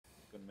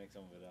make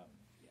some of it up.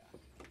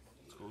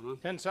 What's going on?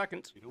 10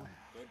 seconds. You doing?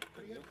 Good,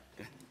 good.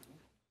 I have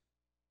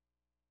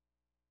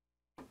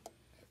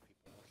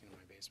people looking in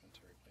my basement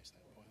to replace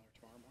that boiler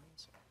tomorrow morning,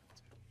 so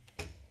that's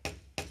it.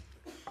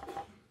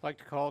 I'd like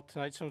to call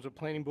tonight's Somersworth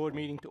Planning Board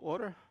meeting to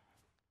order.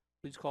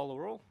 Please call the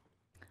roll.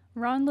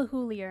 Ron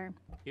LaHoulier.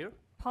 Here.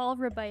 Paul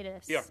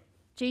Robitis. Here.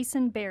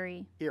 Jason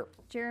Berry. Here.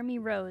 Jeremy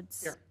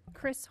Rhodes. Here.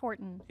 Chris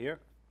Horton.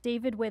 Here?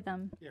 David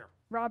Witham. Here.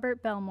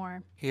 Robert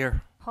Belmore.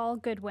 Here. Paul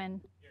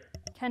Goodwin.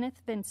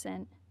 Kenneth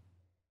Vincent.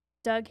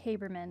 Doug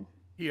Haberman.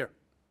 Here.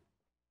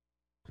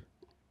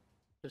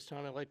 This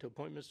time I'd like to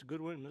appoint Mr.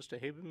 Goodwin and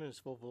Mr. Haberman as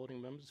full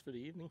voting members for the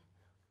evening.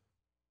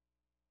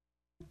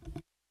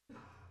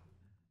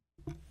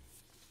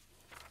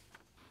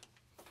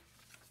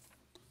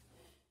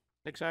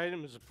 Next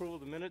item is approval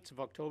of the minutes of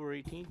October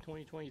 18,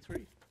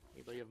 2023.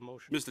 Anybody have a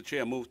motion? Mr.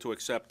 Chair, move to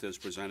accept as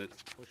presented.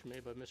 Motion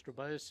made by Mr.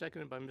 Byers,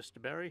 seconded by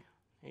Mr. Barry.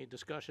 Any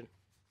discussion?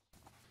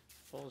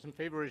 All those in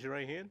favor, raise your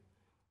right hand.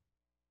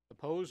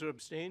 Oppose or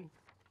abstain?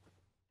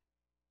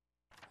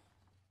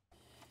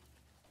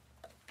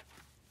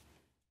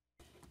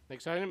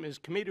 Next item is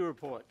committee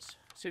reports.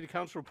 City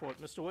Council report.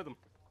 Mr. Witham.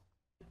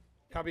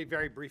 I'll be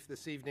very brief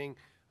this evening.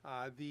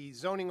 The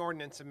zoning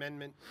ordinance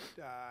amendment,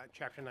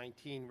 Chapter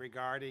 19,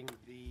 regarding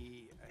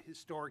the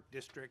historic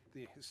district,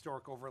 the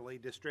historic overlay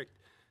district.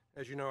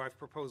 As you know, I've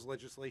proposed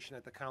legislation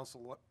at the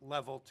council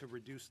level to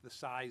reduce the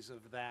size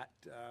of that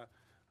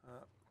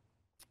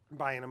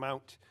by an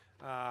amount.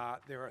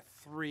 There are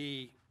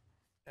three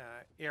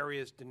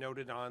areas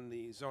denoted on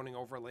the zoning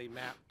overlay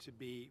map to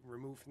be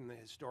removed from the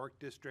historic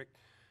district.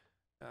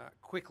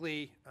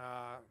 Quickly,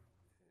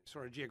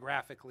 sort of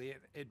geographically,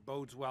 it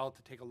bodes well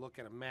to take a look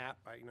at a map.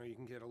 You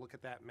can get a look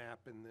at that map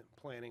in the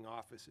planning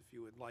office if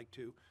you would like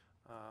to.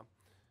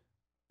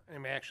 I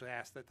may actually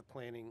ask that the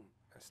planning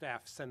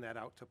staff send that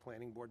out to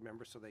planning board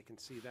members so they can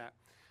see that.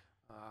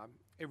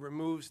 It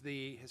removes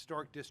the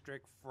historic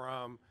district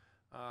from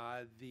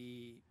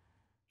the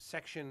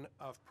section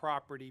of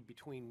property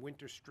between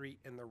Winter Street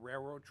and the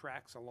railroad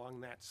tracks along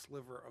that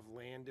sliver of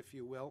land, if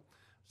you will,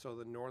 so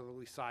the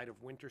northerly side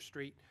of Winter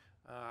Street.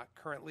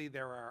 Currently,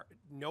 there are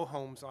no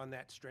homes on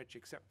that stretch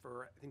except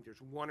for, I think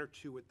there's one or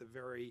two at the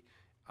very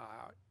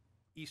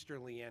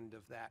easterly end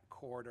of that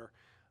corridor.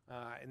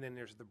 And then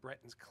there's the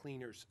Bretton's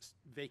Cleaners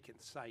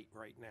vacant site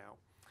right now.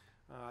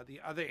 The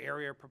other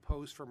area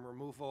proposed for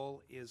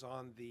removal is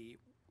on the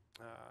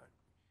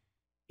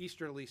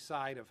easterly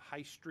side of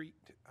High Street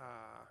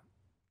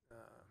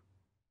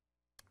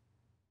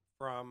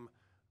from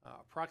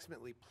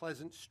approximately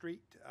Pleasant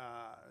Street.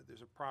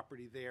 There's a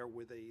property there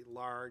with a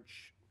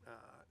large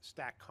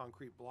stacked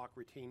concrete block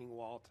retaining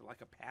wall to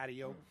like a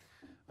patio,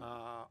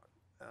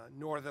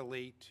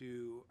 northerly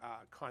to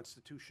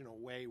Constitutional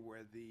Way,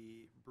 where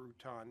the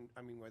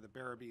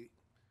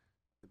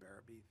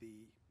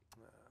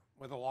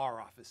where the law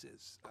office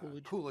is.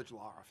 Coolidge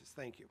Law Office,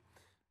 thank you.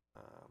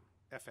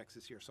 FX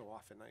is here so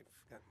often,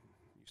 I've gotten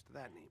used to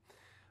that name.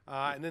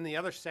 And then the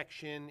other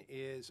section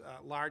is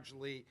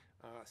largely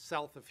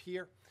south of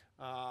here.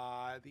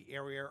 The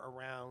area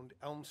around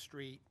Elm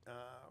Street,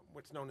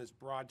 what's known as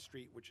Broad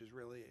Street, which is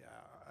really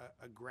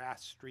a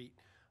grass street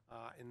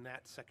in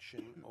that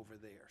section over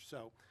there.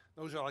 So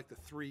those are like the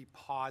three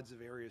pods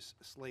of areas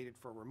slated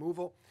for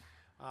removal.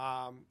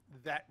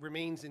 That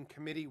remains in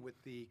committee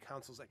with the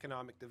Council's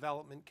Economic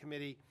Development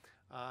Committee,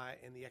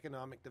 and the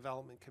Economic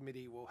Development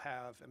Committee will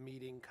have a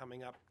meeting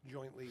coming up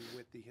jointly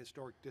with the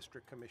Historic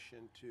District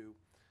Commission to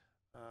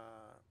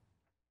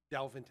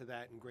delve into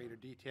that in greater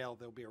detail.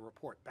 There'll be a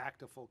report back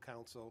to full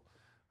council,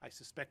 I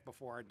suspect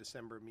before our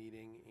December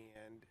meeting,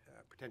 and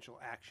potential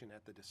action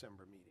at the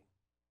December meeting.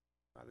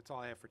 That's all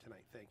I have for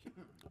tonight. Thank you.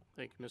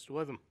 Thank you, Mr.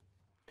 Witham.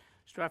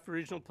 Stratford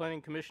Regional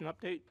Planning Commission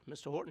update.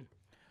 Mr. Horton.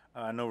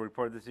 No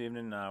report this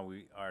evening.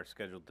 We are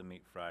scheduled to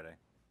meet Friday.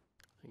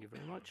 Thank you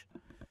very much.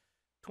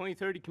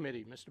 2030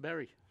 Committee. Mr.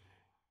 Barry.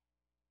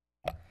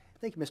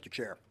 Thank you, Mr.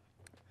 Chair.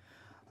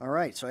 All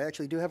right, so I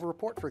actually do have a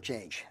report for a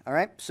change. All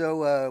right,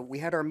 so we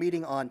had our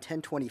meeting on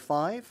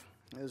 10/25.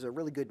 It was a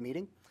really good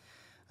meeting.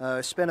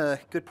 Spent a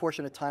good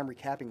portion of time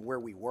recapping where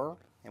we were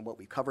and what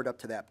we covered up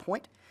to that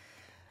point.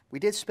 We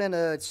did spend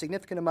a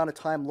significant amount of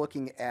time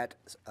looking at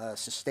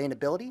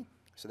sustainability,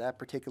 so that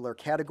particular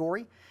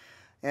category.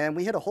 And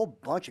we had a whole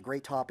bunch of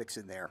great topics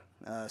in there,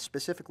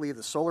 specifically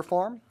the solar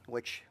farm,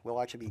 which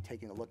we'll actually be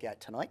taking a look at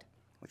tonight,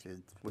 which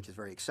is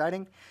very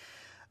exciting.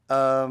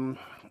 There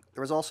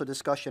was also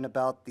discussion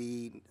about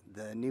the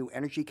new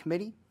energy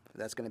committee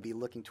that's going to be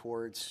looking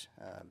towards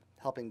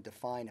helping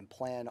define and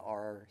plan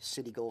our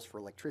city goals for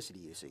electricity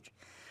usage.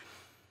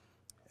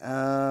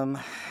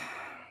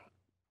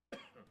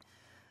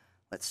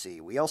 Let's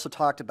see. We also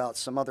talked about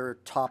some other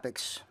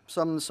topics,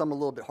 some a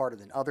little bit harder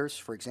than others.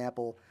 For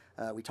example,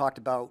 we talked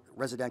about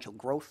residential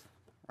growth,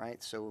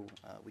 right? So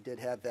we did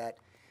have that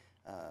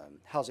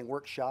housing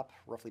workshop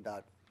roughly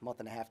about a month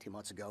and a half, 2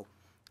 months ago,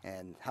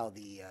 and how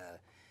the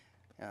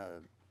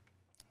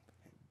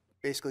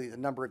basically the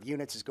number of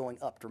units is going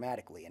up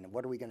dramatically, and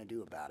what are we going to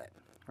do about it,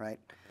 right?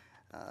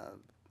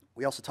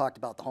 We also talked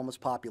about the homeless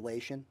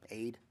population,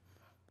 aid,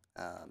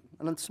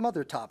 and on some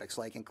other topics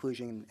like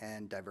inclusion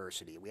and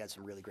diversity. We had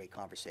some really great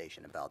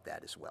conversation about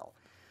that as well.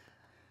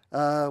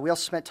 We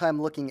also spent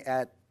time looking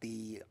at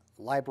the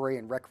library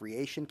and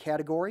recreation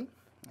category,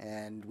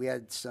 and we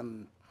had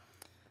some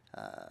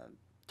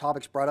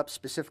topics brought up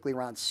specifically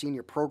around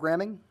senior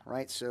programming,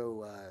 right?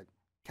 So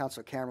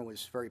Councilor Cameron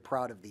was very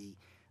proud of the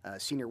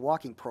senior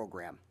walking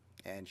program,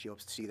 and she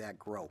hopes to see that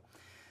grow.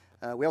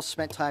 We also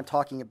spent time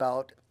talking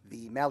about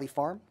the Malley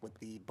Farm with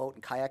the boat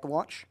and kayak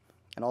launch,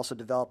 and also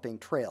developing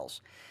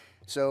trails.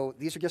 So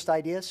these are just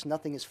ideas.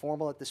 Nothing is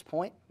formal at this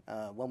point.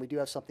 When we do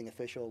have something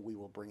official, we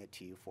will bring it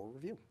to you for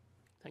review.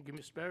 Thank you,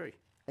 Mr. Berry.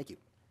 Thank you.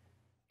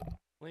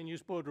 Land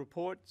Use Board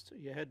reports,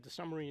 you had the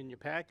summary in your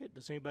packet.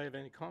 Does anybody have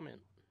any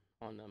comment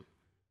on them?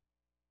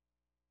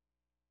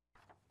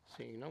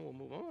 Seeing none, we'll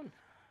move on.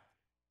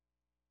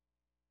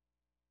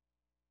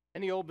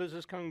 Any old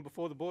business coming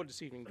before the board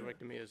this evening,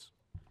 Director Mears?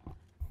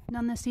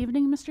 None this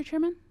evening, Mr.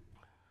 Chairman.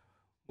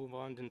 Move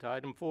on to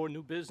item 4,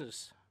 new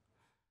business.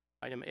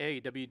 Item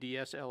A,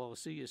 WDS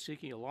LLC is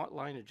seeking a lot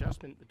line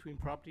adjustment between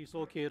properties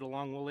located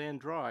along Willand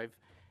Drive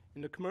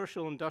in the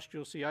Commercial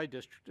Industrial CI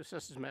District,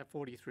 assesses map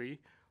 43,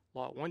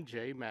 lot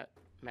 1J, map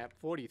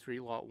 43,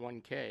 lot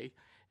 1K,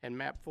 and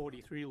map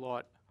 43,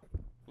 lot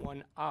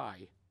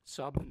 1I,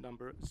 sub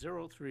number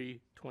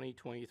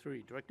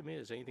 03-2023. Director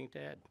Mears, anything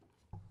to add?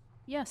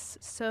 Yes,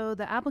 so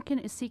the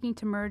applicant is seeking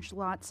to merge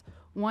lots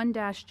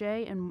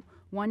 1-J and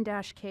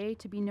 1-K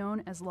to be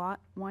known as Lot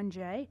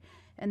 1J,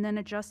 and then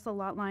adjust the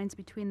lot lines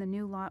between the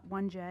new Lot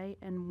 1J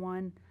and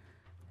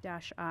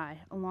 1-I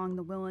along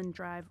the Willand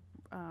Drive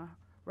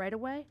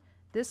right-of-way.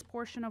 This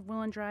portion of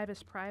Willand Drive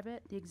is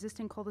private. The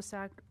existing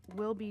cul-de-sac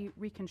will be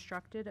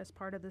reconstructed as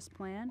part of this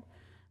plan.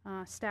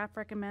 Staff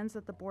recommends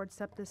that the board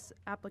accept this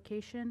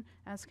application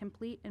as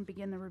complete and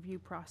begin the review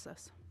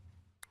process.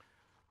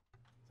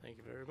 Thank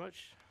you very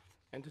much.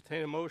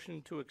 Entertain a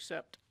motion to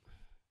accept.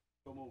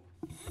 So moved.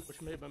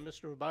 Motion made by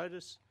Mr.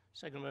 Robitis,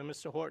 seconded by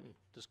Mr. Horton.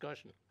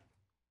 Discussion.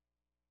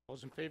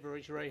 Those in favor,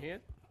 raise your right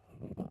hand.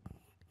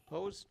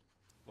 Opposed?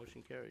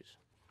 Motion carries.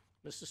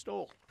 Mr.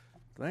 Stoll.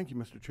 Thank you,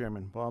 Mr.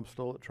 Chairman. Bob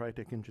Stoll at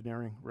Tritech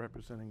Engineering,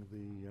 representing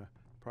the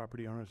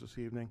property owners this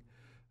evening.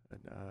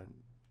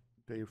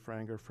 Dave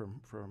Franger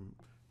from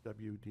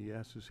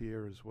WDS is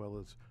here, as well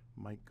as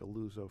Mike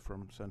Galuzzo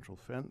from Central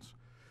Fence.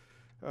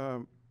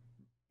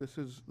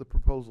 The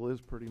proposal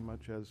is pretty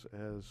much as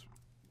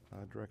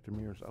Director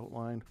Mears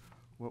outlined.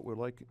 What we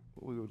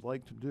would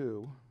like to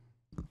do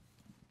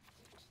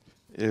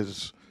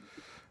is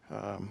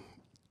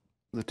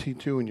the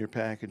T2 in your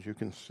package. You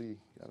can see.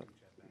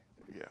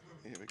 Yeah,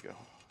 here we go.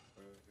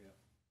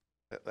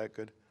 That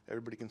good?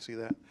 Everybody can see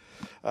that.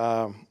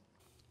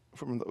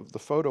 From the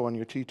photo on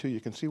your T2, you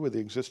can see where the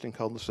existing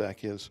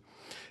cul-de-sac is,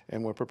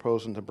 and we're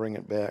proposing to bring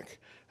it back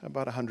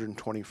about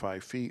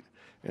 125 feet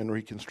and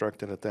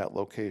reconstruct it at that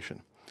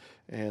location.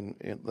 And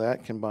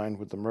that, combined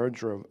with the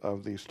merger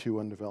of these two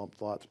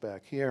undeveloped lots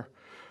back here,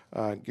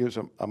 gives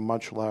a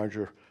much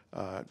larger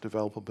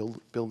developable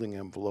building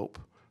envelope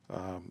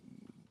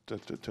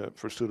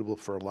suitable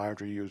for a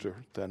larger user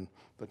than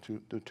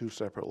the two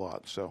separate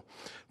lots. So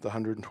the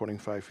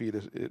 125 feet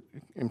it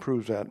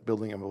improves that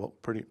building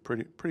envelope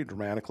pretty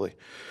dramatically.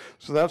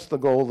 So that's the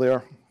goal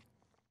there.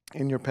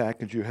 In your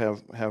package, you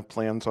have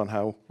plans on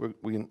how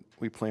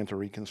we plan to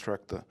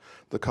reconstruct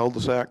the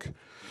cul-de-sac.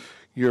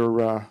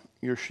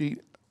 Your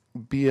sheet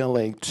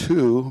BLA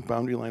 2,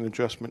 boundary line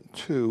adjustment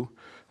 2,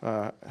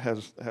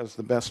 has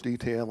the best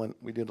detail, and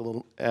we added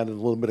a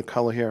little bit of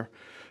color here.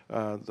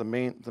 The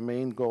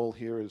main goal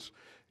here is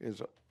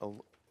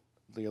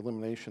the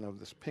elimination of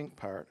this pink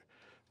part,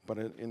 but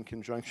in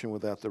conjunction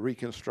with that, the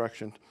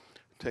reconstruction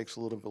takes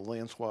a little bit of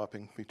land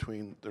swapping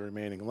between the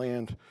remaining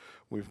land.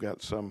 We've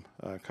got some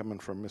coming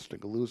from Mr.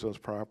 Galuzzo's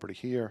property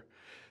here,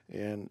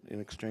 and in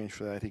exchange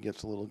for that, he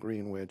gets a little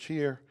green wedge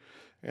here,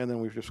 and then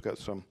we've just got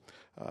some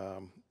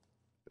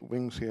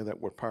wings here that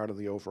were part of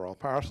the overall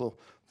parcel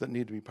that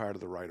need to be part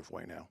of the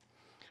right-of-way now.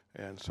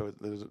 And so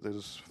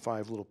there's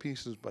 5 little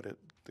pieces, but it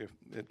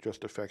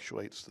just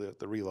effectuates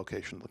the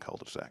relocation of the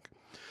cul-de-sac.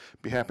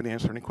 Be happy to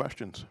answer any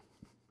questions.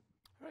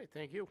 All right,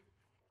 thank you.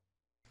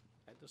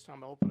 At this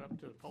time, I'll open up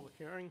to the public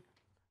hearing.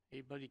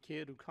 Anybody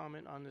care to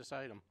comment on this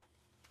item?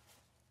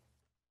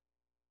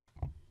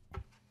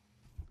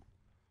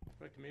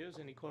 Director Mears,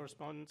 any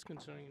correspondence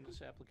concerning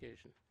this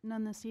application?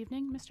 None this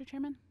evening, Mr.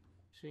 Chairman.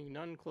 Seeing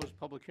none, close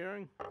public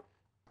hearing.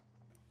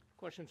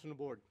 Questions from the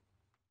board?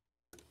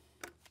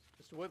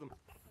 Mr. Witham.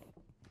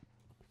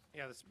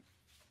 Yeah,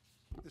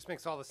 this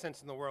makes all the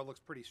sense in the world. Looks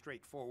pretty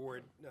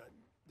straightforward,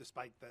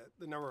 despite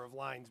the number of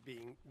lines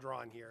being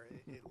drawn here.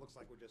 It looks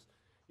like we're just,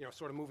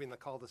 sort of moving the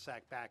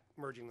cul-de-sac back,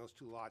 merging those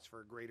two lots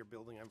for a greater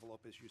building envelope,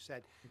 as you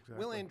said.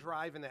 Exactly. Willand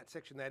Drive in that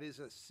section, that is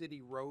a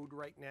city road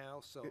right now,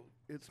 so.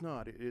 It's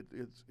not.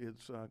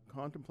 It's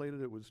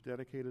contemplated. It was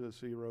dedicated as a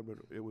city road, but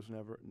it was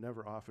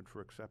never offered for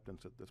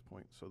acceptance at this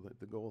point. So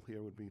the goal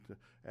here would be to,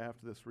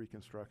 after this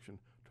reconstruction,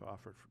 to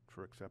offer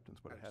for acceptance.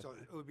 But so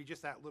it would be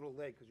just that little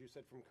leg, because you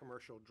said from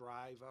Commercial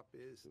Drive up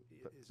is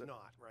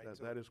not, right?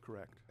 That is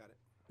correct. Got it.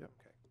 Yep.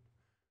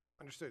 Okay.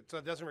 Understood. So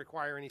it doesn't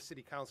require any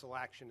city council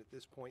action at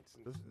this point,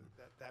 since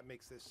that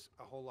makes this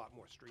a whole lot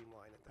more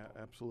streamlined at the moment.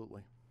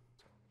 Absolutely.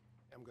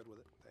 I'm good with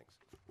it. Thanks.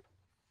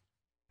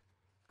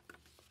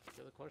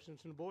 Any other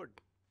questions from the board?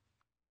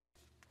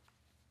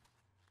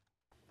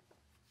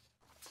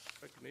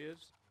 Director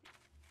Mears,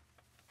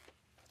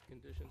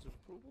 conditions of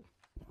approval.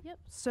 Yep.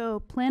 So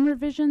plan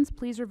revisions,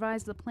 please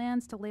revise the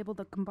plans to label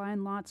the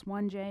combined lots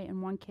 1J and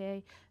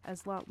 1K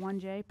as Lot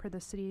 1J per the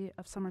City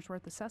of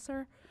Somersworth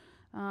assessor.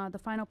 The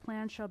final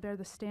plan shall bear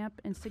the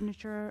stamp and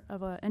signature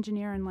of an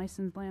engineer and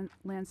licensed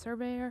land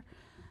surveyor.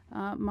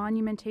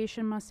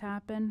 Monumentation must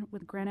happen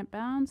with granite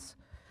bounds.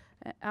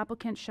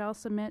 Applicant shall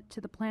submit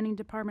to the planning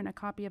department a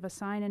copy of a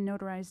signed and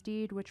notarized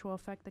deed which will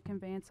affect the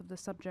conveyance of the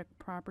subject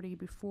property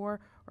before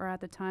or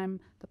at the time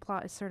the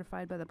plot is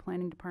certified by the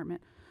planning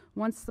department.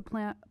 Once the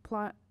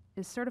plot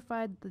is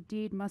certified, the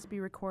deed must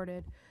be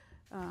recorded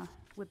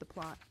with the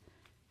plot.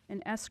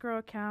 An escrow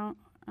account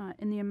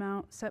in the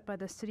amount set by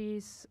the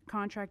city's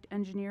contract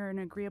engineer and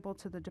agreeable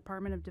to the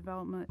Department of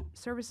Development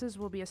Services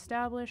will be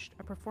established.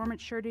 A performance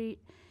surety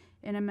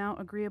in amount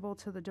agreeable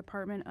to the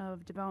Department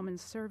of Development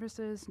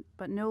Services,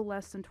 but no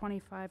less than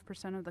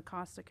 25% of the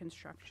cost of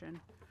construction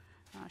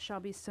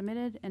shall be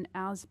submitted, and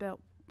as-built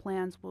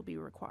plans will be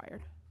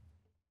required.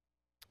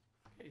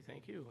 Okay,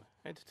 thank you.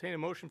 Entertain a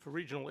motion for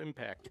regional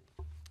impact.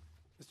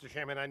 Mr.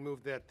 Chairman, I'd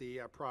move that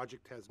the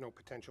project has no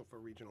potential for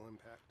regional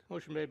impact.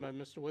 Motion made by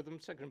Mr. Witham,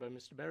 seconded by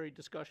Mr. Berry.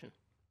 Discussion.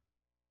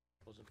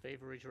 Those in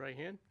favor, raise your right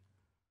hand.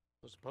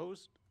 Those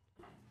opposed?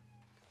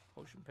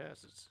 Motion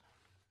passes.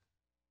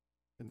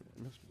 And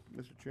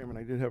Mr. Chairman,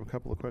 I did have a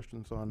couple of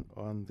questions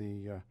on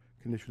the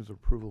conditions of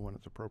approval when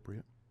it's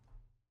appropriate.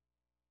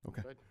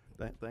 Okay. Good.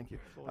 Thank you.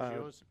 Floor is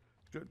yours.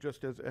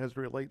 Just as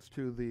relates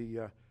to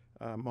the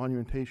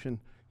monumentation,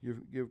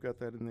 you've got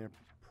that in there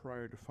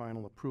prior to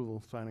final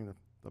approval, signing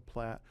the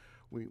plat.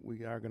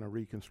 We are going to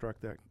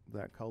reconstruct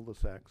that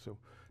cul-de-sac. So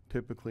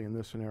typically in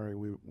this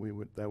scenario,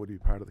 that would be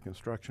part of the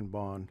construction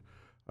bond,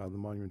 the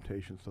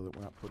monumentation, so that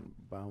we're not putting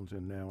bounds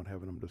in now and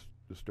having them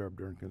disturbed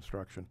during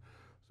construction.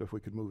 So if we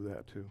could move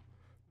that to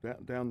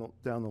down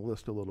the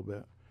list a little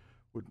bit,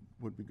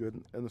 would be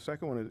good. And the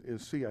second one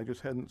is C. I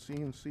just hadn't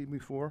seen C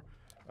before.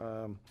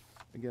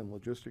 Again,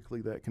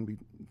 logistically, that can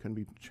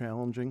be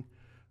challenging.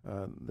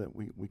 That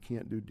we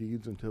can't do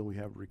deeds until we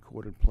have a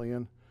recorded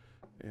plan,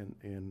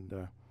 and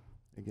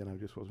again, I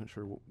just wasn't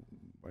sure.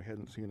 I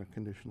hadn't seen a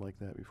condition like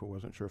that before.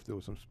 Wasn't sure if there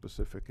was some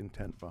specific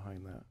intent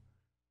behind that.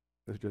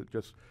 It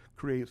just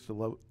creates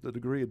the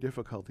degree of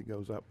difficulty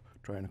goes up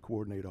trying to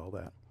coordinate all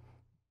that.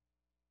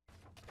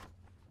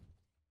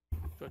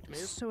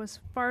 So as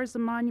far as the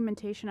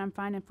monumentation, I'm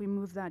fine if we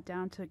move that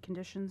down to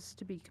conditions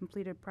to be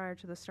completed prior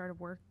to the start of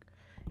work.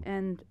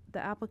 And the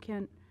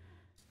applicant,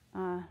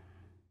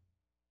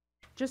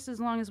 just as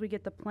long as we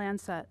get the plan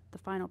set, the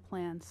final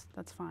plans,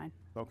 that's fine.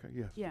 Okay,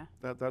 yes. Yeah.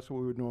 That's what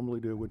we would normally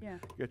do. Would Yeah.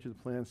 get you the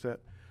plan set.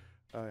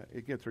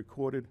 It gets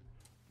recorded,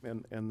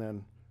 and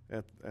then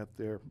at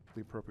the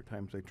appropriate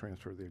times they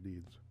transfer their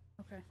deeds.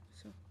 Okay,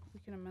 so we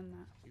can amend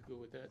that. You good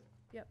with that?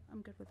 Yep,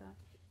 I'm good with that.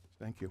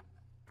 Thank you.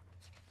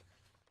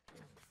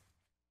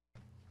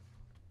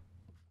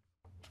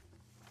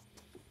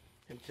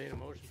 Entertain a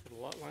motion for the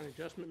lot line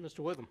adjustment. Mr.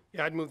 Witham.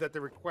 Yeah, I'd move that the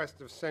request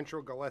of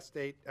Central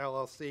Gillespie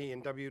LLC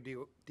and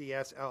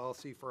WDS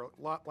LLC for a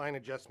lot line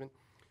adjustment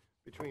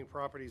between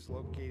properties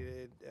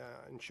located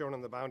and shown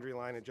on the boundary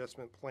line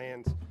adjustment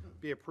plans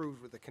be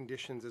approved with the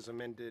conditions as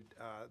amended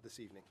this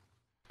evening.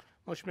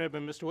 Motion made by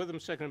Mr. Witham,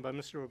 seconded by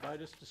Mr.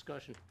 Robitis.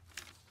 Discussion.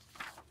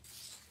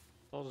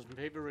 All those in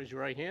favor, raise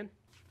your right hand.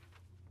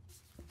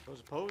 Those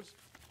opposed?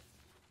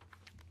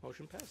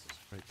 Motion passes.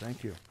 Great,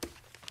 thank you.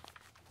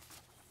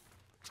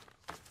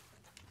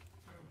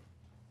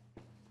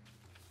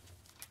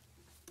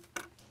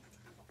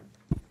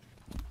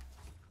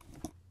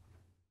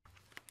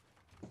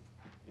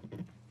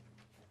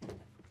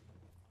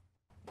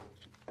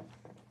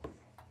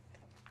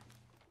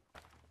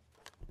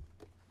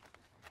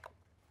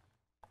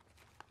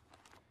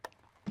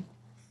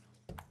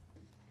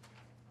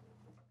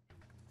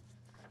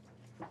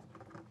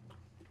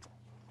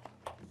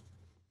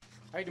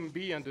 Item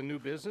B under new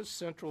business,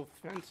 Central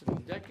Fence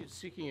and Deck is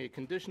seeking a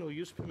conditional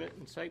use permit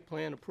and site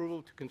plan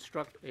approval to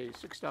construct a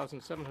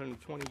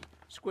 6,720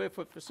 square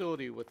foot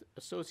facility with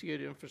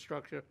associated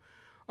infrastructure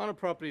on a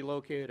property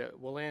located at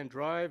Willand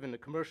Drive in the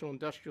Commercial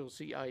Industrial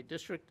CI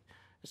District.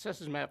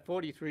 Assessors map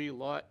 43,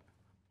 lot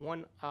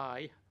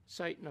 1I,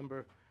 site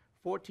number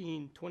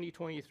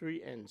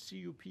 14/2023 and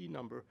CUP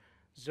number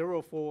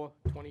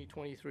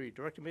 04/2023.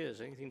 Director Mears,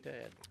 anything to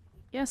add?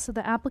 Yes, so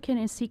the applicant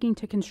is seeking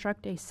to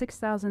construct a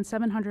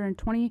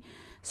 6,720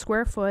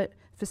 square foot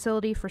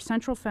facility for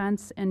central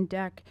fence and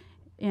deck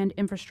and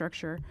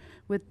infrastructure,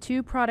 with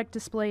 2 product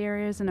display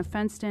areas and a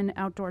fenced-in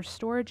outdoor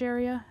storage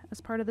area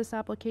as part of this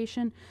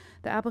application.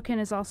 The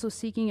applicant is also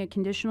seeking a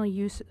conditional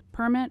use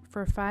permit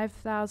for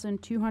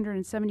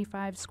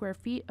 5,275 square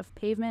feet of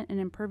pavement and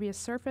impervious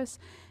surface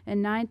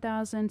and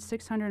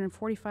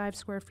 9,645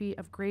 square feet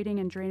of grading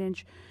and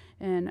drainage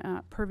and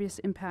pervious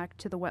impact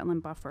to the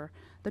wetland buffer.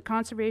 The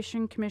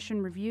Conservation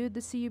Commission reviewed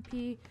the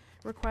CUP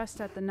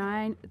request at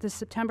the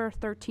September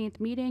 13th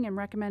meeting and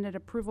recommended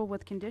approval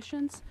with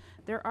conditions.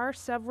 There are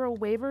several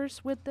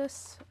waivers with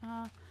this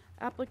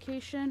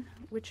application,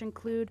 which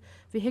include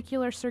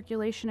vehicular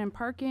circulation and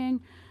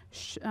parking,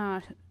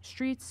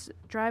 streets,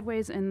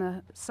 driveways, and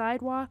the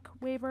sidewalk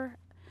waiver,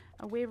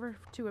 a waiver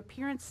to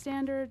appearance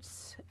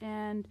standards,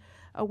 and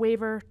a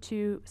waiver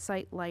to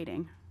site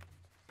lighting.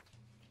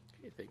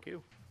 Okay, thank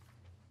you.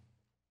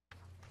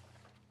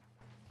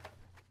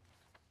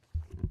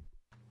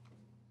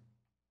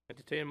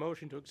 Entertain a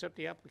motion to accept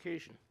the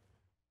application.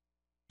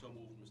 So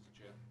moved, Mr.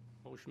 Chair.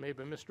 Motion made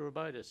by Mr.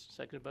 Robitis,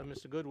 seconded by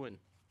Mr. Goodwin.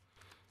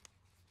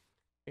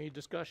 Any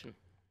discussion?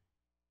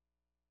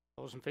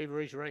 Those in favor,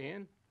 raise your right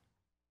hand.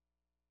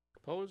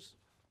 Opposed?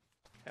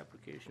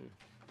 Application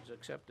is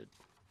accepted.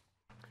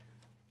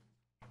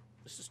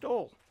 Mr.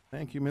 Stoll.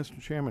 Thank you,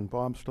 Mr. Chairman.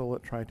 Bob Stoll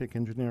at Tritech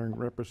Engineering,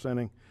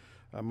 representing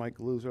Mike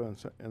Galuzzo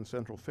and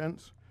Central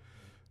Fence.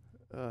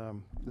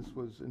 This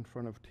was in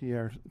front of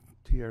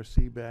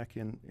TRC back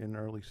in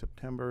early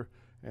September,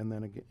 and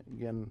then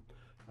again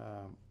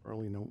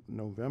early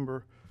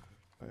November.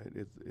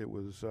 It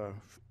was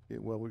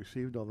well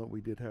received, although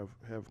we did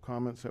have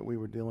comments that we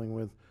were dealing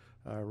with.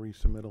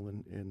 Resubmittal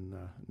in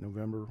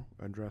November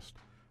addressed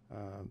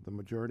the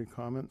majority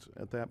comments.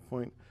 At that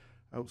point,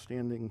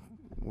 outstanding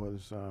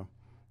was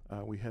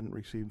we hadn't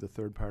received the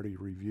third-party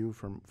review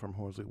from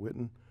Horsley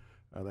Witten.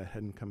 That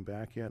hadn't come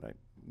back yet.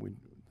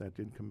 That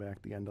did come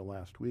back the end of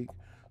last week.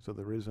 So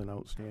there is an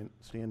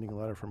outstanding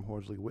letter from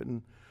Horsley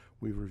Witten.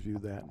 We've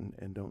reviewed that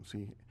and don't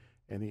see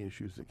any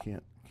issues that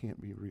can't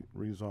be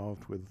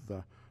resolved with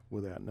that.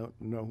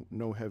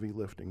 No heavy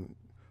lifting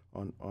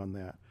on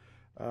that.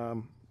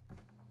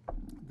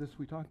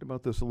 We talked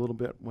about this a little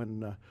bit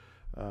when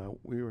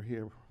we were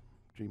here.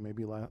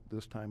 Maybe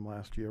this time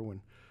last year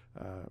when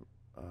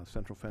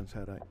Central Fence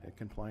had a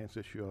compliance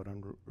issue out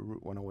on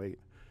Route 108,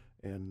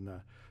 and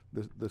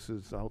this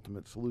is the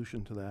ultimate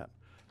solution to that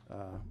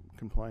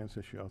compliance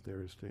issue out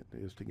there is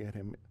to get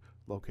him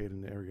located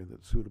in an area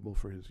that's suitable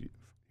for his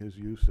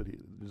use, that he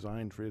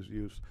designed for his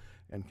use,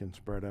 and can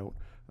spread out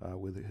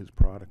with his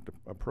product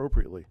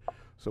appropriately.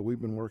 So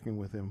we've been working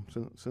with him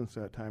since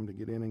that time to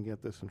get in and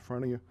get this in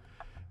front of you.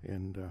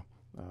 And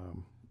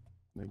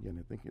again,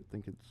 I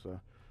think it's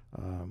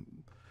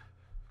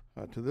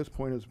to this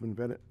point has been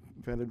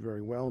vetted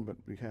very well,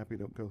 but be happy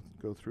to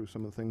go through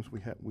some of the things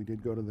we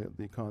did go to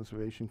the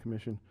Conservation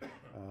Commission.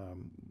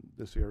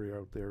 This area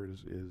out there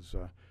is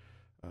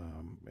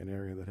an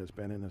area that has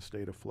been in a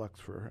state of flux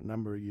for a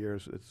number of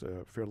years. It's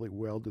a fairly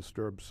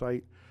well-disturbed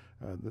site.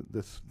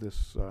 This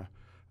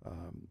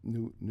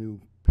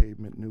new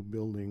pavement, new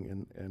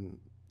building, and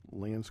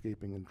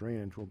landscaping and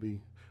drainage will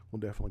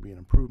definitely be an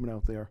improvement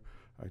out there.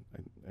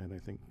 And I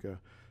think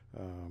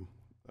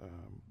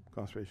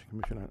Conservation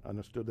Commission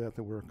understood that.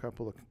 There were a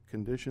couple of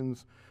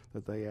conditions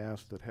that they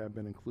asked that have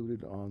been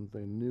included on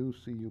the new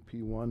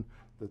CUP1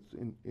 that's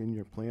in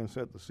your plan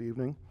set this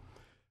evening.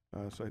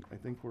 So I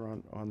think we're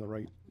on the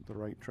right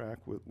track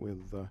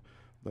with the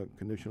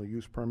conditional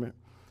use permit.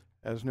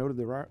 As noted,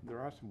 there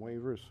are some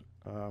waivers,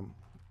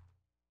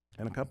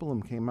 and a couple of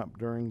them came up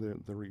during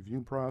the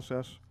review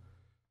process.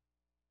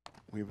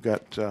 We've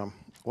got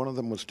one of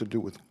them was to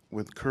do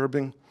with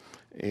curbing,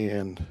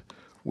 and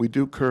we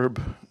do curb.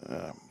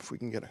 If we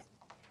can get a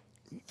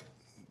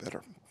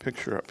better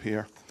picture up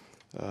here,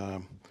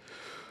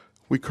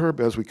 we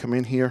curb as we come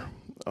in here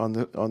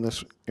on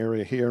this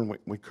area here, and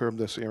we curb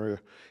this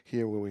area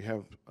here where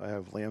I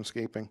have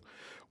landscaping.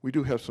 We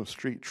do have some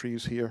street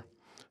trees here.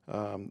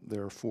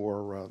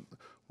 Therefore,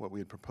 what we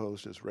had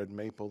proposed is red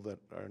maple that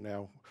are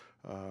now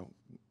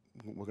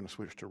we're going to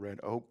switch to red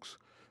oaks.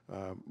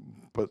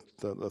 But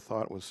the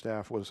thought with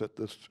staff was that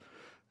this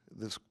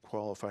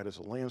qualified as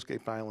a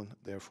landscape island,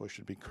 therefore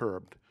should be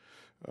curbed.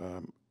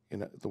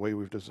 In the way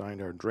we've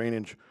designed our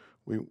drainage,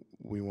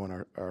 we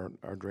want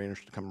our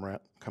drainage to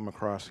come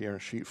across here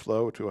and sheet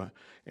flow to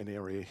an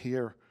area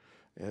here,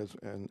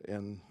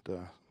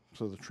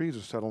 so the trees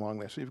are set along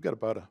there. So you've got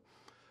about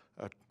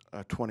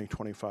a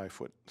 20-25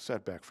 foot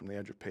setback from the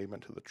edge of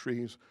pavement to the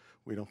trees.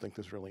 We don't think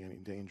there's really any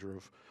danger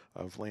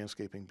of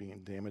landscaping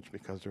being damaged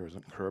because there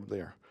isn't curb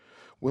there.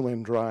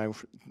 Willand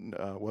Drive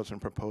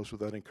wasn't proposed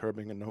with any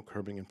curbing and no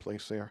curbing in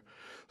place there.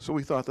 So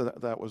we thought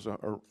that was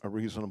a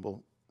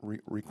reasonable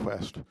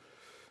request.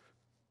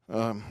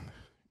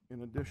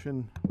 In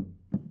addition,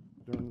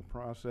 during the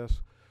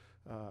process,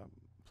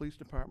 police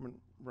department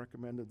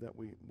recommended that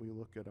we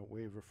look at a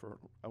waiver for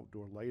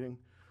outdoor lighting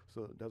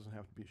so that it doesn't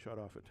have to be shut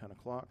off at 10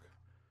 o'clock.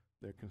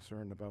 They're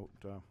concerned about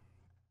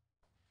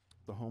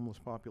the homeless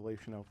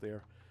population out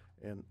there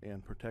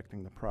and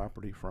protecting the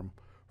property from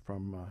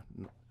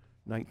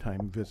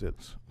nighttime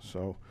visits.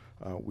 So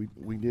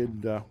we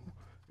did,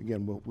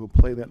 again, we'll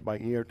play that by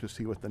ear to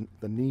see what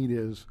the need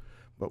is,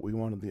 but we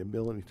wanted the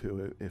ability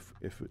to,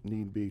 if it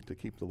need be, to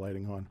keep the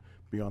lighting on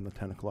beyond the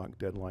 10 o'clock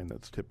deadline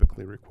that's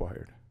typically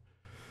required.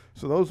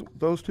 So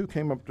those two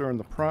came up during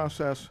the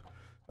process.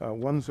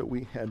 Ones that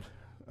we had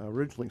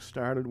originally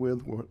started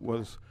with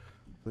was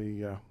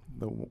the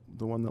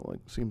one that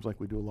seems like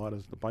we do a lot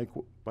is the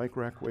bike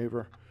rack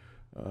waiver.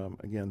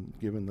 Again,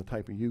 given the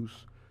type of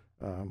use,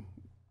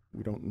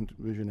 we don't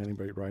envision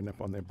anybody riding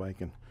up on their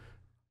bike and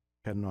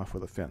heading off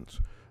with a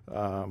fence.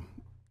 The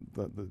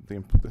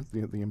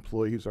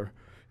employees are,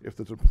 if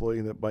there's an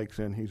employee that bikes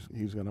in,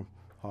 he's going to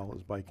haul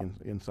his bike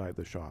inside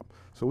the shop.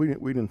 So we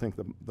didn't think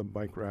the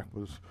bike rack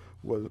was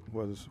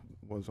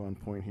on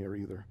point here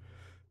either.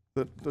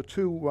 The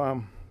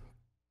two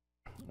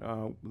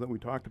that we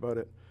talked about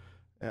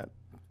at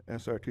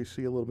SRTC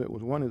a little bit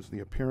was, one is the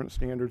appearance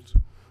standards.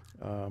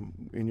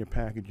 In your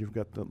package, you've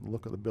got the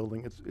look of the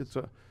building.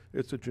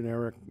 It's a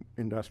generic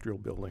industrial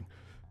building.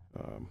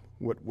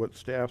 What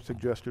staff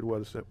suggested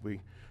was that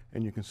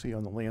and you can see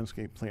on the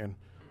landscape plan,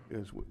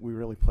 is we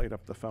really played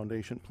up the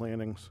foundation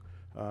plantings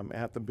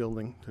at the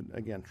building to,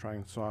 again, try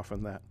and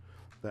soften that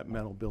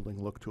metal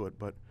building look to it.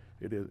 But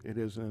it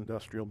is an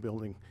industrial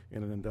building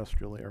in an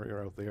industrial area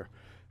out there.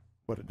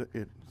 But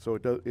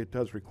it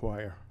does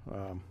require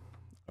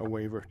a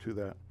waiver to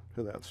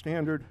that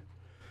standard.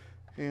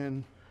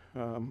 And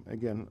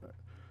again,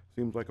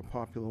 seems like a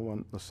popular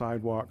one. The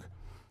sidewalk,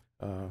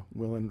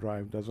 Willen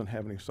Drive doesn't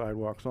have any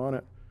sidewalks on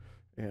it,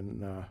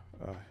 and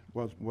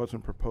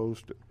wasn't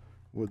proposed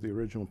with the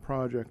original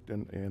project,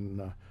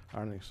 and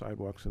aren't any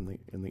sidewalks in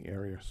the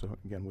area. So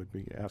again, we'd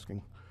be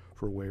asking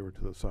for a waiver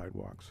to the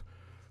sidewalks.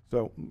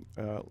 So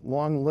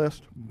long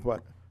list,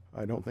 but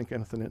I don't think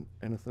anything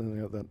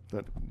there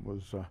that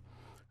was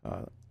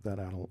that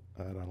out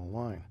of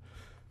line.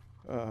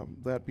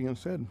 That being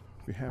said,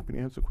 I'd be happy to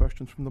answer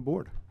questions from the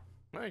board.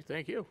 All right,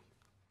 thank you.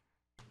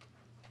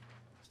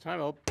 It's time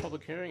of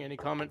public hearing. Any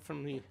comment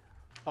from the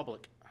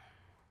public?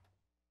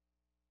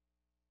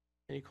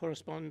 Any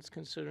correspondence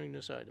considering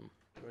this item?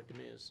 Director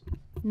Mears.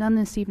 None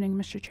this evening,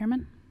 Mr.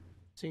 Chairman.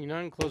 Seeing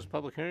none, close the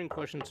public hearing.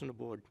 Questions from the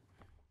board?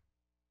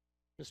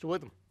 Mr.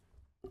 Witham.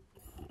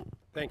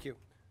 Thank you.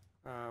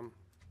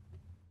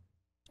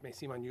 This may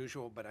seem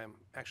unusual, but I'm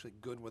actually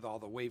good with all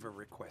the waiver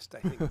requests. I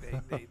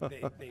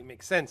think they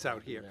make sense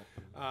out here.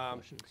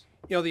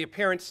 You know, the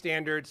appearance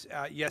standards,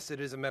 yes,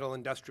 it is a metal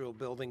industrial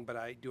building, but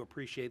I do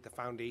appreciate the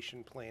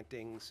foundation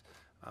plantings.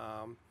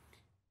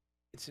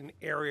 It's an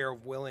area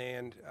of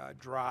Willand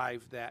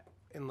Drive that,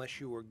 unless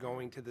you were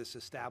going to this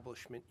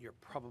establishment, you're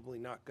probably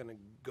not going to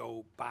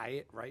go by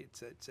it, right?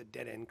 It's a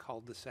dead-end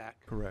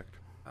cul-de-sac. Correct.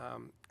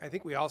 I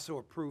think we also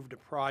approved a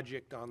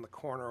project on the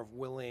corner of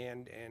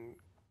Willand and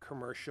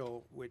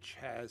Commercial, which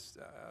has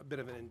a bit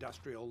of an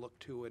industrial look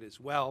to it as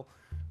well.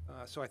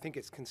 So I think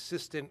it's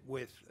consistent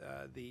with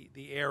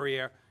the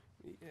area.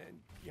 And,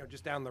 you know,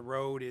 just down the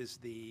road is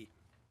the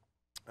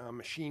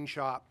machine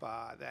shop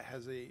that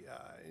has a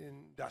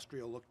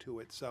industrial look to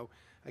it. So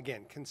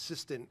again,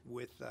 consistent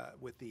with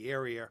the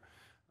area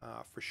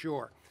for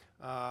sure.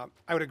 I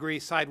would agree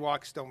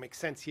sidewalks don't make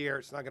sense here.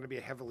 It's not going to be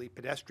a heavily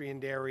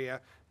pedestrianed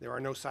area. There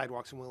are no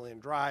sidewalks in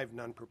Willand Drive,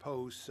 none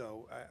proposed,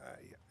 so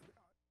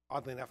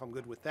oddly enough, I'm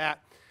good with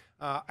that.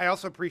 I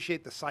also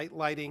appreciate the site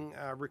lighting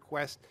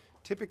request.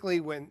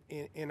 Typically, when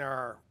in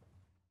our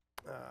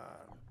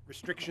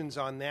restrictions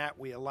on that,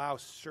 we allow a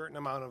certain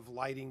amount of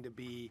lighting to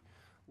be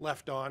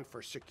left on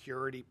for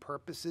security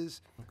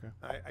purposes.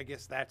 Okay. I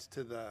guess that's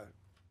to the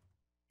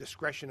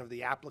discretion of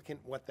the applicant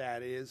what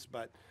that is,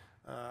 but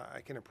I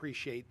can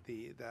appreciate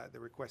the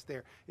request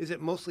there. Is it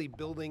mostly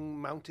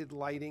building-mounted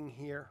lighting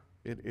here?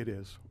 It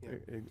is, Yeah.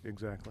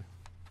 Exactly.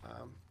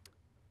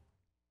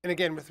 And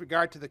again, with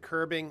regard to the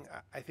curbing,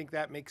 I think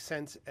that makes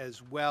sense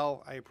as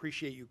well. I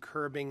appreciate you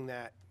curbing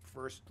that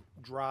first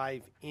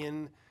drive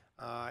in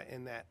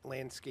and that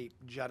landscape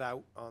jut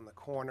out on the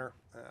corner.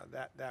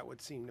 That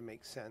would seem to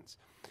make sense.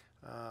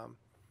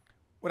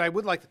 What I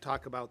would like to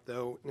talk about,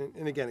 though,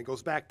 and again, it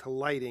goes back to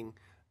lighting.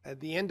 At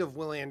the end of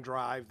Willand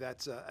Drive,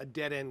 that's a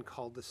dead-end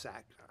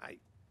cul-de-sac.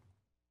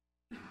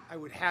 I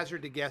would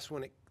hazard to guess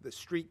when the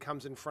street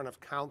comes in front of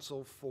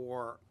council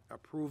for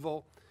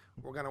approval,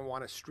 we're going to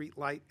want a street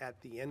light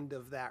at the end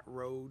of that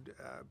road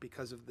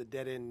because of the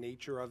dead-end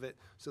nature of it.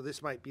 So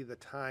this might be the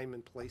time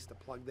and place to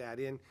plug that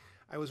in.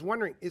 I was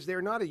wondering, is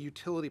there not a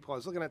utility pole? I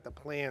was looking at the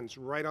plans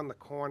right on the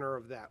corner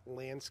of that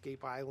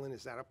landscape island.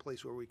 Is that a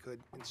place where we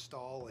could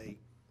install a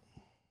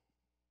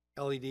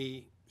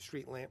LED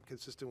street lamp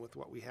consistent with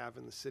what we have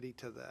in the city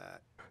to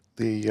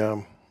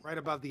the right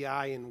above the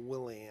eye in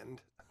Willand?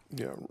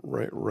 Yeah,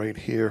 right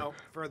here. Oh,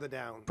 further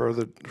down.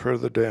 Further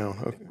down,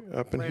 okay,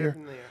 up in Right here. up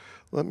in there.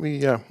 Let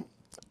me.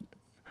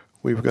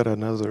 We've got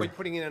another. We're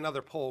putting in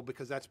another pole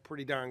because that's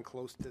pretty darn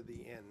close to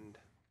the end.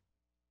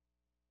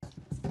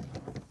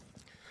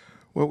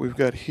 What we've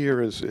got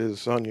here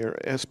is on your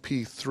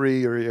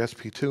SP3 or your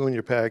SP2 in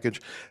your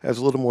package, has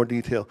a little more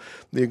detail.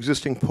 The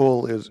existing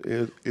pole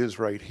is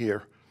right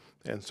here.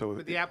 And so,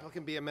 Would the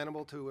applicant be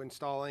amenable to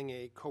installing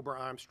a Cobra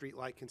Arm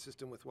streetlight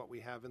consistent with what we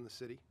have in the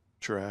city?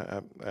 sure,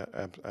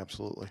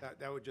 absolutely.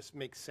 That would just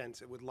make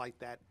sense. It would light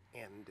that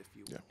end, if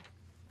you will. Yeah.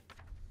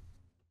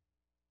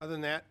 Other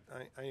than that,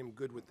 I am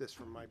good with this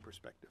from my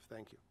perspective.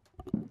 Thank you.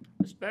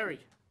 Mr. Berry?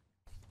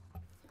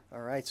 All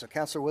right, so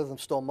Councilor Witham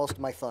stole most of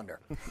my thunder.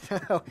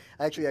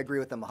 Actually, I agree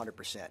with them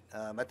 100%.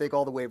 I think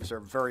all the waivers are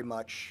very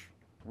much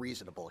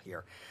reasonable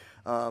here.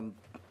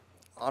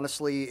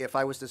 Honestly, if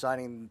I was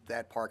designing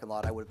that parking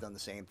lot, I would have done the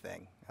same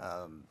thing.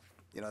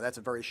 That's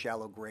a very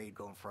shallow grade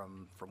going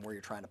from where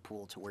you're trying to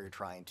pool to where you're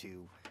trying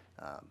to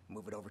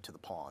move it over to the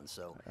pond.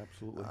 So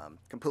Absolutely.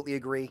 Completely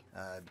agree.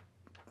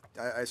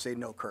 I say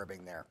no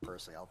curbing there,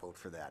 personally. I'll vote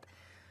for that.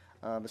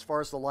 As far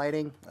as the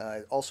lighting,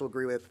 I also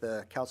agree with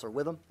Councilor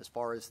Witham as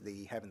far as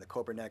having the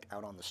Cobra Neck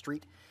out on the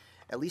street.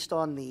 At least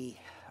on the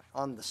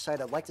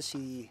site, I'd like to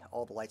see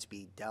all the lights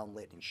be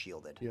downlit and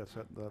shielded. Yes,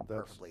 that's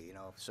Perfectly,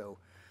 so.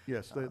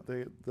 yes.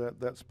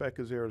 That spec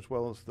is there, as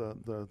well as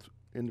the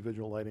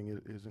individual lighting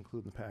is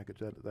included in the package.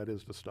 That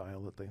is the style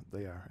that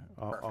they are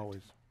Perfect.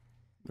 always.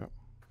 Yeah.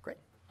 Great,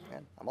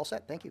 and I'm all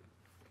set. Thank you.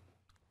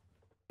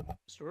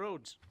 Mr.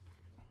 Rhodes?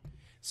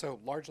 So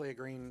largely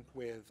agreeing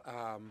with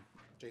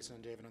Jason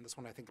and David on this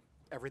one. I think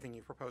everything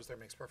you proposed there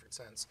makes perfect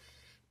sense.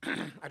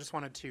 I just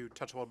wanted to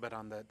touch a little bit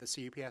on the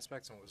CUP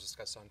aspects and what was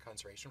discussed on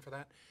conservation for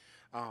that.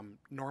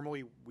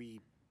 Normally,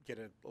 we get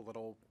a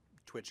little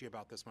twitchy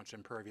about this much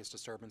impervious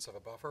disturbance of a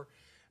buffer,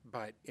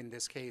 but in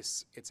this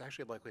case, it's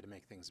actually likely to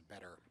make things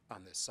better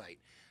on this site.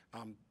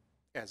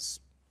 As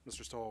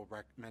Mr. Stoll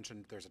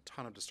mentioned, there's a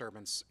ton of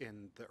disturbance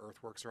in the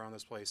earthworks around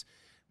this place.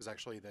 It was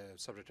actually the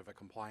subject of a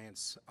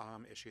compliance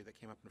issue that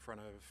came up in front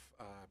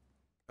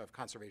of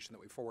conservation that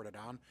we forwarded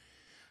on.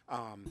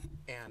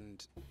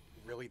 And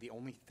really the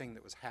only thing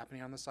that was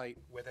happening on the site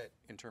with it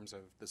in terms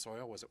of the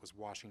soil was it was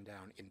washing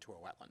down into a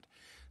wetland.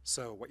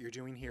 So what you're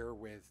doing here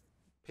with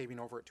paving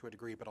over it to a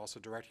degree, but also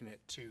directing it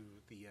to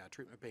the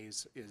treatment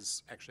bays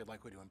is actually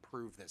likely to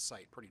improve this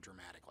site pretty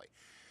dramatically.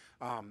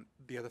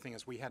 The other thing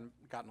is we hadn't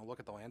gotten a look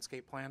at the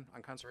landscape plan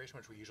on conservation,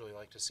 which we usually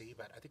like to see,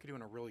 but I think you're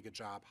doing a really good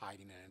job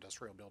hiding an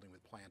industrial building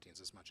with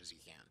plantings as much as you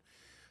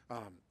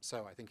can.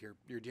 So I think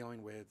you're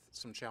dealing with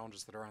some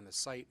challenges that are on the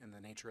site and the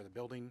nature of the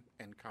building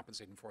and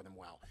compensating for them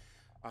well.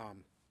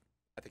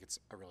 I think it's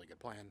a really good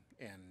plan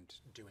and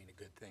doing a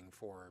good thing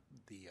for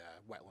the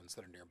wetlands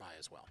that are nearby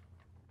as well.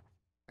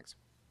 Thanks.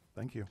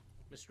 Thank you.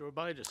 Mr.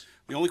 Obitis?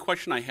 The only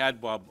question I had,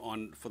 Bob,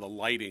 for the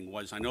lighting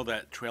was, I know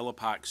that trailer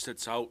park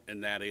sits out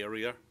in that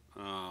area.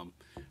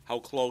 How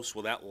close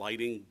will that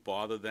lighting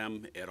bother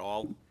them at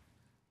all?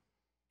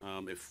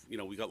 If,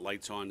 we got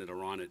lights on that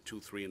are on at 2,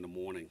 3 in the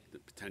morning,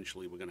 that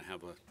potentially we're gonna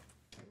have a...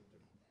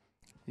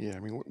 Yeah, I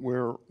mean,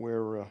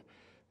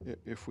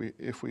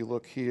 if we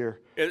look here,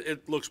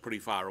 It looks pretty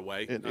far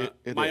away.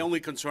 My only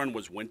concern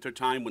was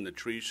wintertime when the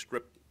trees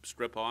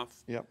strip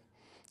off. yep.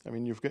 I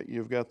mean, you've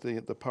got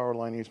the power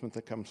line easement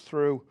that comes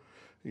through.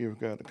 You've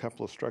got a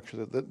couple of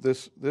structures.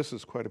 This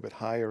is quite a bit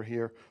higher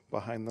here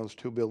behind those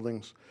two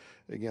buildings.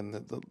 Again,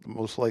 the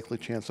most likely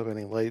chance of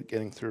any light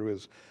getting through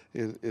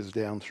is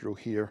down through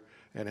here,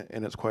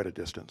 and it's quite a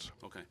distance.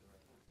 Okay.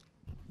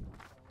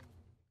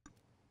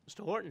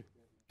 Mr. Horton?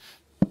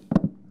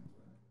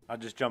 I'll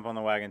just jump on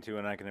the wagon too,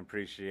 and I can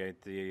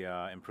appreciate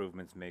the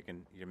improvements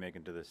you're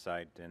making to the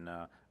site, and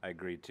I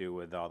agree too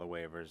with all the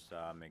waivers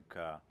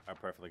are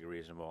perfectly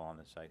reasonable on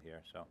the site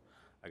here. So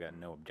I got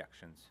no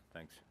objections.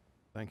 Thanks.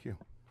 Thank you.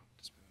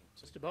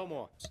 Mr.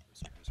 Belmore?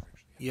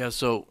 Yeah,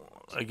 so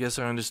I guess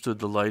I understood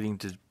the lighting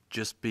to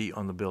just be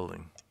on the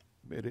building.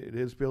 It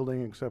is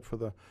building, except for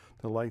the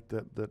light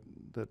that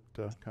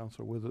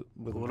Councilor Witham.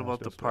 What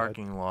about the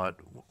parking lot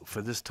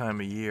for this time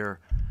of year,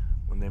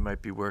 when they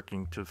might be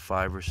working to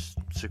 5 or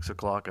 6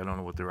 o'clock? I don't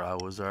know what their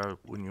hours are.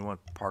 When you want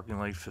parking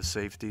light for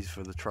safety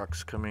for the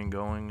trucks coming and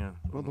going and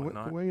Well,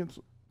 whatnot?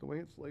 the way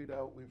it's laid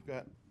out, we've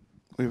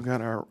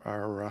got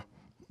our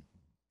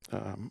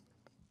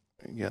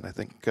again, I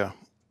think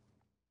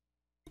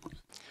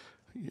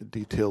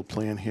detailed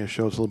plan here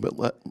shows a little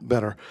bit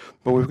better,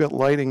 but we've got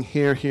lighting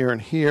here,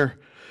 and here,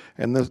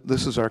 and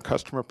this is our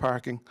customer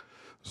parking.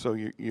 So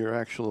you're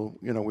actual,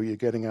 where you're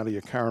getting out of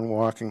your car and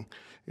walking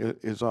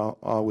is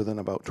all within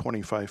about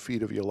 25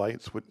 feet of your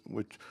lights,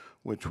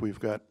 which we've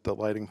got the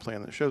lighting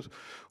plan that shows.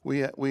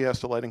 We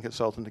asked the lighting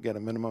consultant to get a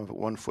minimum of a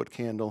 1-foot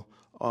candle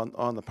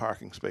on the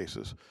parking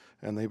spaces,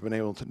 and they've been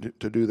able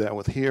to do that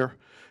with here.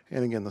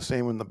 And again, the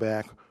same in the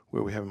back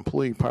where we have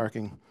employee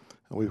parking.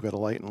 And we've got a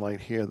light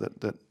here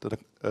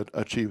that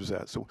achieves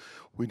that. So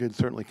we did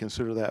certainly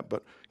consider that,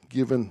 but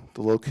given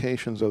the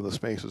locations of the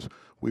spaces,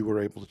 we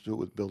were able to do it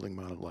with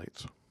building-mounted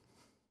lights.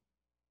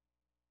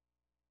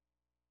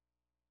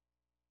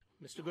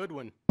 Mr.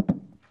 Goodwin?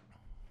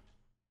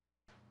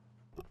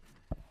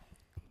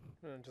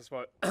 Just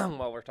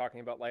while we're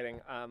talking about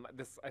lighting, I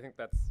think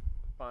that's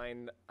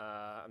fine.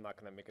 I'm not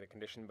going to make it a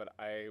condition, but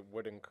I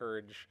would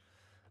encourage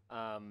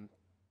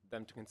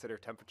them to consider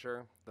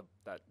temperature.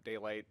 That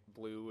daylight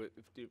blue,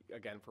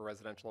 again, for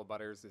residential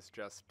abutters, is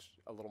just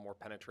a little more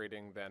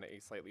penetrating than a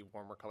slightly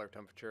warmer color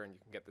temperature, and you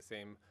can get the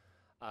same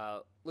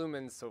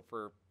lumens. So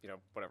for,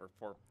 whatever,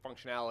 for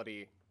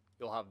functionality,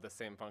 you'll have the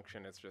same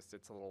function. It's just,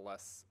 it's a little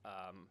less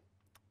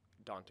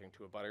daunting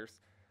to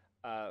abutters.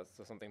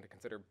 So something to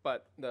consider.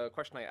 But the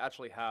question I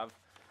actually have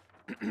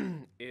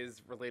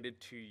is related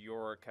to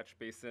your catch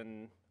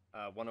basin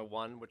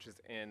 101, which is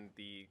in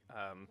the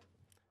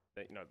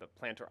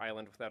planter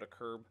island without a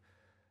curb.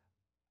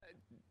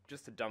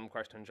 Just a dumb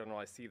question in general.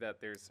 I see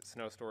that there's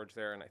snow storage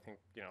there, and I think,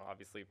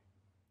 obviously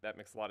that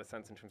makes a lot of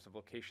sense in terms of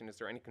location. Is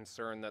there any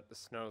concern that the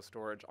snow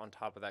storage on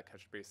top of that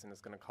catch basin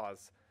is going to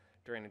cause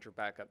drainage or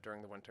backup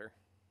during the winter?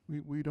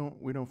 We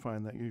don't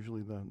find that.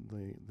 Usually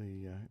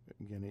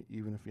again,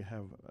 even if you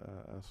have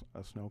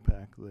a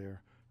snowpack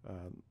there,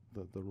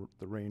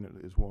 the rain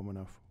is warm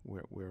enough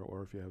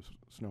or if you have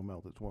snow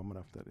melt, it's warm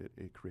enough that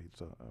it creates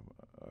a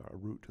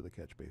route to the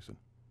catch basin.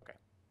 Okay.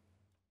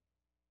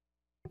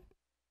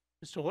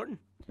 Mr. Horton?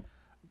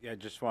 Yeah,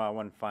 just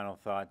one final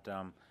thought.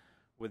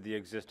 With the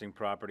existing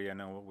property, I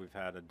know we've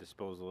had a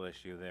disposal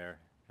issue there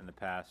in the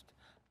past.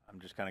 I'm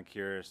just kind of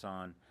curious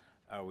on,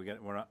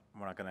 we're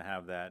not going to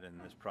have that in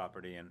this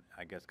property, and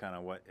I guess kind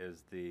of what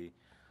is the,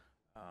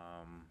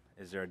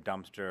 is there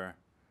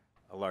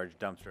a large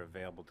dumpster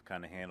available to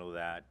kind of handle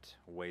that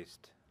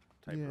waste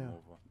type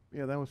removal?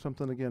 Yeah, that was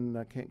something, again,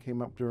 that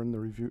came up during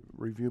the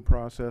review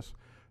process,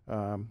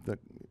 that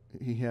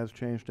he has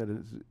changed at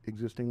his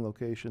existing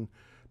location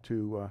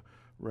to,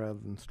 rather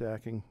than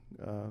stacking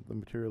the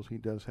materials, he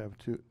does have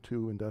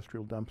two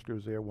industrial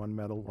dumpsters there, one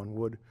metal, one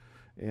wood,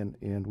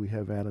 and we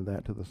have added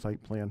that to the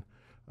site plan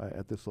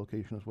at this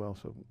location as well,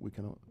 so we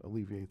can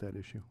alleviate that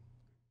issue.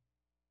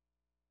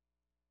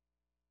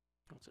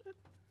 That's it.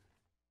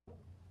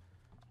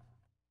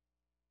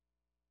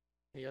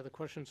 Any other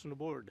questions from the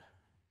board?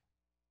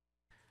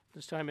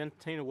 This time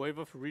entertain a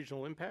waiver for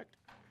regional impact.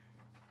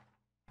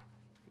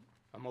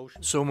 A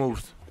motion. So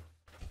moved.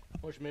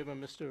 Motion made by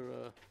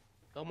Mr.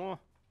 Belmore,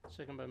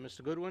 second by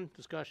Mr. Goodwin.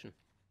 Discussion.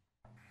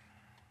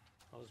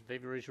 All those in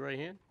favor, raise your right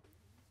hand.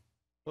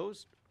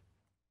 Opposed?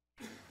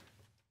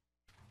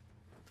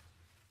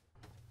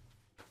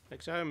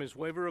 Next item is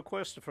waiver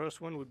request. The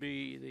first one would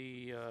be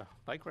the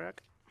bike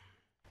rack.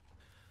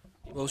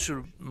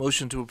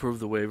 Motion to approve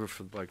the waiver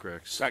for the bike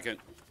racks. Second.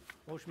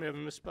 Motion made by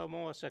Mr.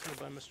 Belmore, seconded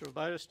by Mr.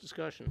 Obitis.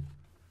 Discussion.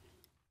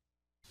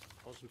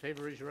 All those in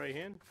favor, raise your right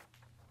hand.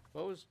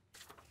 Opposed?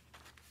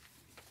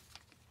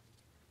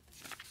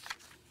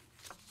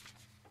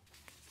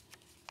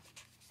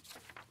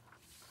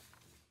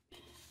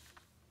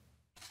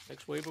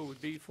 Next waiver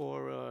would be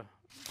for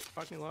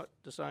parking lot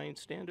design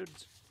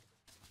standards.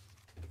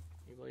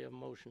 Anybody have a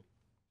motion?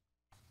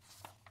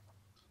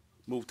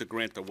 Move to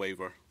grant the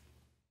waiver.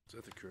 Is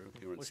that the curve?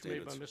 Motion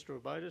made by Mr.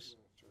 Obitis.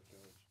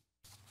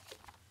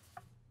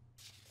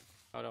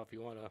 I don't know if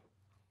you want to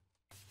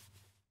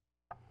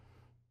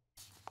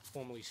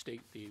formally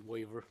state the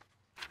waiver.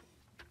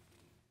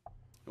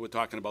 We're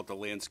talking about the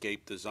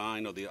landscape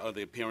design or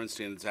the appearance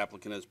standards.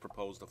 Applicant has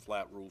proposed a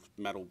flat roof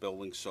metal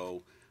building,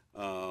 so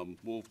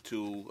move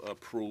to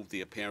approve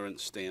the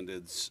appearance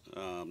standards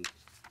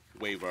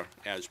waiver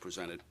as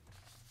presented.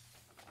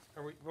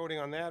 Are we voting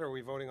on that, or are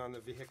we voting on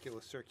the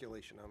vehicular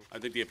circulation? I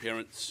think the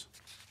appearance.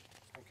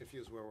 I'm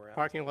confused where we're at.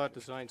 Parking lot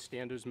design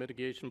standards,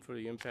 mitigation for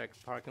the impact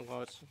of parking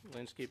lots,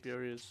 landscape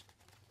areas.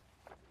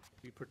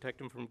 We protect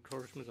them from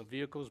encroachment of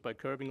vehicles by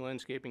curbing,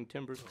 landscaping,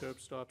 timbers, curb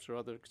stops, or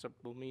other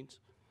acceptable means.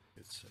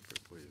 It's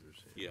separate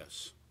waivers.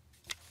 Yes.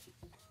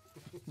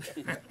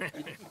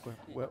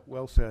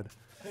 Well said.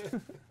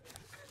 Motion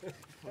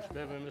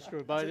made by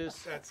Mr.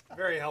 Obitis, That's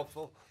very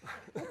helpful.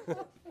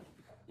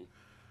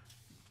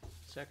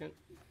 second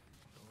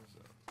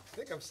I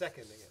think I'm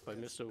seconding it. by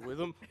Mr.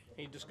 Witham.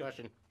 Any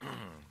discussion?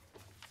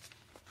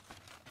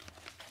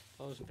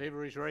 All those in favor,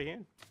 raise your right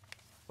hand.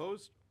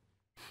 Opposed?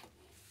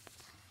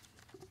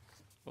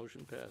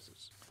 Motion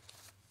passes.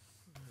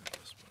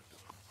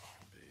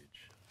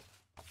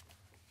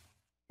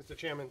 Mr.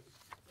 Chairman,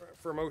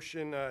 for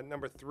motion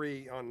number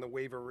 3 on the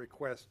waiver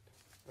request,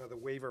 the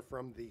waiver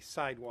from the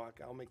sidewalk,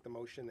 I'll make the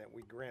motion that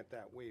we grant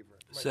that waiver.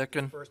 Might be the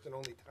Second. first and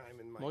only time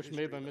in my Motion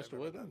made by history that Mr. I've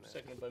ever Witham, done that.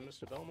 seconded by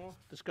Mr. Belmore.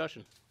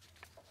 Discussion.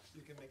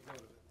 You can make note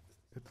of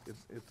it.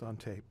 It's on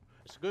tape.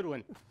 Mr.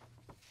 Goodwin.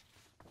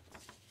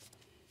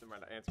 Never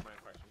mind, answer my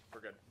question.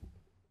 We're good.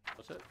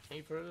 What's that?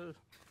 Any further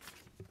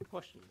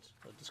questions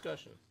or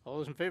discussion? All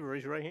those in favor,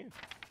 raise your right hand.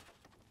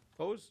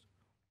 Opposed?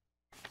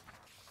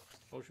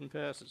 Motion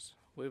passes.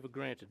 Waiver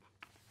granted.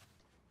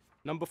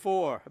 Number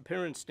 4,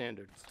 appearance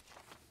standards.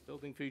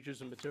 Building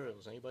features and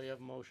materials. Anybody have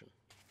a motion?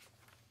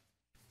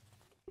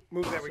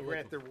 Move that we Mr.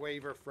 grant the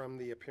waiver from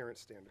the appearance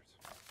standards.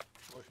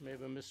 Motion made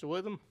by Mr.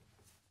 Witham.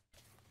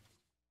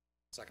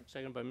 Second.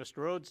 Seconded by Mr.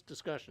 Rhodes.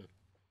 Discussion.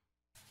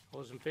 All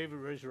those in favor,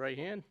 raise your right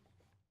hand.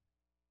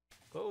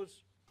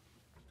 Opposed?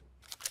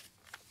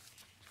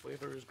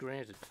 Waiver is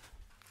granted.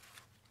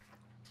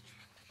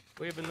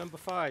 Waiver number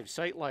 5,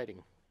 site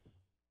lighting.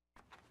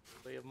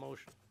 Anybody have a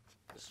motion?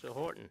 Mr.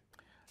 Horton.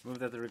 Move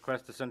that the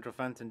request of central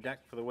fence and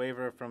deck for the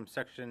waiver from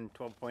section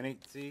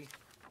 12.8C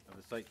of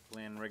the site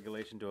plan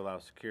regulation to allow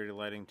security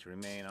lighting to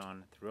remain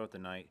on throughout the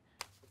night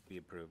be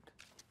approved.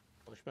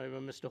 Motion made by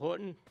Mr.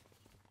 Horton.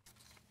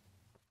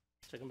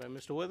 Second by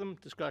Mr. Witham.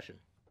 Discussion.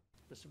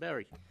 Mr.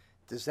 Barry.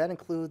 Does that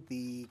include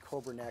the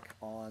Cobra Neck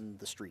on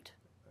the street?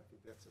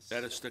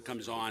 That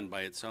comes on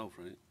by itself,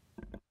 right?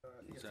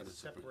 Is that a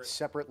separate?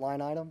 Separate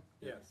line item?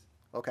 Yes.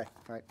 Okay,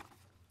 all right.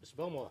 Mr.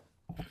 Belmore.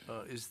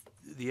 Is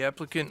the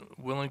applicant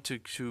willing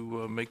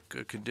to make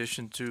a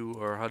condition to,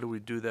 or how do we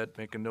do that,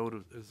 make a note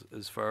of,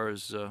 as far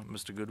as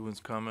Mr. Goodwin's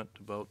comment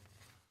about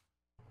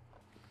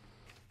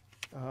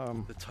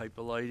the type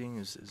of lighting?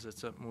 Is that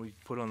something we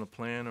put on the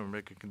plan or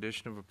make a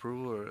condition of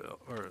approval,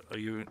 or are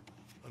you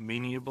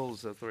amenable,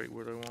 is that the right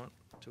word I want,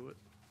 to it?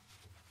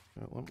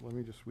 Let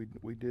me just,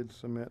 we did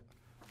submit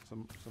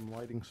some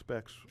lighting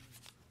specs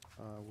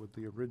with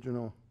the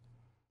original,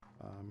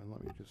 and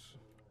let me just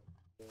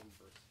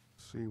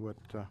see what,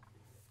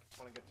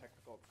 Want to get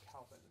technical?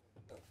 Calvin.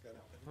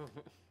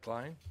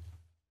 Klein?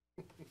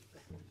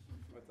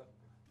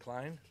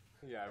 Klein?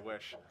 Yeah, I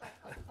wish.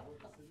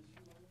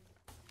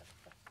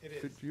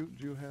 do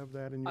you have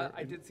that in your?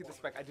 I did see the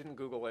spec. I didn't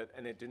Google it,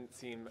 and it didn't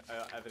seem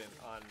evident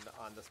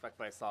on the spec,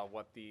 but I saw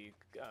what the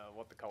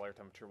color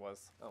temperature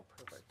was. Oh,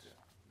 perfect.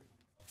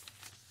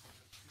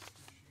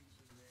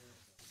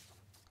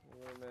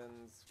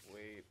 Lumens,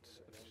 weight,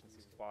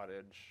 efficiency,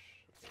 wattage.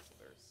 Okay, so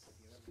there's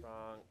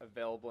strong,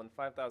 available in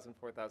 5,000,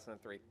 4,000,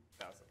 and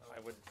 3,000. I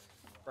would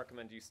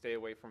recommend you stay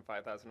away from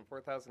 5,000 and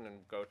 4,000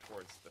 and go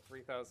towards the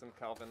 3,000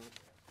 Kelvin.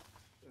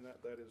 And that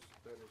is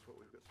what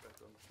we've got spec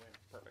on the plan.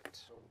 Perfect.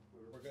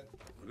 We're good.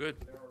 Good,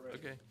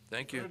 okay,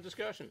 thank you. Further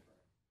discussion.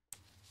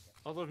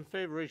 All those in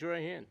favor, raise your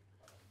right hand.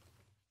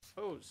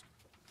 Opposed?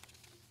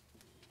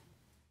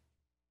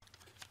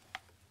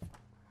 I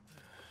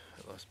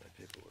lost my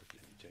paperwork,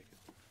 did you take it?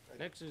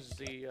 Next is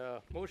the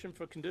motion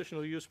for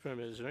conditional use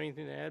permit. Is there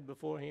anything to add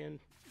beforehand?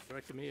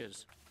 Director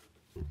Mears.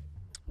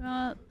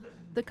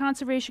 The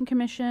Conservation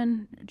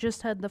Commission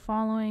just had the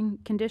following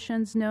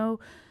conditions. No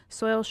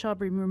soil shall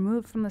be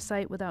removed from the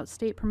site without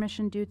state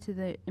permission due to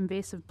the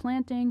invasive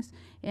plantings,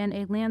 and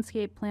a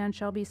landscape plan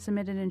shall be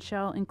submitted and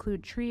shall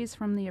include trees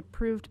from the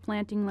approved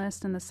planting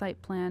list and the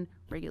site plan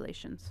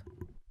regulations.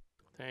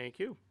 Thank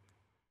you.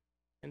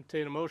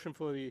 Entertain a motion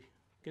for the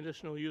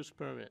conditional use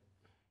permit.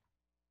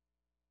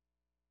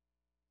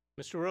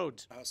 Mr.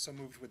 Rhodes. So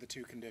moved with the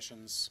two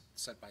conditions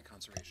set by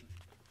conservation.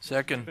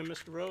 Second. By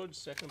Mr. Rhodes,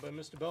 second by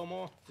Mr.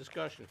 Belmore.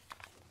 Discussion.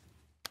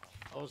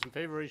 All those in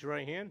favor, raise your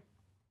right hand.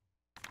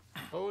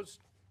 Opposed?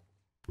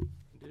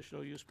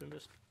 Conditional use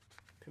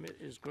permit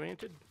is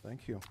granted.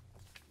 Thank you.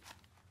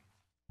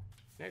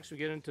 Next, we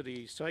get into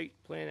the site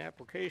plan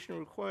application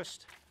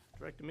request.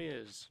 Director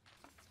Mears,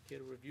 here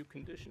to review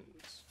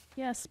conditions.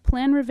 Yes,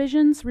 plan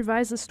revisions,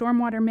 revise the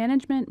stormwater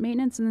management,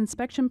 maintenance, and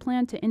inspection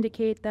plan to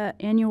indicate that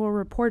annual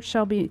reports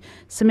shall be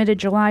submitted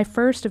July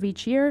 1st of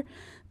each year.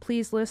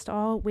 Please list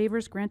all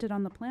waivers granted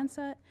on the plan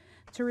set.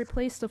 To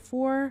replace the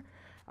 4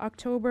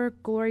 October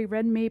Glory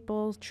red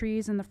maple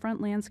trees in the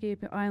front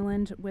landscape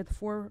island with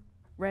 4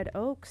 red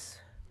oaks.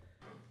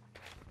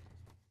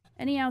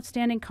 Any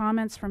outstanding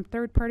comments from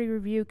third-party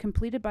review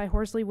completed by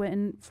Horsley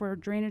Witten for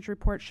drainage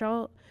report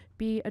shall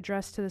be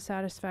addressed to the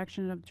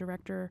satisfaction of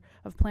Director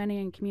of Planning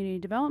and Community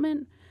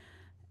Development.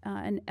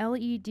 An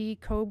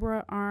LED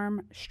Cobra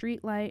arm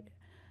street light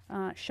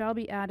shall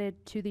be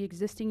added to the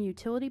existing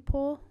utility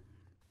pole.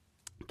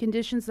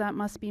 Conditions that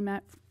must be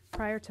met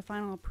prior to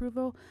final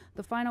approval.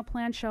 The final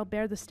plan shall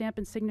bear the stamp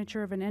and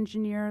signature of an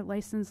engineer,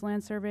 licensed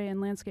land survey,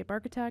 and landscape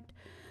architect.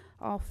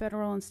 All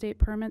federal and state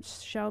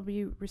permits shall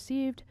be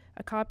received.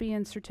 A copy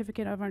and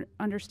certificate of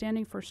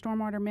understanding for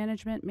stormwater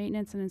management,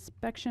 maintenance, and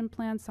inspection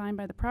plan signed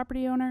by the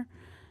property owner.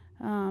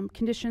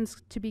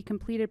 Conditions to be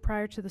completed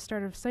prior to the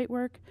start of site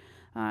work.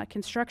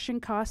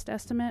 Construction cost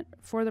estimate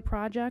for the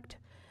project.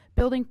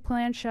 Building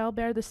plan shall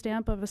bear the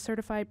stamp of a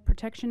certified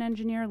protection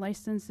engineer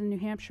licensed in New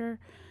Hampshire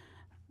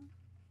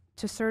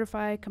to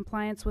certify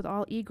compliance with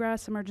all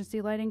egress, emergency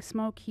lighting,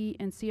 smoke, heat,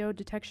 and CO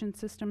detection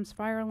systems,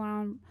 fire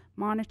alarm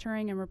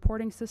monitoring and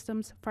reporting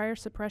systems, fire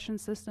suppression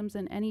systems,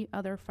 and any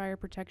other fire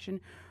protection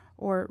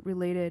or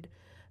related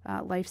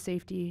life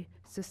safety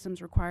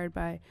systems required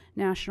by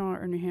National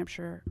or New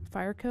Hampshire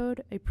Fire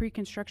Code. A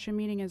pre-construction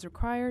meeting is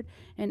required.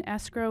 An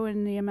escrow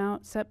in the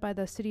amount set by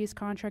the city's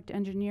contract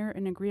engineer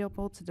and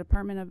agreeable to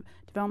Department of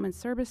Development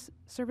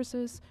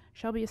Services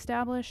shall be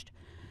established.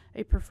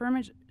 A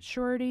performance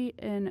surety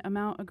in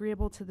amount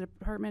agreeable to the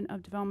Department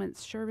of Development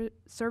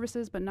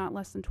Services but not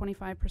less than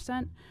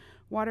 25%.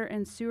 Water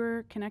and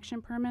sewer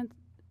connection permit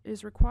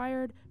is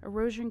required.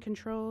 Erosion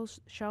controls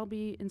shall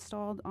be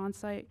installed on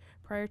site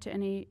prior to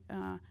any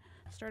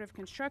start of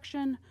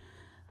construction.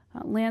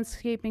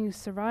 Landscaping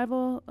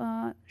survival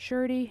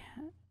surety,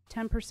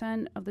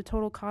 10% of the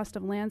total cost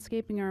of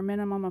landscaping or a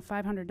minimum of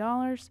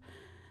 $500.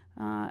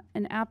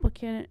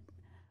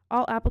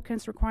 All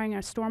applicants requiring a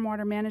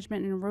stormwater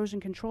management and erosion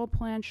control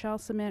plan shall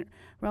submit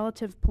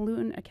relative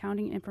pollutant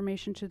accounting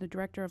information to the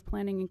Director of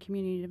Planning and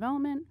Community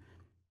Development.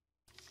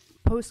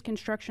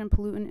 Post-construction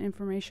pollutant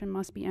information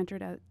must be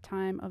entered at the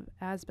time of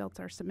as-built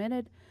are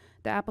submitted.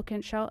 The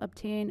applicant shall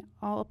obtain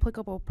all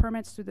applicable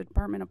permits through the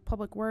Department of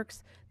Public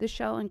Works. This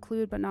shall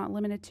include but not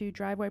limited to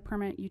driveway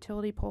permit,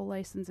 utility pole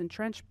license, and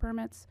trench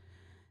permits.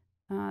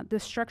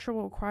 This structure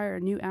will require a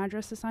new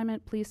address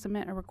assignment. Please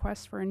submit a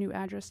request for a new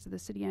address to the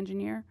city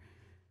engineer.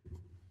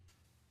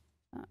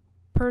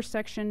 Per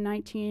section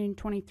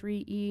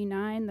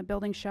 1923E9, the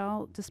building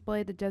shall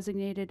display the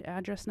designated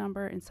address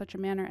number in such a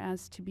manner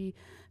as to be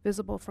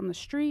visible from the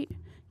street.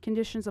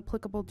 Conditions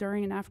applicable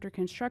during and after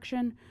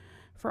construction.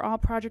 For all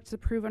projects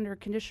approved under a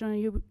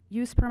conditional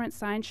use permit,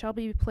 signs shall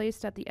be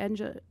placed at the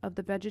edge of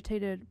the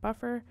vegetated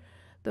buffer.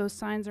 Those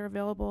signs are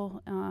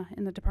available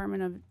in the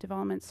Department of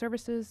Development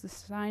Services. The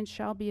signs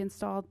shall be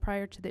installed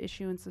prior to the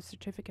issuance of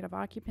certificate of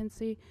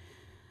occupancy.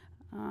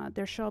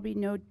 There shall be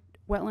no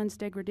wetlands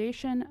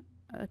degradation.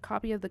 A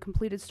copy of the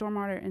completed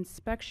stormwater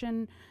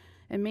inspection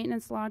and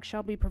maintenance log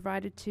shall be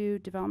provided to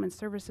Development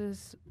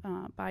Services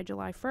by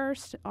July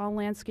 1st. All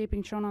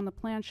landscaping shown on the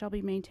plan shall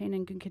be maintained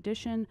in good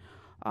condition.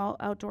 All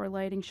outdoor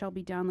lighting shall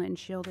be downlit and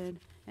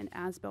shielded, and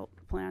as-built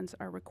plans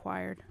are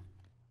required.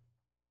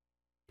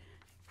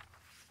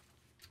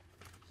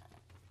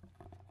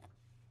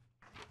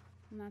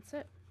 And that's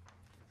it.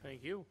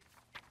 Thank you.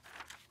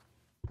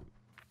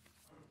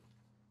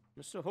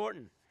 Mr.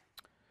 Horton.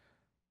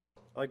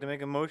 I'd like to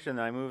make a motion.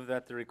 I move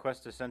that the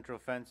request of central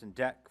fence and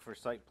deck for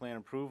site plan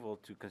approval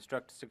to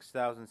construct a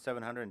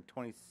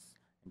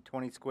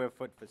 6,720 square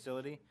foot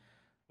facility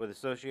with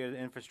associated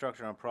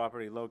infrastructure on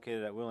property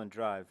located at Willand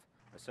Drive,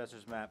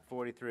 Assessors Map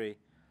 43,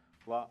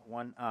 Lot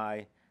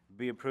 1I,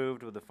 be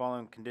approved with the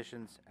following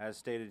conditions as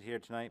stated here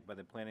tonight by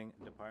the Planning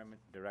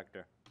Department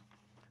Director.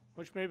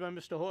 Motion made by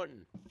Mr.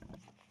 Horton.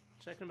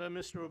 Seconded by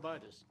Mr.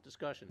 Robitis.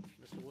 Discussion.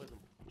 Mr. Witham.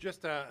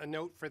 Just a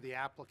note for the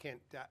applicant,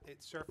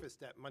 it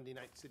surfaced at Monday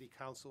night city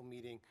council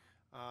meeting.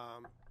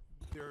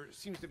 There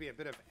seems to be a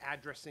bit of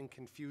addressing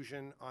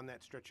confusion on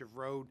that stretch of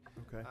road.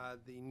 Okay.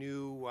 The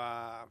new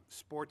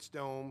sports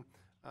dome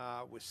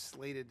was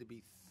slated to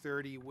be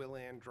 30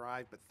 Willand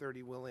Drive, but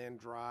 30 Willand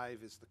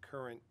Drive is the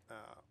current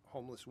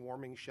homeless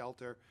warming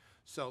shelter.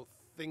 So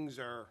things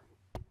are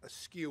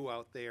askew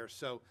out there.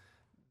 So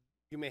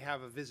you may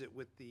have a visit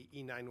with the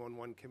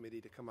E911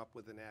 committee to come up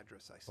with an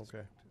address, I suspect.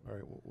 Okay, all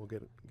right, we'll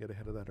get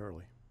ahead of that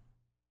early.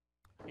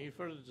 Any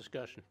further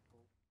discussion?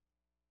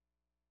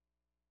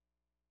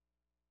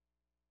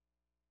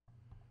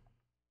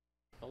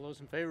 All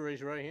those in favor, raise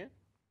your right hand.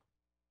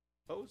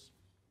 Opposed?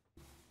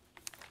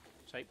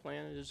 Site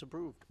plan is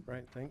approved.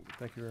 Right, thank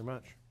you very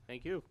much.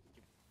 Thank you.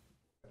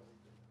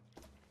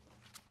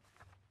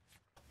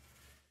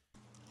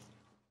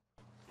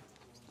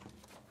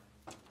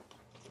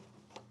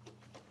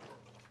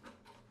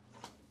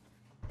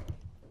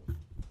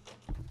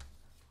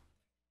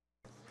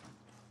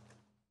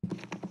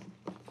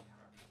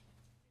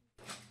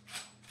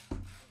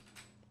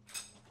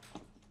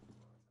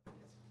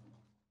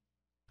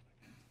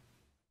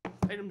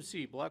 Item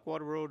C,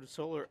 Blackwater Road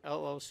Solar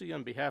LLC,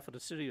 on behalf of the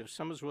city of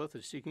Somersworth,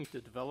 is seeking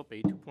to develop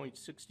a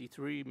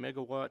 2.63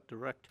 megawatt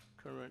direct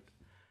current,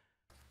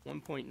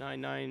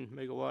 1.99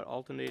 megawatt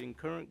alternating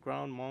current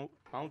ground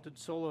mounted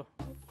solar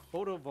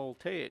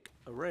photovoltaic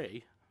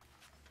array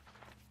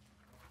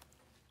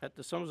at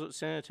the Somersworth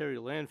Sanitary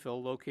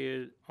Landfill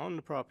located on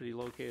the property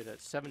located at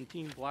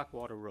 17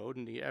 Blackwater Road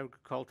in the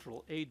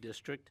Agricultural A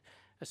District,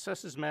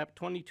 Assessors Map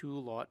 22,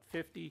 Lot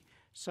 50,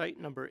 Site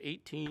number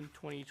 18,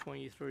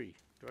 2023.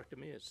 Director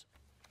Mears.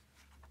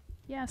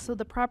 Yeah, so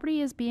the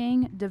property is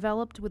being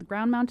developed with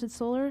ground-mounted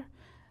solar.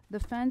 The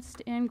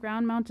fenced-in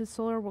ground-mounted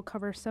solar will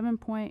cover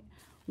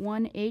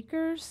 7.1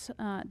 acres.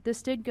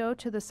 This did go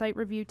to the Site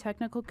Review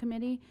Technical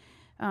Committee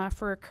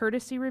for a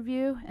courtesy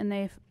review, and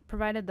they've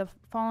provided the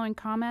following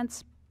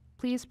comments.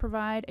 Please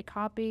provide a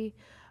copy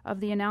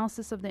of the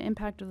analysis of the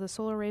impact of the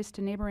solar arrays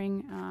to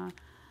neighboring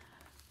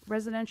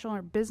residential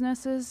or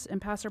businesses and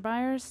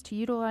passerbyers, to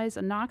utilize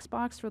a Knox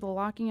box for the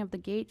locking of the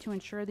gate to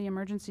ensure the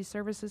emergency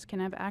services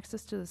can have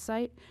access to the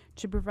site,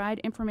 to provide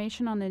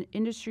information on the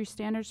industry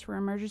standards for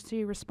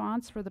emergency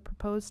response for the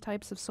proposed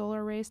types of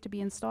solar arrays to be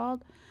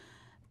installed,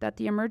 that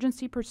the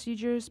emergency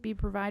procedures be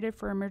provided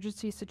for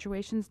emergency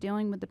situations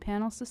dealing with the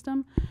panel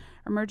system,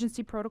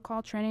 emergency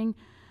protocol training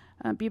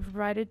be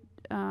provided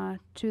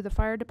to the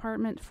fire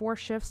department 4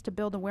 shifts to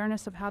build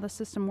awareness of how the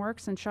system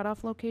works and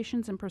shut-off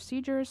locations and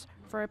procedures,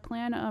 for a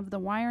plan of the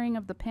wiring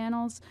of the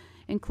panels,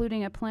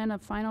 including a plan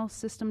of final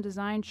system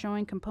design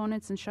showing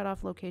components and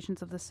shut-off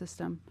locations of the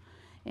system,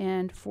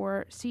 and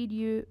for seed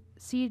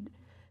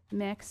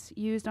mix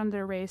used on the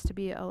arrays to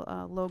be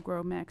a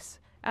low-grow mix.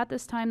 At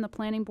this time, the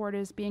planning board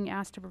is being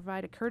asked to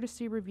provide a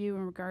courtesy review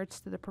in regards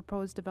to the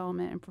proposed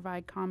development and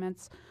provide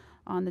comments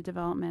on the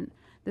development.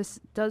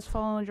 This does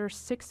fall under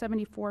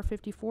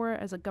 67454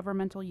 as a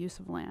governmental use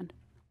of land.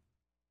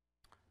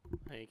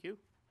 Thank you.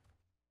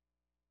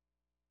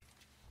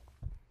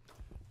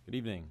 Good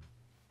evening.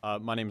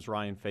 My name is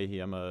Ryan Fahey.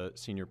 I'm a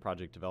senior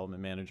project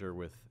development manager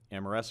with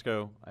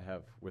Amoresco. I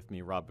have with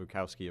me Rob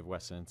Bukowski of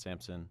Weston &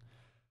 Sampson.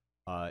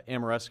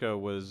 Amoresco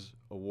was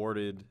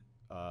awarded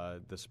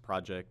this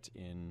project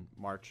in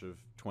March of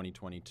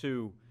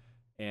 2022,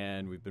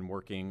 and we've been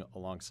working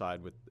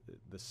alongside with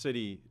the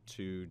city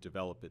to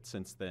develop it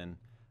since then.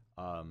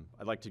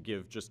 I'd like to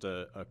give just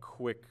a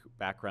quick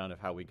background of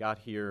how we got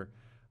here,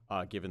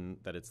 given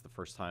that it's the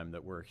first time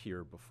that we're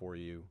here before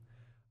you.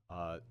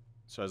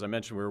 So as I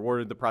mentioned, we were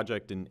awarded the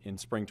project in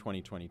spring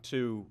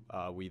 2022.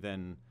 We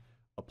then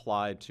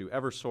applied to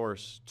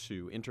Eversource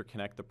to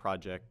interconnect the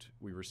project.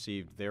 We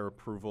received their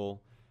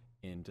approval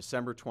in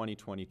December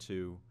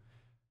 2022.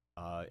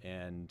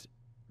 And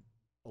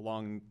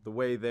along the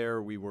way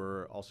there, we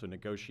were also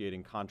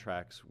negotiating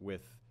contracts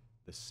with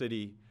the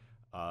city,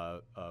 a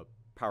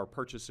power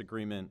purchase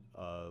agreement,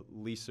 a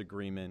lease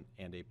agreement,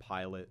 and a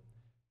pilot.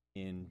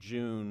 In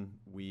June,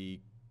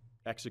 we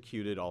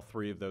executed all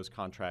 3 of those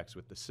contracts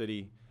with the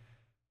city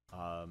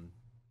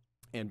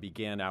and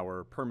began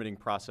our permitting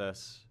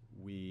process.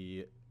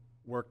 We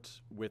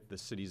worked with the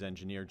city's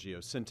engineer,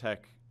 Geosyntec,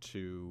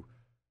 to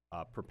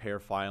prepare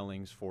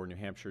filings for New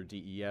Hampshire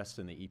DES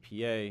and the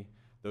EPA.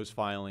 Those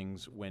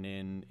filings went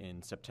in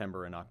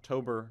September and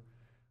October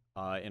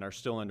and are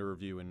still under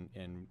review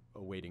and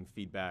awaiting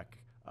feedback.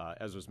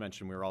 As was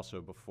mentioned, we were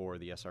also before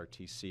the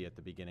SRTC at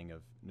the beginning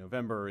of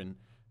November and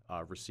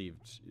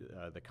received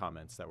the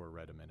comments that were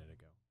read a minute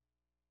ago.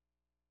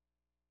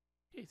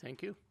 Okay,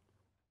 thank you.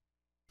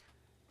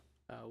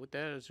 With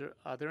that,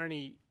 are there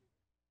any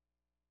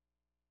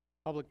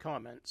public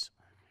comments?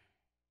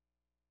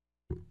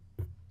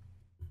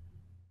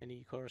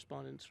 Any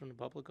correspondence from the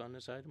public on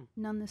this item?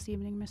 None this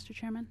evening, Mr.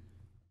 Chairman.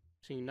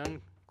 Seeing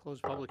none,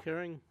 close public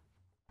hearing.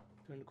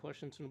 Turn to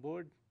questions from the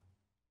board.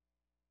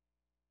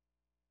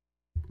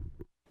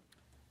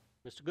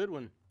 Mr.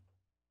 Goodwin.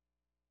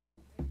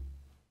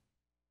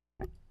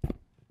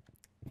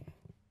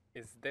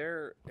 Is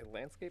there a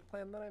landscape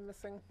plan that I'm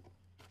missing?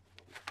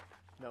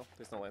 No,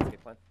 there's no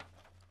landscape plan.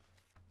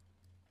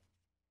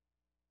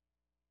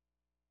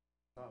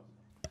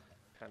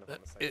 Kind of on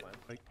the site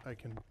plan. I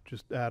can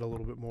just add a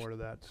little bit more to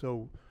that.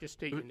 So, Just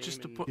state your name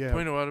Just a and Yeah.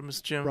 point of order,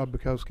 Mr. Chairman. Rob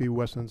Bukowski,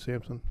 Weston and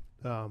Sampson.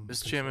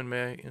 Mr. Chairman,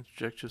 may I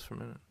interject just for a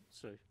minute?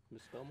 sorry,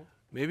 Ms. Belmore.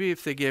 Maybe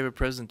if they gave a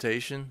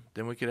presentation,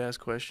 then we could ask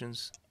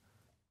questions.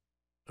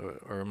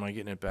 Or am I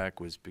getting it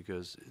backwards?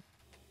 Because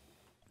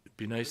it'd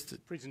be nice to.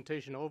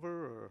 Presentation over,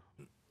 or?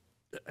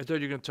 I thought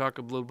you were going to talk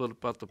a little bit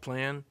about the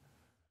plan,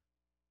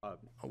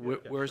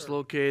 where it's sure.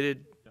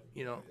 located.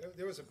 You know.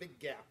 There was a big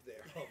gap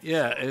there.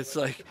 Yeah, it's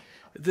like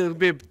there'll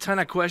be a ton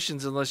of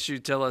questions unless you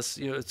tell us.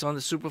 You know, it's on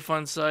the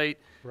Superfund site.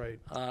 Right.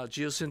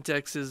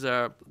 Geosyntex is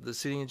the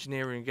city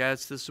engineer in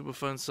regards to the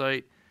Superfund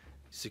site.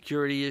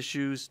 Security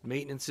issues,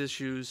 maintenance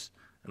issues,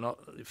 and all,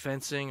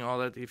 fencing, all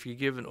that. If you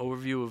give an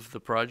overview of the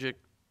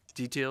project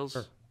details,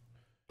 Sure.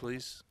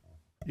 please.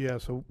 Yeah,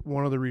 so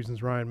one of the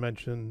reasons Ryan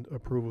mentioned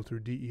approval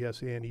through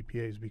DES and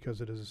EPA is because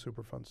it is a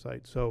Superfund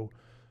site. So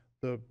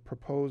the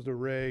proposed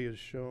array is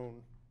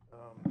shown.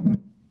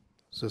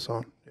 Is this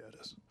on? Yeah, it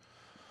is.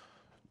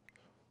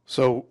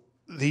 So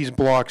these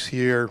blocks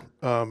here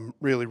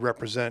really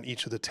represent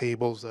each of the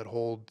tables that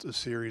hold a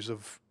series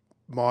of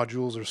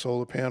modules or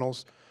solar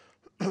panels.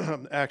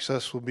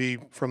 Access will be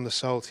from the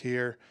south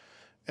here.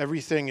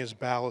 Everything is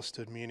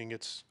ballasted, meaning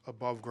it's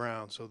above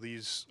ground. So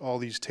all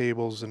these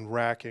tables and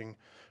racking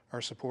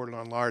are supported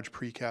on large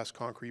precast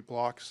concrete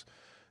blocks.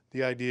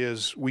 The idea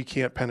is we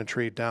can't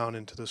penetrate down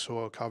into the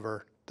soil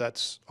cover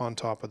that's on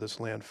top of this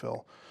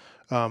landfill.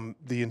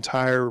 The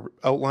entire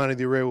outline of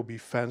the array will be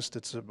fenced.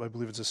 I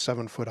believe it's a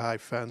 7-foot high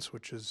fence,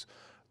 which is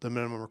the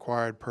minimum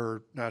required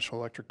per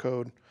National Electric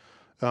Code.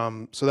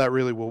 So that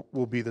really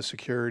will be the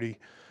security.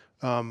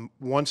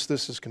 Once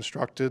this is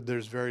constructed,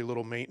 there's very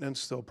little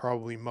maintenance. They'll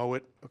probably mow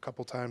it a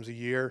couple times a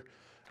year.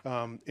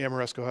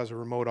 Amoresco has a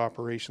remote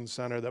operations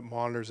center that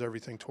monitors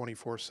everything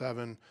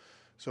 24/7.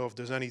 So if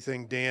there's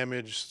anything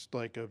damaged,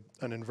 like an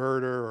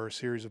inverter or a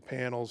series of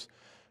panels,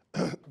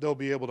 they'll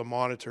be able to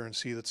monitor and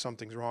see that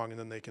something's wrong, and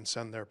then they can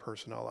send their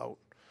personnel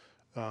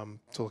out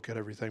to look at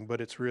everything. But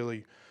it's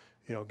really,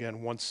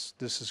 again, once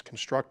this is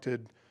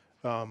constructed,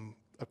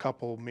 a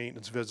couple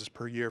maintenance visits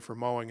per year for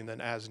mowing, and then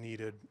as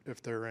needed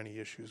if there are any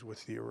issues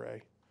with the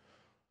array.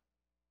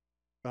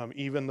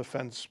 Even the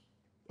fence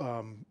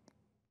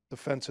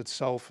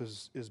itself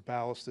is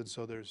ballasted,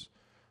 so there's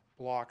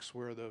blocks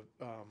where the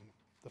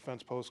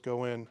fence posts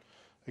go in.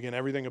 Again,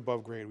 everything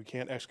above grade. We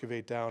can't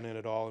excavate down in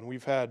at all. And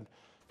we've had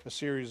a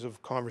series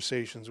of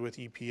conversations with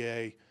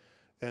EPA,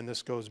 and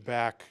this goes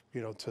back,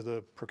 to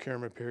the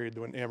procurement period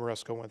when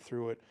Amoresco went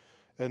through it,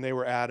 and they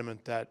were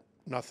adamant that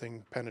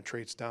nothing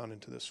penetrates down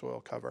into the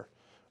soil cover.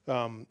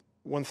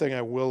 One thing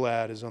I will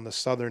add is on the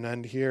southern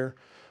end here,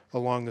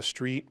 along the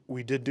street,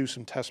 we did do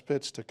some test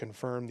pits to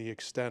confirm the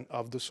extent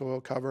of the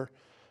soil cover,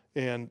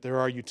 and there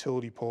are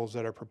utility poles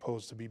that are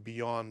proposed to be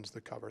beyond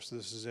the cover. So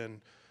this is in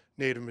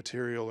native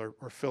material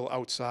or fill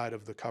outside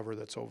of the cover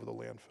that's over the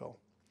landfill.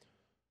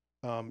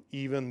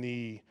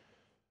 Even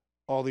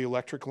all the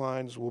electric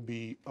lines will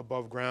be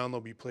above ground. They'll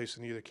be placed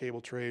in either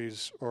cable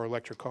trays or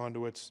electric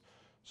conduits,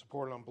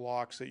 supported on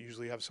blocks that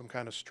usually have some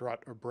kind of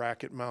strut or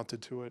bracket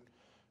mounted to it.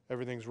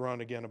 Everything's run,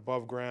 again,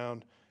 above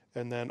ground,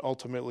 and then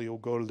ultimately you'll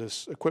go to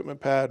this equipment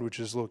pad, which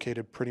is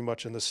located pretty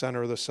much in the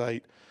center of the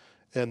site,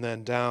 and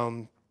then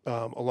down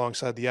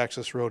alongside the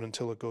access road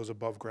until it goes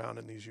above ground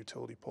in these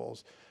utility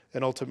poles.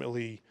 And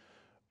ultimately,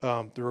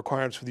 the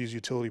requirements for these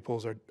utility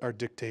poles are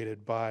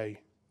dictated by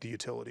the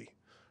utility.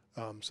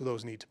 So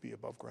those need to be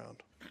above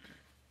ground.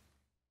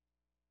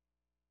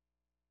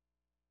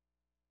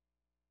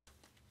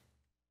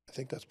 I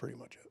think that's pretty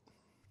much it.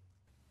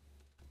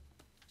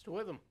 Mr.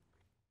 Witham.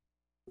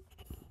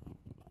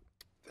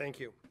 Thank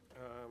you.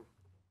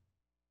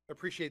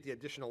 Appreciate the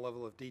additional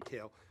level of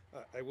detail.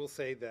 I will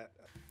say that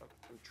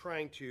I'm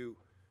trying to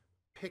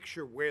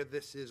picture where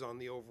this is on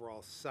the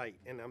overall site.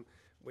 And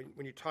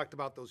when you talked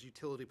about those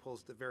utility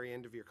poles at the very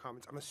end of your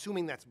comments, I'm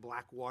assuming that's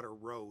Blackwater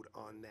Road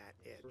on that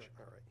edge. Correct.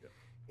 All right. Yep.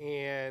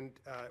 And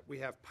we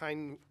have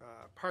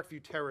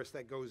Parkview Terrace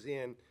that goes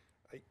in.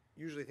 I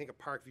usually think of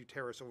Parkview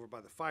Terrace over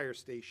by the fire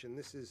station.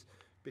 This is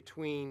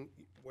between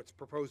what's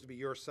proposed to be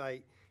your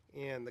site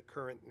and the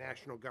current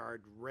National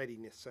Guard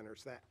Readiness Center.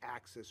 So that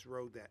access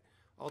road that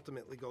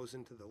ultimately goes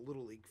into the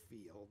Little League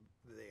field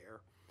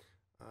there.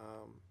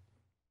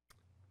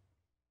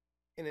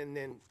 And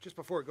then just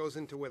before it goes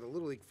into where the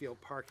Little League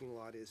field parking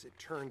lot is, it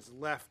turns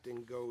left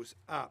and goes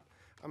up.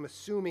 I'm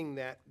assuming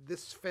that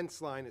this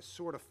fence line is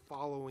sort of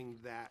following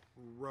that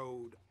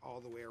road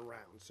all the way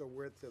around. So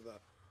we're to the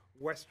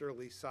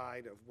westerly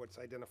side of what's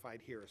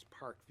identified here as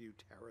Parkview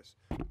Terrace,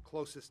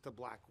 closest to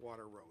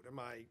Blackwater Road. Am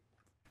I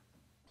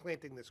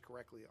planting this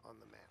correctly on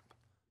the map?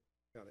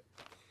 Got it.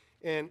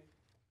 And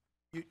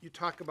you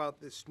talk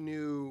about this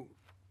new,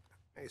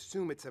 I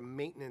assume it's a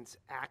maintenance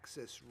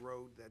access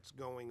road that's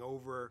going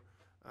over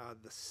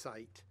the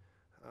site.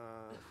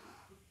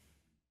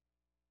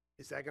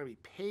 Is that going to be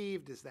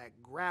paved? Is that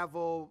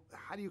gravel?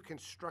 How do you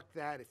construct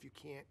that if you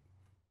can't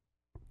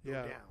go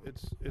down?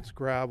 It's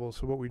gravel.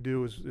 So what we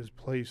do is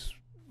place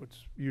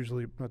what's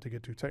usually, not to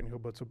get too technical,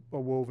 but it's a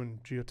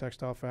woven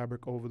geotextile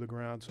fabric over the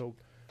ground. So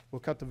we'll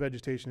cut the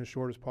vegetation as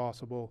short as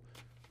possible,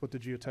 put the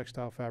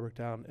geotextile fabric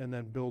down, and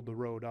then build the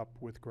road up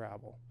with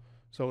gravel.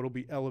 So it'll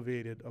be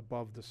elevated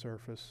above the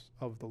surface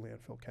of the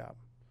landfill cap.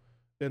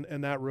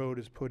 And that road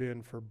is put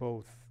in for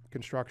both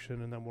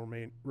construction and then will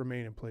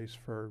remain in place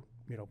for,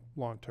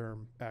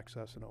 long-term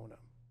access and O&M.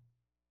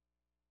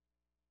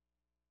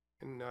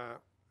 And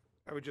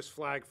I would just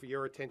flag for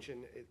your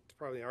attention, it's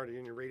probably already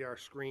on your radar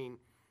screen,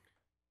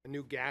 a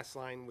new gas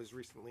line was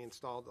recently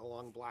installed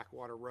along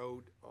Blackwater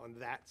Road on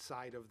that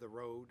side of the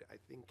road. I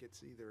think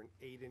it's either an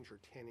 8-inch or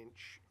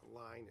 10-inch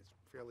line. It's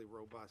fairly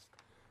robust.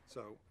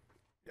 So,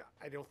 yeah,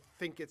 I don't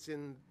think it's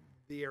in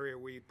the area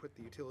where you'd put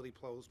the utility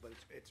poles, but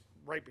it's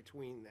right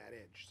between that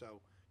edge.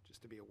 So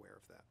just to be aware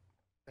of that.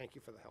 Thank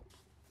you for the help.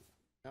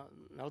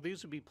 Now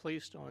these would be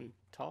placed on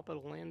top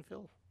of the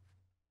landfill?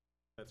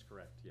 That's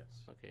correct, yes.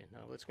 Okay,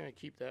 now it's going to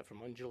keep that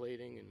from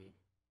undulating, and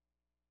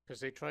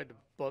because they tried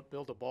to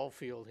build a ball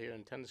field here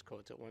and tennis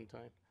courts at one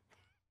time.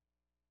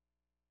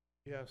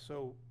 Yeah,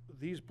 so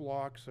these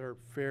blocks are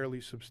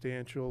fairly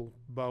substantial,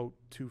 about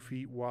 2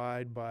 feet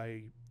wide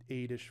by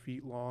 8-ish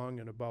feet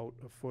long and about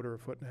a foot or a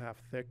foot and a half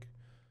thick.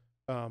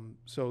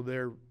 So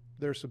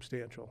they're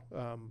substantial.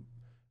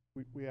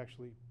 We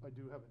actually, I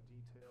do have a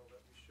detail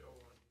that we show on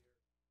here.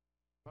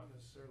 Not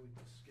necessarily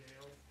to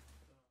scale,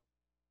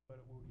 but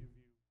it will give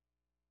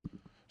you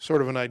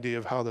sort of an idea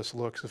of how this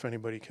looks if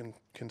anybody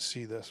can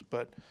see this.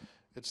 But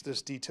it's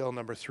this detail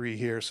number 3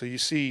 here. So you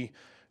see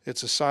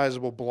it's a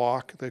sizable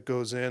block that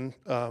goes in.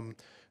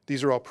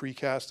 These are all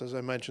precast, as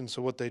I mentioned.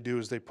 So what they do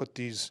is they put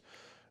these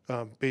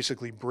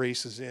basically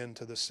braces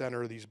into the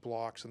center of these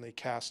blocks and they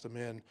cast them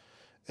in.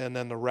 And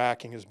then the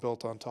racking is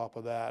built on top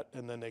of that.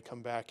 And then they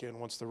come back in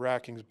once the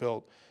racking's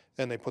built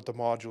and they put the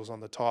modules on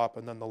the top.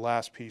 And then the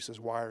last piece is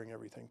wiring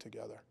everything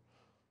together.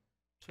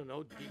 So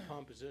no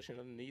decomposition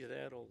underneath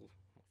that will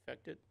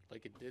affect it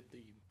like it did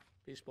the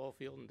baseball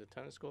field and the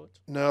tennis courts?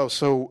 No.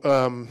 So,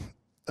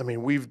 I mean,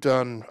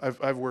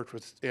 I've worked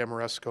with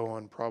Amoresco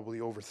on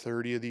probably over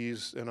 30 of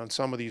these. And on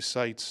some of these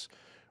sites,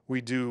 we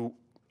do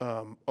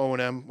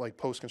O&M, like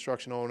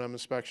post-construction O&M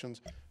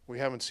inspections. We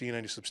haven't seen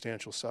any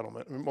substantial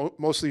settlement. I mean,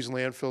 most of these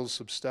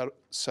landfills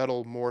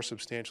settle more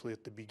substantially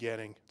at the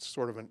beginning. It's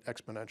sort of an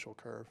exponential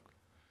curve.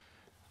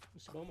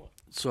 Mr. Beaumont.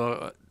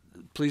 So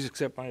please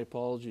accept my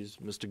apologies,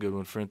 Mr.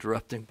 Goodwin, for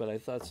interrupting, but I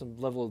thought some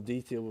level of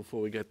detail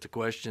before we get to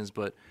questions.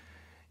 But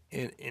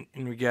in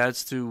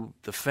regards to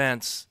the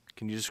fence,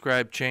 can you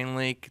describe chain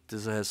link?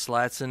 Does it have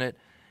slats in it?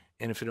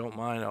 And if you don't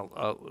mind,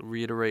 I'll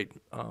reiterate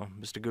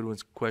Mr.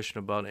 Goodwin's question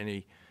about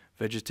any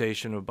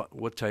vegetation or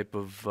what type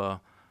of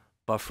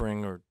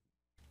buffering or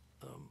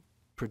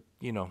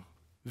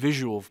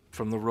visual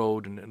from the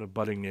road and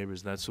abutting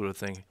neighbors and that sort of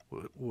thing.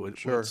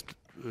 Sure.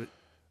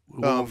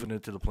 Moving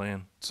into the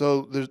plan.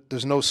 So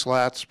there's no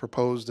slats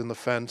proposed in the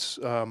fence.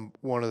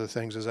 One of the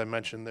things, as I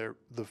mentioned,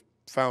 the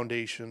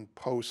foundation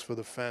posts for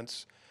the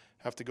fence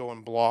have to go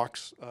in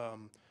blocks.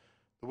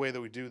 The way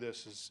that we do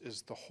this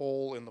is the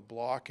hole in the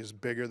block is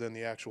bigger than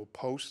the actual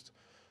post,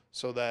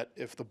 so that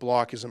if the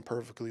block isn't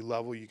perfectly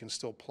level, you can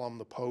still plumb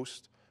the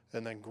post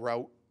and then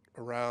grout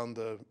around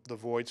the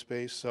void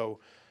space. So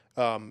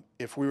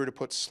if we were to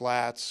put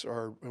slats,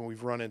 and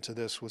we've run into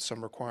this with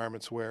some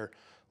requirements where,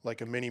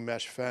 like a mini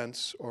mesh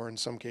fence, or in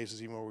some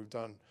cases even where we've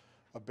done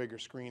a bigger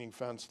screening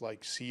fence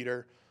like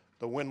cedar,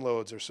 the wind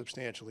loads are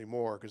substantially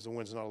more because the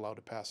wind's not allowed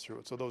to pass through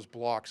it. So those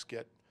blocks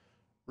get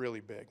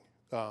really big.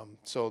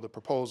 So the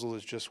proposal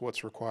is just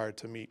what's required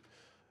to meet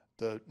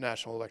the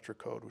National Electric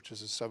Code, which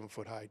is a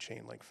 7-foot high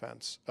chain link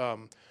fence.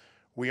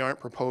 We aren't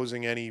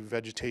proposing any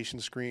vegetation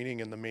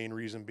screening, and the main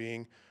reason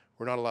being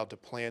we're not allowed to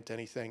plant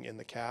anything in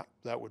the cap.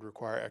 That would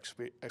require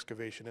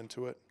excavation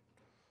into it.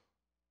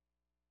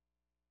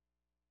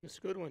 Ms.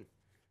 Goodwin?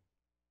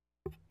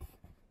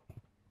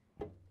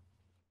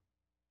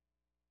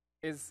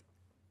 Is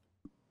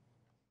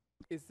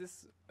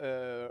this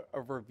a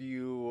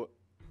review?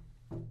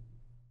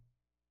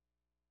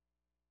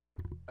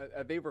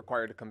 Are they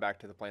required to come back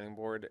to the planning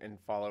board and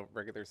follow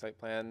regular site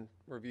plan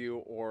review,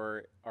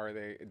 or are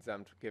they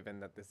exempt given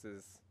that this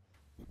is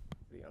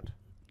owned?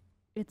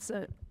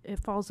 It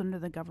falls under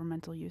the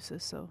governmental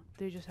uses, so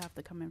they just have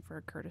to come in for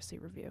a courtesy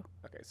review.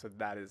 Okay, so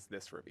that is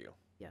this review.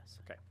 Yes.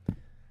 Okay.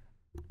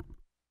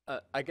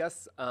 I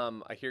guess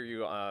I hear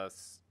you.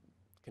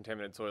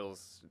 Contaminated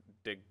soils,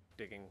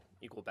 digging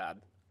equal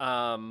bad.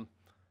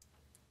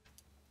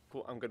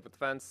 Cool. I'm good with the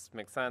fence.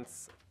 Makes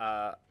sense.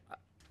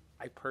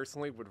 I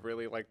personally would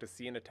really like to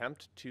see an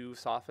attempt to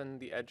soften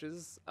the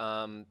edges.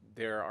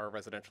 There are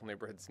residential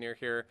neighborhoods near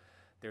here.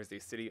 There's a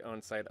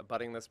city-owned site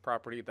abutting this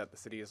property that the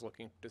city is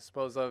looking to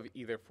dispose of,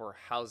 either for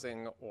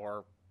housing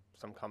or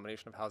some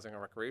combination of housing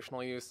or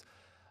recreational use.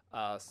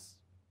 I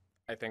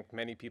think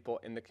many people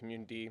in the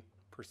community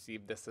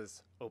perceive this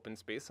as open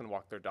space and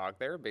walk their dog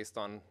there based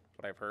on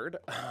what I've heard.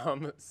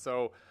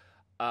 So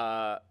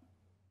I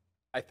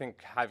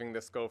think having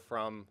this go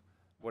from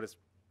what is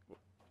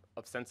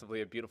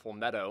ostensibly a beautiful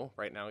meadow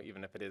right now,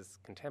 even if it is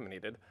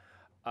contaminated,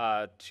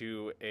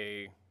 to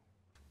a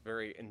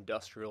very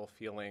industrial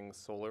feeling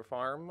solar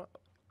farm.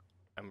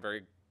 I'm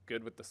very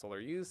good with the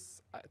solar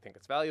use. I think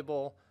it's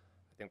valuable.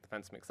 I think the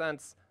fence makes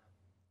sense.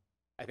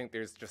 I think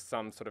there's just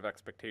some sort of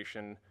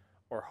expectation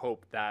or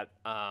hope that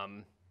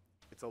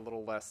it's a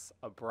little less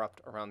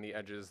abrupt around the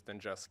edges than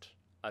just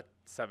a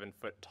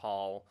 7-foot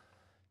tall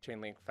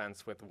chain link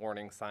fence with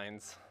warning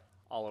signs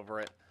all over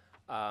it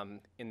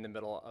in the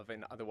middle of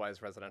an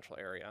otherwise residential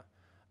area.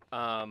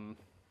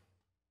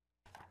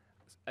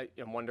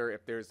 I wonder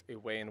if there's a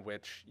way in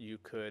which you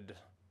could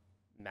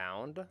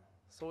mound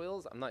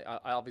soils.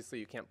 Obviously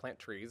you can't plant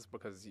trees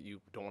because you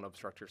don't want to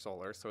obstruct your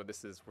solar. So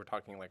we're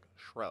talking like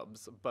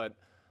shrubs, but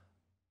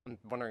I'm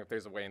wondering if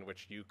there's a way in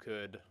which you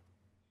could,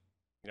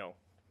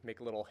 make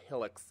little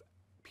hillocks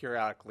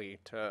periodically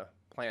to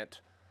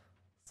plant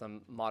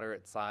some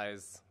moderate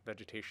size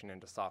vegetation in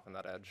to soften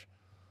that edge.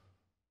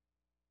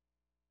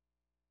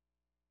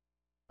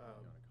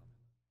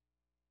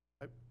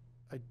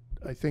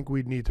 I think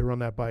we'd need to run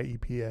that by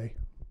EPA.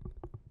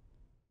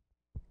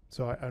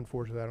 So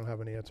unfortunately, I don't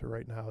have an answer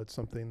right now. It's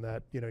something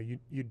that,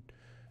 you'd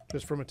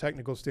just from a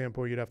technical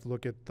standpoint, you'd have to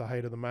look at the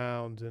height of the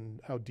mound and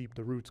how deep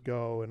the roots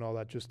go and all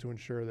that, just to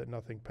ensure that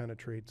nothing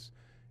penetrates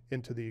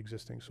into the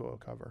existing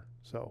soil cover.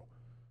 So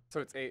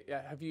it's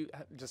have you,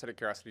 just out of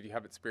curiosity, do you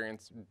have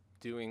experience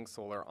doing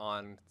solar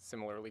on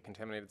similarly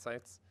contaminated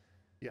sites?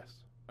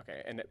 Yes.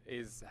 Okay, and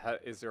is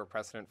there a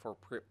precedent for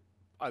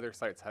other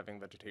sites having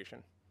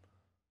vegetation?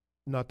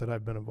 Not that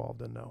I've been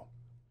involved in, no.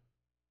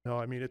 No,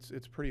 I mean,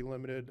 it's pretty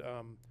limited.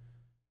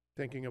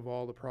 Thinking of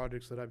all the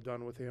projects that I've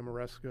done with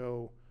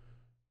Amoresco,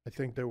 I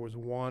think there was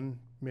one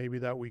maybe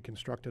that we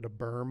constructed a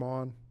berm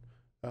on,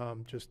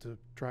 just to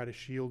try to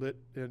shield it.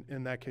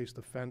 In that case,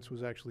 the fence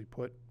was actually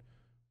put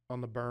on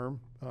the berm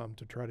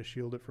to try to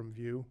shield it from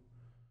view.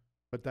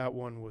 But that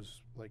one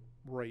was like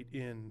right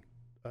in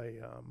a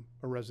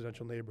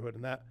residential neighborhood,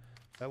 and that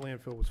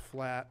landfill was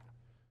flat.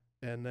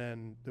 And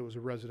then there was a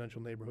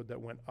residential neighborhood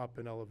that went up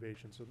in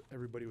elevation, so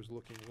everybody was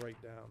looking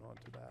right down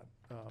onto that.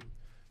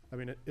 I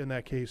mean, in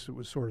that case, it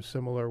was sort of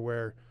similar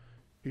where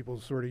people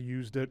sort of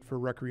used it for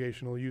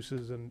recreational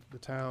uses, and the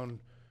town,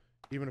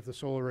 even if the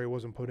solar array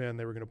wasn't put in,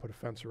 they were going to put a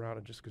fence around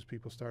it just because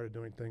people started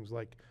doing things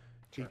like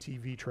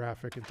ATV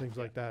traffic and things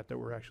like that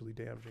were actually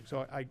damaging.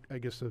 So I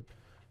guess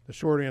the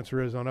short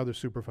answer is on other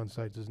Superfund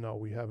sites is no,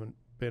 we haven't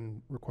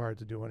been required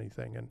to do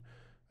anything. And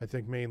I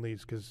think mainly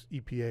it's because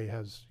EPA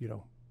has,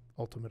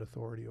 ultimate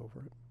authority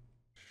over it.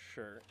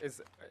 Sure. Is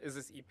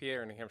this EPA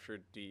or New Hampshire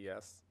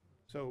DES?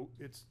 So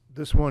it's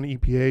this one,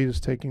 EPA is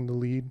taking the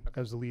lead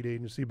as the lead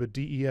agency, but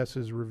DES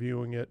is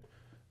reviewing it,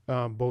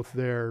 both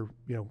their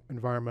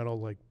environmental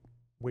like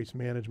waste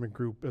management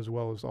group as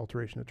well as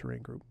alteration of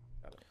terrain group.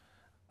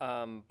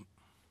 I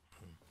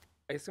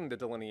assume the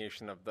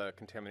delineation of the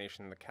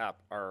contamination and the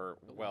cap are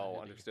well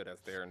understood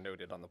as they are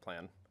noted on the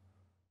plan.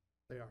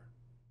 They are.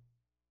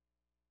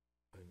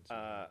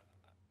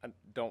 I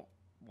don't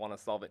want to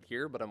solve it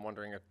here, but I'm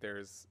wondering if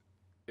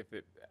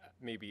it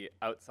maybe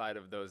outside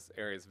of those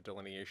areas of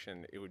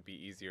delineation, it would be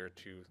easier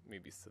to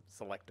maybe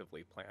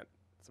selectively plant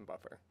some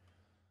buffer.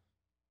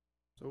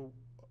 So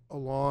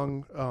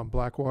along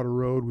Blackwater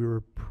Road, we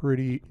were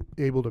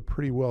able to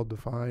pretty well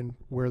define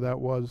where that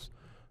was.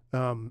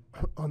 On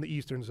the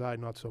eastern side,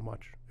 not so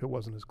much. It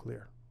wasn't as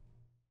clear.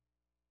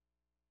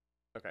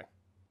 Okay.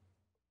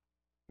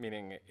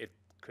 Meaning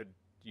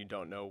you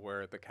don't know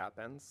where the cap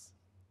ends?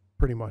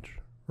 Pretty much,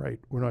 right?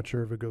 We're not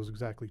sure if it goes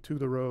exactly to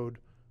the road,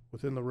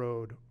 within the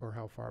road, or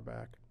how far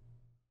back.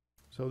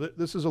 So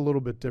this is a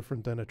little bit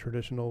different than a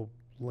traditional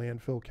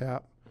landfill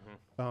cap.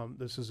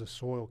 This is a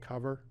soil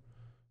cover.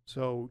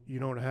 So you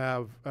don't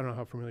have, I don't know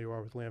how familiar you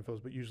are with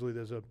landfills, but usually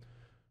there's a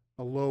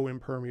low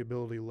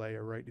impermeability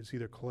layer, right? It's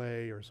either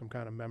clay or some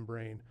kind of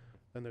membrane.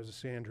 Then there's a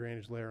sand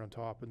drainage layer on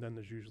top, and then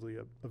there's usually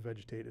a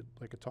vegetated,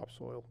 like a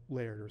topsoil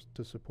layer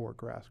to support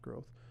grass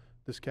growth.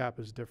 This cap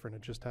is different.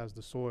 It just has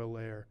the soil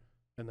layer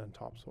and then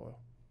topsoil.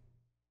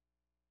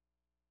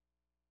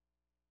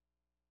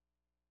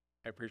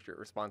 I appreciate your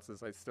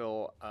responses. I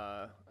still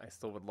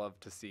would love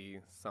to see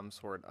some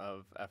sort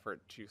of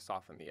effort to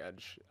soften the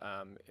edge,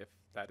 if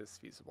that is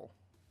feasible.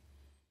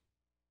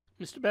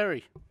 Mr.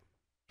 Berry.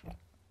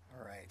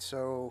 All right,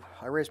 so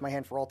I raised my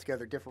hand for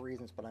altogether different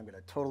reasons, but I'm going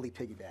to totally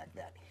piggyback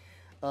that.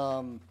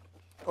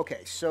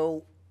 Okay,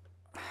 so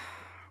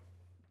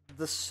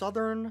the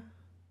southern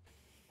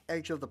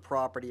edge of the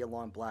property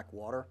along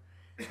Blackwater,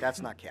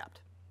 that's not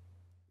capped.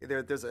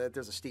 There's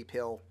a steep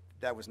hill.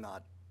 That was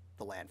not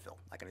the landfill,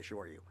 I can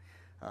assure you.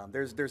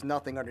 There's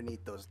nothing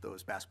underneath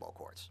those basketball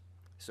courts.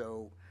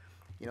 So,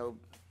 you know,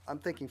 I'm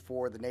thinking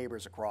for the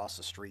neighbors across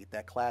the street,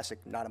 that classic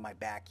not in my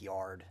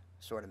backyard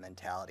sort of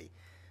mentality.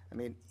 I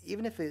mean,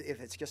 even if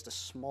it's just a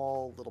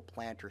small little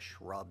plant or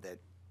shrub that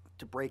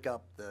to break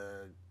up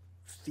the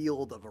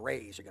field of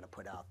arrays you're going to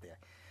put out there,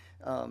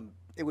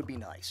 it would be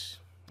nice.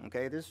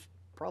 Okay, there's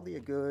probably a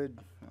good,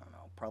 I don't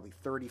know, probably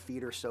 30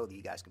 feet or so that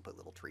you guys can put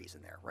little trees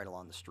in there right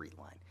along the street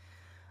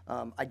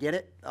line. I get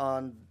it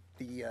on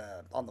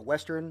the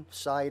western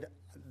side,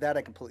 that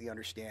I completely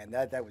understand.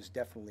 That was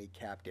definitely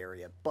capped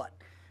area, but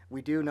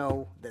we do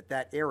know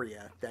that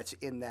area that's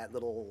in that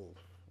little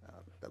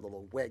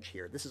wedge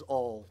here, this is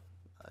all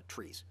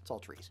trees. It's all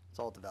trees. It's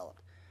all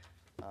developed.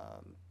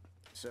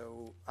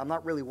 So I'm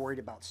not really worried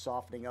about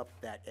softening up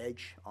that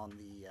edge on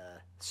the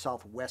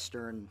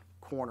southwestern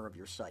corner of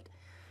your site.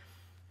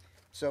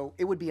 So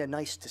it would be a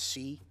nice to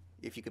see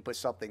if you could put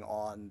something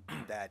on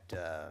that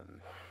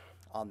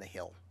on the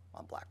hill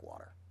on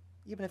Blackwater,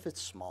 even if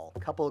it's small. A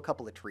couple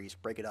of trees,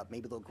 break it up.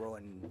 Maybe they'll grow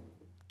and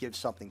give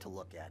something to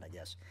look at, I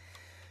guess.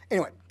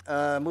 Anyway,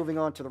 moving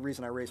on to the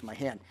reason I raised my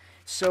hand.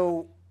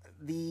 So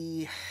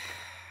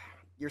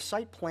your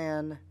site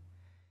plan,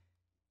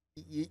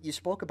 you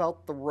spoke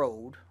about the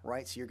road,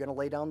 right? So you're going to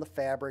lay down the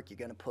fabric. You're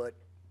going to put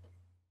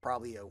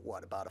probably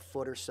about a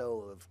foot or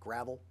so of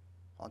gravel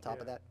on top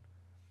of that?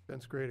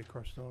 Fence graded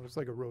crushed stone. It's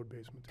like a road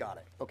basement. Got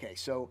it. Okay,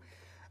 so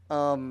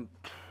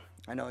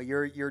I know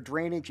your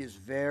drainage is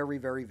very,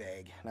 very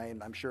vague,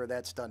 and I'm sure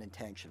that's done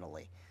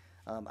intentionally.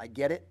 I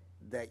get it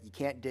that you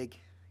can't dig.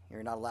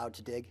 You're not allowed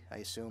to dig, I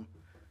assume.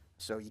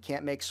 So you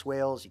can't make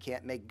swales, you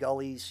can't make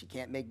gullies, you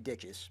can't make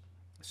ditches.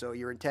 So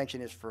your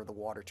intention is for the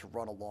water to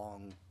run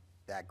along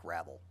that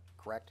gravel,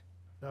 correct?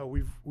 No,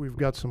 we've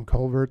got some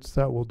culverts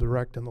that will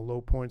direct, and the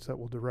low points that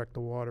will direct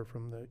the water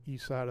from the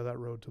east side of that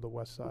road to the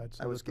west side.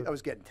 So I was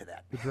getting to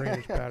that. The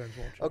drainage patterns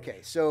won't change. Okay,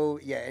 so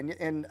yeah,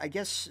 and I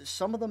guess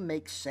some of them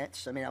make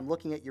sense. I mean, I'm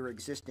looking at your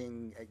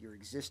existing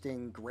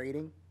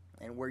grading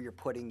and where you're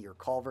putting your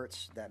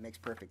culverts. That makes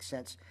perfect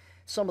sense.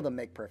 Some of them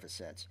make perfect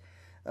sense.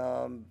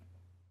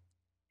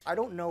 I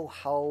don't know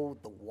how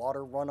the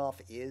water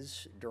runoff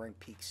is during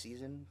peak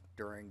season,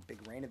 during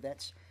big rain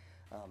events.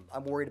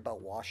 I'm worried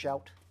about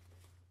washout.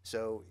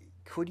 So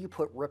could you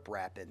put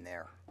riprap in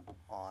there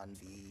on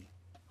the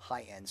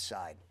high-end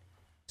side?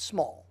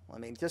 Small. I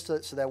mean, just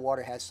so that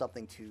water has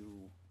something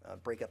to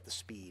break up the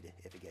speed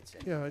if it gets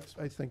in. Yeah,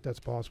 I think that's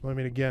possible. I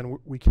mean, again,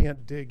 we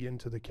can't dig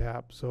into the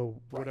cap, so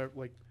whatever,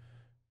 like,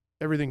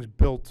 everything's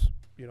built,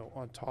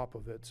 on top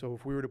of it. So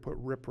if we were to put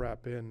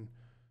riprap in,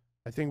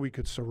 I think we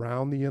could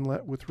surround the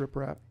inlet with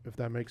riprap, if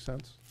that makes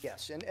sense.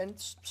 Yes, and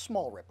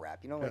small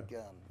riprap, like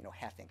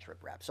half-inch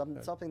riprap,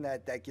 something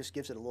that just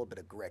gives it a little bit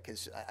of grit.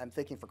 Because I'm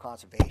thinking for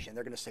conservation,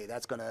 they're going to say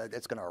that's going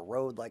to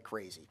erode like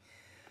crazy.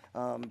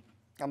 I'm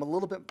a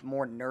little bit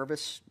more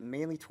nervous,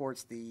 mainly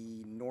towards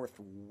the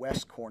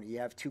northwest corner. You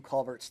have two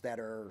culverts that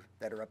are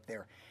up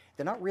there.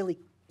 They're not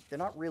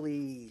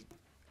really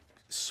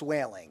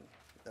swaling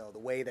the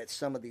way that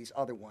some of these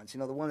other ones.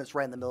 The one that's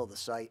right in the middle of the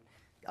site.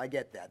 I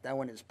get that. That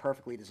one is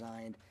perfectly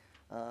designed.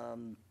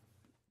 The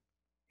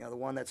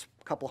one that's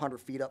a couple hundred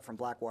feet up from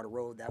Blackwater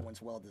Road, that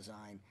one's well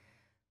designed.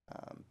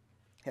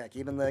 Heck,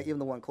 even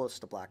the one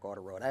closest to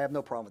Blackwater Road, I have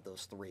no problem with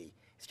those three.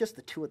 It's just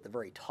the two at the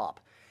very top.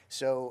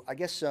 So I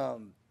guess,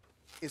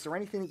 is there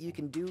anything that you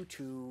can do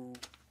to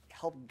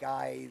help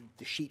guide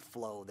the sheet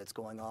flow that's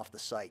going off the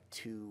site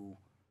to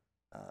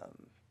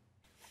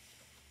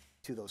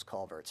those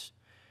culverts?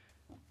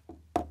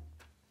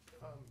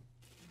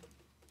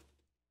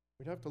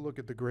 We'd have to look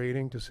at the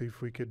grading to see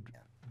if we could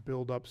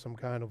build up some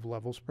kind of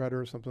level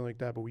spreader or something like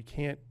that, but we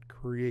can't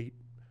create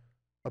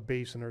a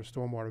basin or a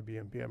stormwater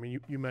BMP. I mean,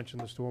 you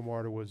mentioned the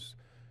stormwater was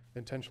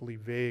intentionally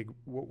vague.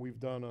 What we've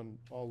done on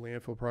all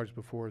landfill projects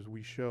before is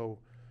we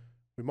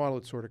model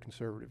it sort of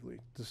conservatively.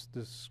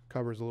 This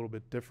cover is a little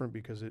bit different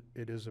because it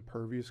is a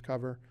pervious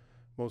cover.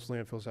 Most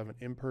landfills have an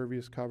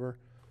impervious cover,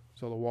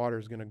 so the water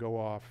is going to go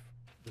off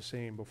the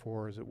same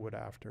before as it would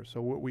after.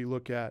 So what we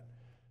look at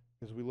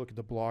is we look at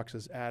the blocks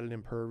as added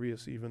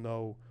impervious, even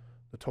though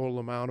the total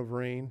amount of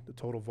rain, the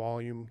total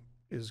volume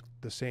is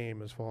the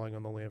same as falling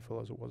on the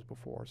landfill as it was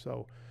before.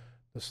 So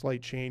the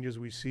slight changes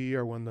we see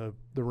are when the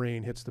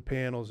rain hits the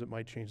panels, it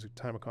might change the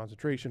time of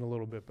concentration a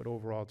little bit, but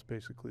overall it's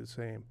basically the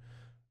same.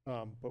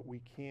 But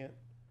we can't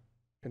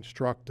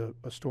construct a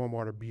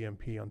stormwater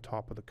BMP on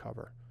top of the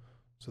cover.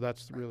 So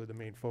that's really the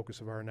main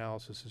focus of our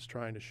analysis, is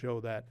trying to show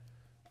that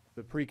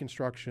the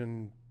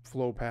pre-construction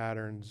flow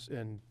patterns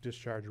and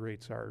discharge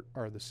rates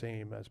are the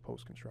same as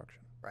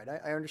post-construction. Right,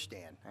 I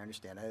understand.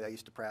 I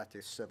used to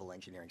practice civil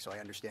engineering, so I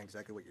understand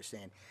exactly what you're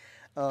saying.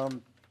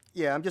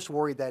 Yeah, I'm just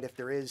worried that if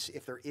there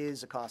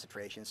is a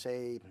concentration,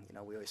 say,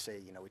 we always say,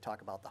 we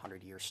talk about the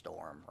 100-year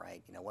storm,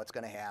 right? What's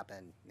going to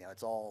happen?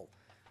 It's all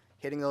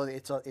hitting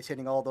it's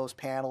hitting all those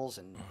panels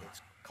and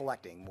it's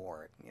collecting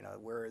more.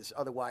 Whereas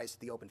otherwise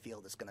the open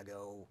field is going to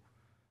go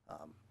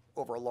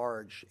over a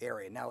large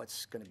area. Now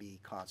it's going to be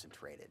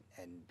concentrated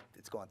and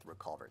it's going through a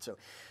culvert. So,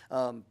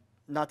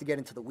 not to get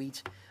into the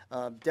weeds,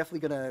 definitely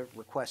going to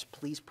request,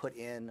 please put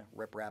in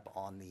riprap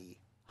on the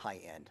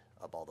high end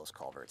of all those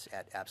culverts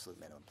at absolute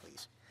minimum,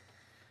 please.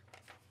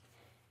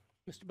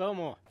 Mr.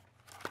 Belmore.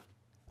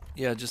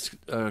 Yeah, just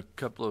a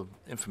couple of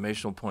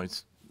informational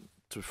points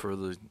to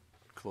further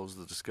close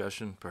the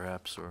discussion,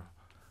 perhaps, or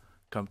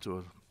come to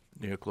a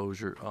near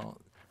closure.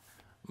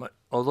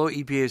 Although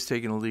EPA is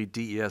taking the lead,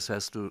 DES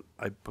has to,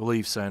 I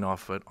believe, sign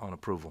off on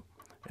approval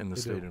in the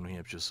state of New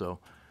Hampshire. So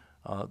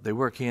they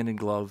work hand in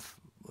glove,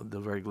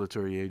 the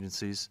regulatory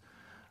agencies.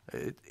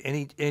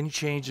 Any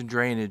change in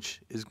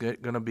drainage is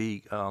going to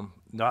be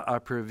not our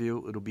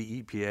purview. It'll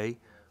be EPA.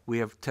 We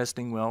have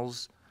testing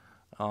wells,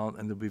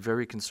 and they'll be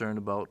very concerned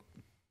about,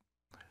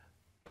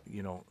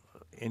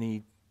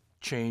 any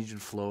change in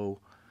flow.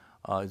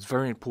 It's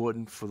very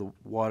important for the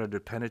water to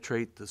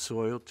penetrate the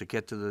soil to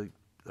get to the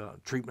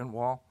treatment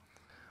wall.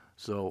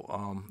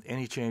 So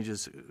any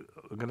changes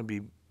are going to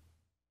be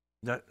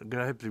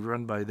have to be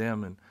run by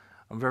them, and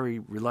I'm very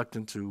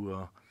reluctant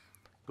to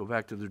go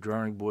back to the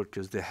drawing board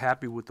because they're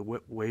happy with the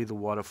way the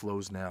water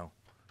flows now.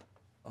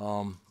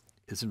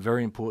 It's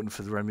very important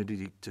for the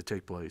remedy to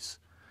take place.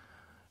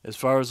 As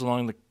far as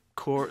along the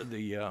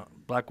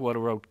Blackwater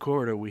Road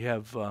corridor, we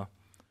have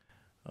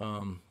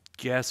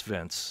gas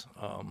vents,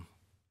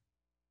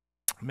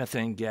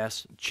 methane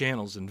gas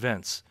channels and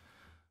vents.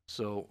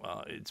 So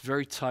it's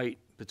very tight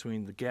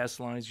between the gas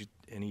lines,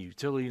 any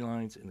utility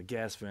lines, and the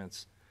gas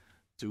vents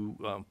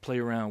to play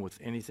around with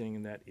anything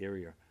in that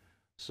area.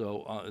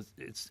 So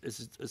it's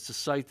a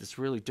site that's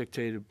really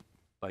dictated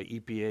by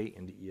EPA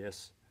and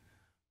DES,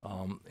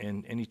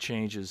 and any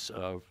changes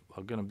are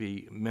going to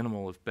be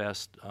minimal at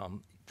best.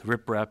 The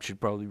riprap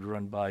should probably be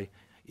run by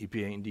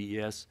EPA and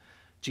DES.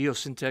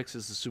 Geosyntex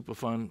is the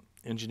Superfund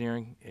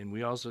engineering, and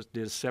we also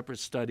did a separate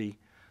study.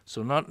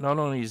 So not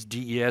only is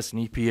DES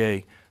and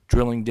EPA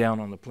drilling down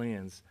on the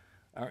plans,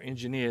 our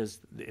engineers,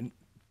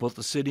 both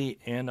the city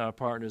and our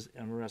partners,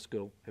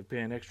 Amoresco, have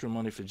paid extra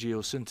money for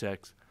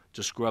Geosyntex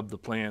to scrub the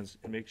plans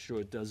and make sure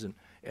it doesn't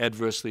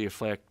adversely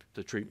affect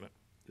the treatment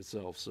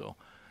itself. So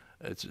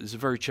it's a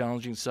very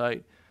challenging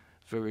site,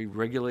 very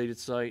regulated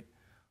site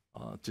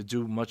to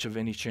do much of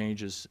any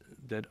changes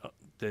that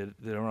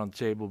are on the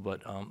table.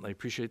 But I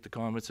appreciate the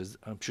comments. As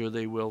I'm sure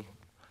they will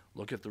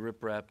look at the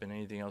riprap and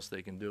anything else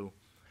they can do.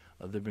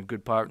 They've been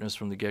good partners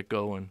from the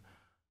get-go, and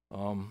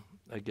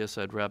I guess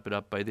I'd wrap it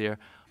up by there.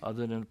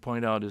 Other than to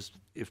point out is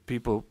if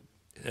people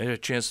had a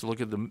chance to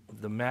look at the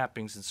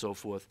mappings and so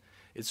forth,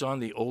 it's on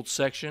the old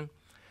section,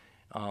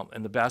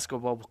 and the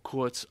basketball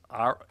courts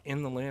are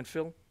in the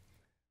landfill.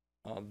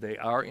 They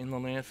are in the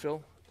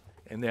landfill,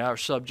 and they are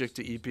subject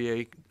to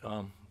EPA,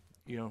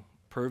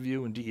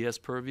 purview and DES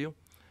purview.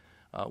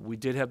 We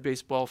did have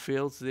baseball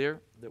fields there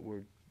that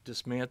were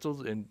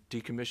dismantled and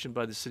decommissioned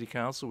by the city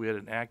council. We had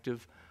an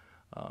active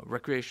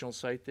recreational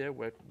site there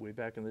way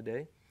back in the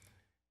day,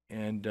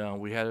 and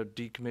we had to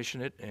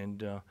decommission it,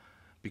 and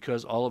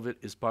because all of it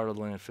is part of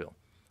the landfill.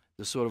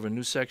 There's sort of a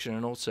new section and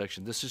an old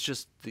section. This is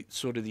just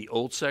sort of the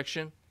old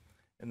section,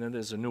 and then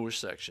there's a newer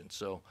section.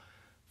 So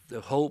the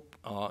hope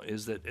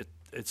is that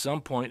at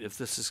some point, if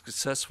this is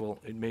successful,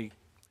 it may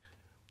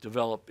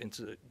develop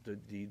into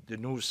the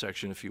newer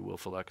section, if you will,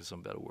 for lack of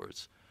some better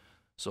words.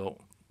 So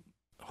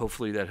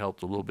hopefully that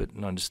helped a little bit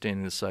in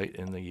understanding the site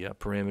and the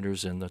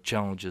parameters and the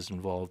challenges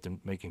involved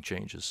in making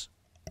changes.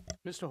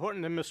 Mr.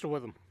 Horton and Mr.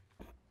 Witham.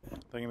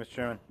 Thank you, Mr.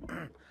 Chairman.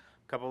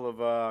 Couple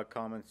of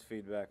comments,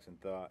 feedbacks, and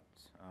thoughts.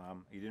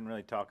 You didn't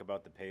really talk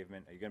about the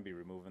pavement. Are you going to be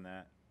removing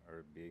that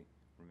or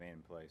remain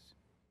in place?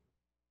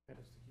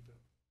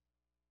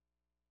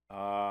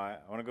 I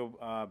want to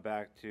go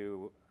back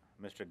to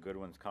Mr.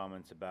 Goodwin's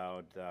comments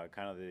about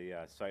kind of the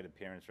site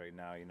appearance right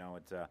now.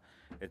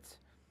 It's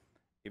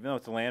even though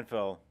it's a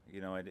landfill,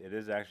 it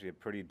is actually a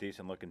pretty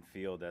decent looking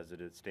field as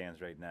it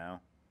stands right now,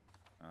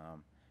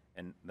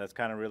 and that's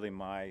kind of really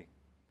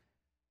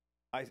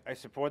I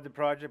support the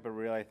project, but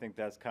really I think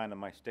that's kind of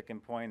my sticking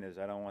point is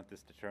I don't want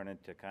this to turn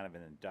into kind of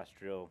an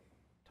industrial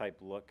type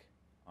look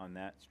on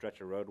that stretch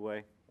of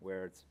roadway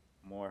where it's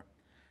more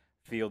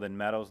field and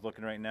meadows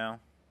looking right now.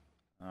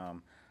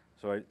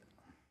 So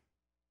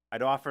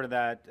I'd offer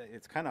that.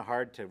 It's kind of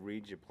hard to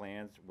read your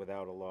plans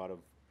without a lot of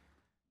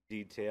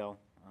detail,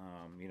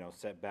 you know,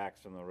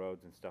 setbacks from the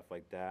roads and stuff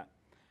like that.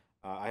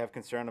 I have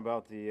concern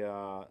about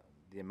the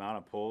amount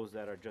of poles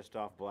that are just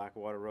off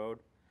Blackwater Road.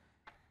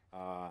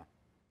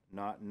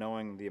 Not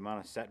knowing the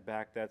amount of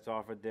setback that's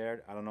offered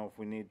there, I don't know if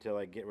we need to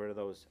like get rid of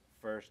those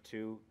first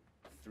 2-3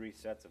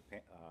 sets of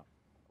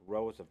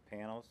rows of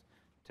panels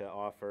to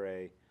offer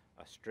a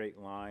straight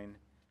line,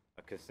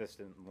 a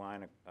consistent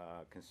line,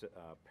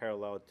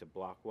 parallel to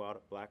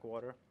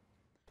Blackwater.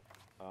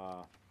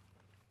 The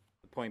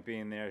point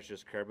being there is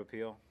just curb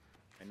appeal.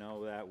 I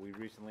know that we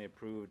recently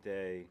approved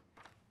a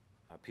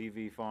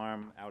PV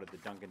farm out at the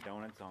Dunkin'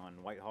 Donuts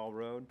on Whitehall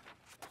Road.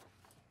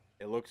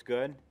 It looks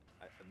good.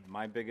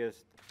 My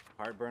biggest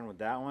heartburn with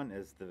that one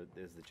is the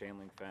chain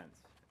link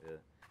fence.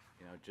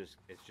 You know,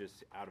 it's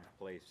just out of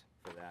place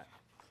for that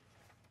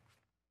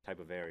type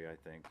of area, I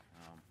think.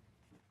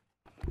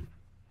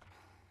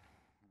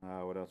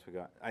 What else we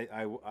got?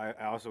 I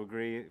also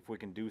agree if we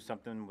can do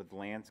something with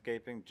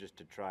landscaping just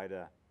to try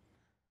to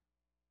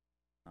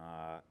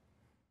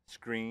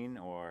screen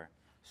or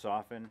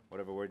soften,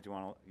 whatever words you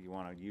want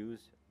to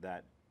use,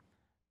 that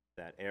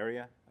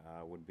area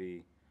would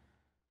be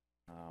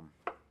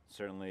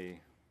certainly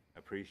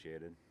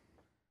appreciated.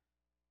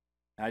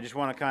 And I just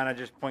want to kind of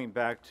just point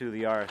back to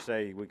the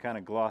RSA. We kind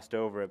of glossed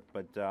over it,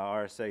 but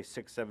RSA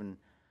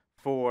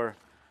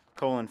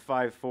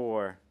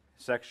 674:54,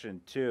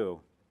 Section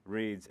 2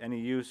 reads, any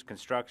use,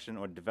 construction,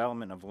 or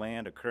development of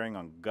land occurring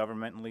on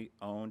governmentally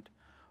owned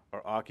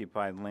or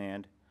occupied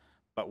land,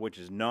 but which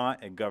is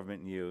not a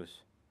government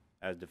use,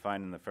 as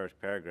defined in the first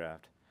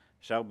paragraph,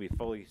 shall be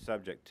fully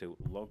subject to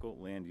local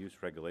land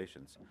use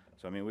regulations.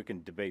 So, I mean, we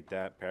can debate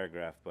that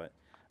paragraph, but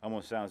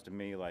almost sounds to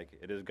me like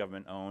it is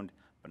government owned,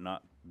 but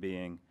not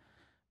being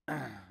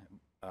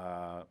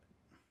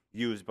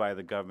used by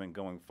the government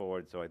going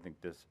forward. So I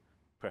think there's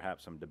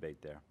perhaps some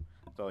debate there.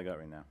 That's all I got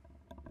right now.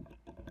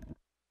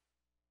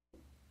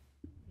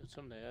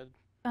 Something to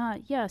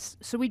add? Yes,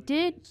 so we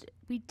did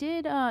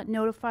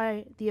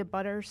notify the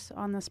abutters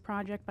on this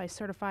project by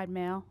certified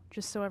mail,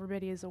 just so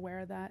everybody is aware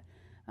of that.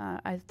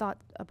 I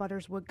thought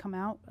abutters would come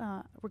out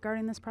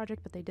regarding this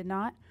project, but they did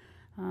not.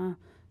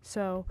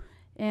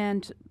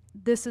 And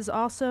this is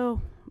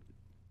also,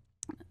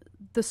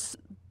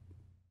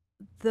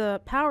 the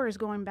power is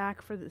going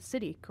back for the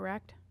city,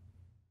 correct?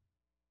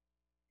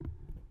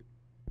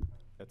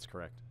 That's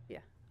correct. Yeah.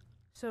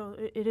 So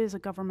it is a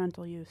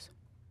governmental use.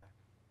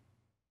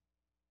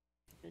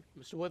 Okay,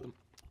 Mr. Witham,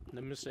 and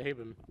then Mr.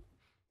 Haberman.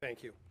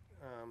 Thank you.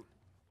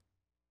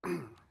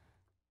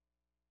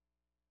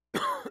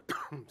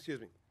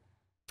 Excuse me.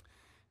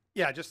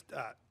 Yeah, just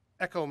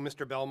echo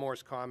Mr.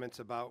 Belmore's comments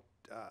about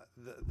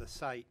the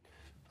site.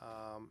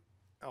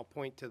 I'll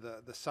point to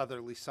the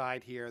southerly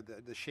side here,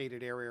 the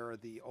shaded area are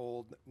the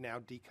old, now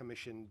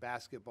decommissioned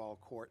basketball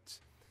courts.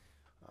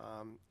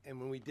 And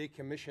when we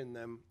decommissioned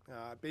them,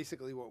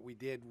 basically what we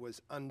did was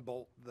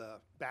unbolt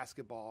the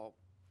basketball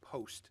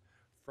post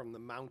from the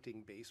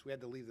mounting base. We had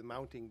to leave the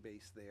mounting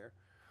base there.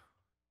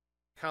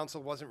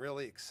 Council wasn't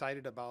really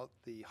excited about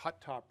the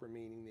hot top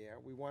remaining there.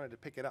 We wanted to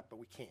pick it up, but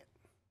we can't.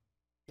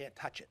 Can't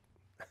touch it.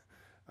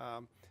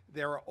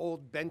 There are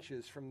old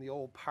benches from the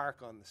old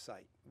park on the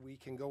site. We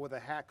can go with a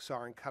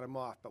hacksaw and cut them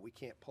off, but we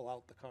can't pull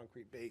out the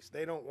concrete base.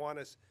 They don't want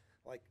us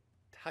like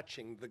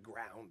touching the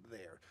ground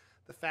there.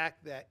 The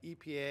fact that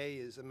EPA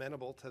is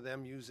amenable to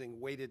them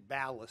using weighted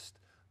ballast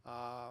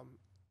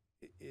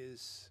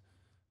is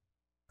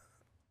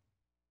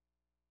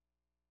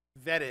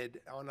vetted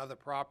on other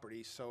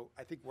properties, so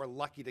I think we're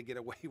lucky to get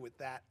away with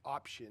that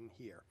option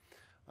here.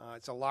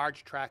 It's a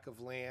large tract of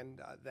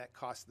land that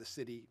costs the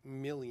city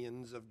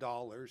millions of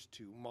dollars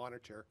to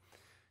monitor.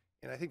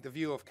 And I think the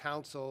view of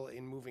council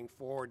in moving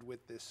forward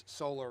with this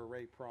solar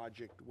array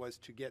project was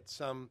to get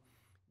some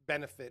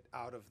benefit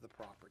out of the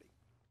property.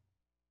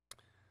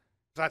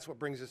 So that's what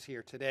brings us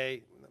here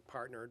today,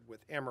 partnered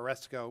with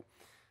Amoresco.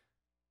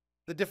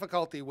 The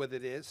difficulty with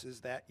it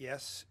is that,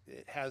 yes,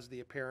 it has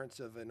the appearance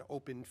of an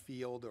open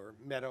field or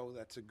meadow.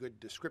 That's a good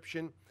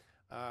description.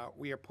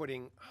 We are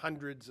putting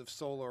hundreds of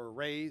solar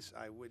arrays.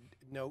 I would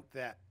note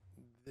that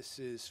this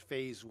is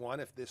phase one.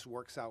 If this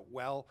works out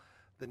well,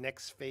 the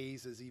next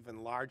phase is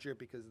even larger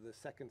because the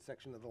second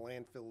section of the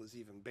landfill is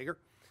even bigger.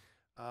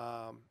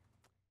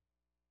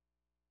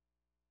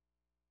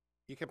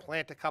 You can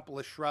plant a couple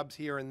of shrubs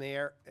here and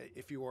there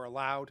if you are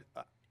allowed.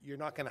 You're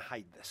not going to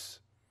hide this.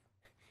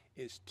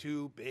 It's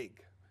too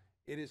big.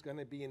 It is going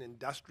to be an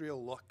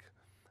industrial look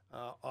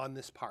on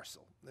this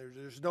parcel.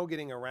 There's no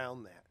getting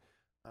around that.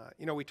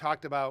 You know, we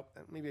talked about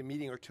maybe a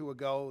meeting or two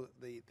ago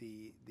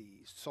the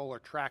solar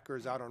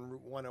trackers out on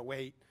Route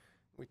 108.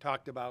 We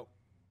talked about,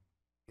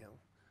 you know,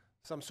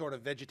 some sort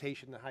of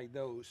vegetation to hide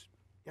those.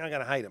 You're not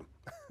going to hide them.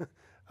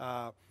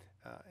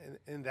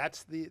 And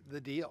that's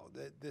the deal.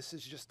 This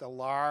is just a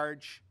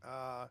large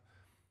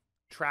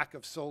tract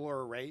of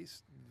solar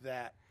arrays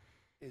that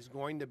is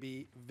going to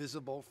be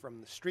visible from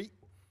the street,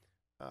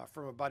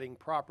 from abutting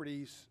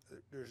properties.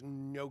 There's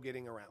no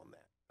getting around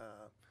that.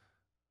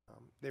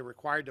 They're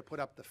required to put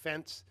up the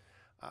fence.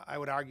 I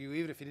would argue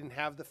even if you didn't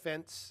have the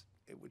fence,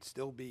 it would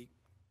still be,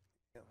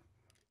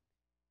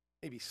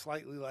 maybe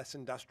slightly less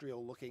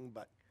industrial looking,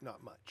 but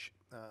not much.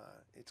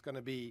 It's going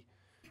to be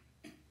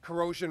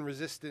corrosion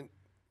resistant,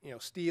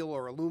 steel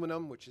or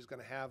aluminum, which is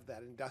going to have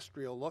that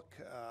industrial look.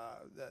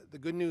 The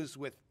good news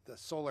with the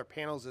solar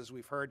panels, as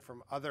we've heard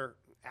from other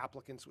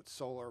applicants with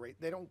solar, right,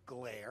 they don't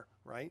glare,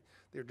 right?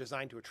 They're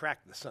designed to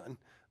attract the sun,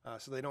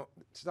 so they don't.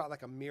 It's not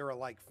like a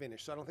mirror-like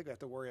finish. So I don't think we have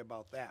to worry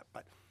about that.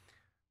 But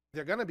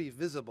they're going to be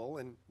visible,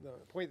 and the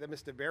point that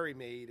Mr. Berry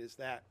made is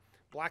that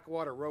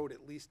Blackwater Road,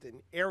 at least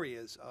in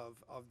areas of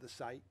the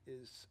site,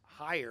 is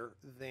higher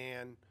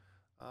than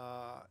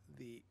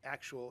the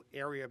actual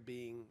area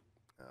being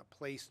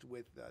placed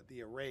with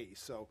the arrays.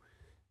 So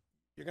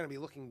you're going to be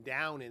looking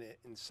down in it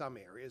in some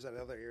areas. In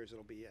other areas,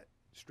 it'll be at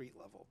street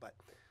level. But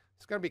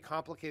it's going to be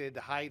complicated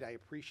to hide. I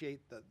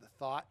appreciate the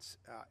thoughts.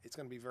 It's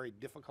going to be very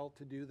difficult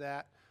to do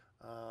that.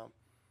 I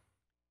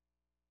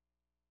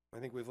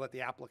think we've let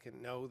the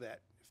applicant know that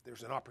if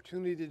there's an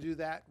opportunity to do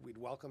that, we'd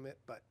welcome it.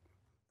 But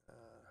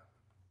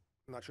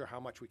I'm not sure how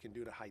much we can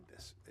do to hide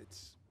this.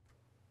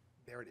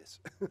 There it is.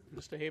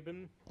 Mr.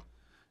 Haben?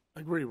 I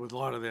agree with a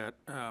lot of that.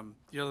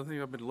 The other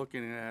thing I've been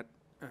looking at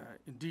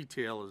in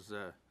detail is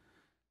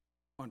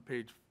on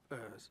page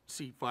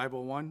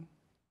C501,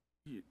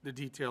 the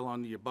detail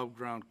on the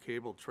above-ground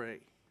cable tray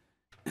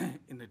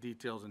in the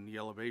details in the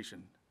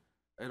elevation.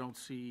 I don't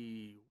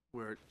see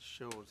where it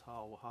shows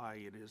how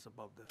high it is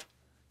above the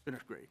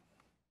finished grade.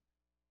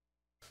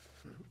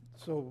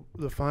 So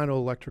the final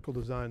electrical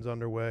design's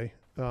underway.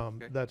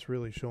 Okay. That's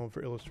really shown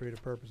for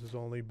illustrative purposes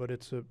only, but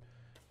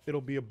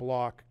it'll be a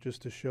block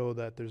just to show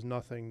that there's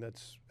nothing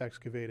that's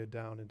excavated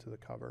down into the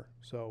cover.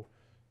 So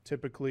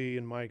typically,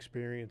 in my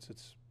experience,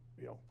 it's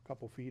a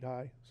couple feet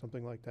high,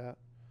 something like that.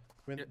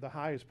 I mean, the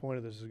highest point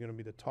of this is going to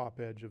be the top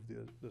edge of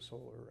the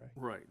solar array.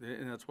 Right,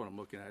 and that's what I'm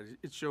looking at.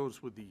 It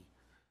shows with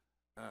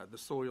the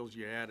soils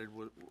you added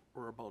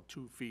were about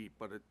 2 feet,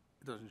 but it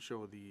doesn't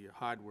show the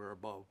hardware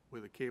above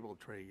where the cable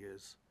tray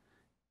is.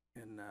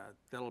 And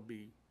that'll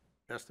be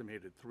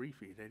estimated 3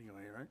 feet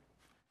anyway, right?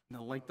 And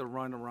the length of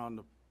run around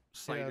the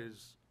site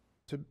is...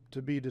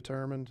 To be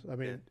determined. I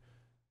mean,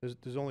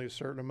 there's only a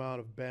certain amount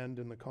of bend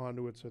in the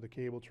conduits or the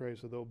cable tray,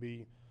 so there'll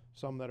be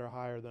some that are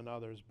higher than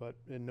others, but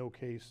in no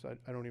case,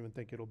 I don't even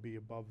think it'll be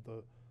above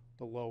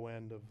the low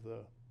end of the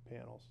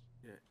panels.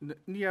 Yeah,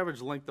 and the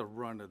average length of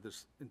run of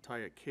this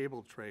entire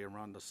cable tray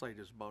around the site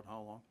is about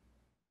how long?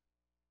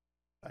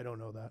 I don't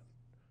know that.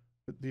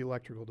 But the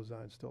electrical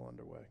design's still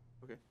underway.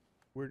 Okay.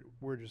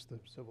 We're just the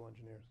civil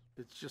engineers.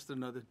 It's just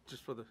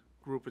just for the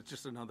group, it's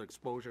just another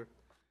exposure,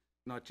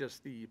 not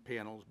just the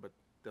panels, but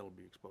that'll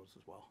be exposed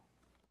as well.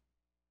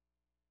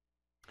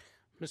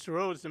 Mr.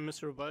 Rhodes, and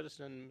Mr. Robertus,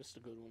 and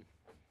Mr. Goodwin.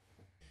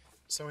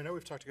 So I know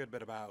we've talked a good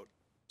bit about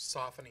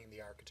softening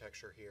the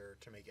architecture here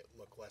to make it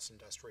look less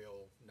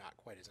industrial, not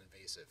quite as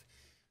invasive.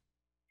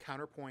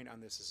 Counterpoint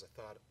on this is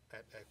a thought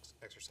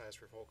exercise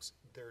for folks.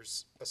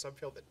 There's a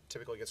subfield that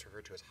typically gets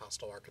referred to as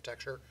hostile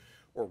architecture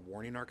or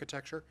warning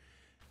architecture.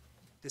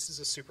 This is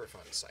a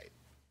Superfund site.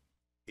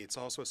 It's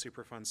also a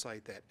Superfund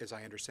site that, as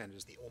I understand it,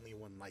 is the only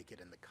one like it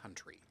in the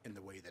country in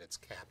the way that it's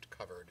capped,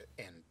 covered,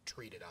 and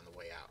treated on the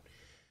way out.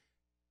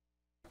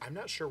 I'm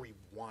not sure we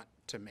want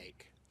to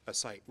make a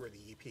site where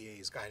the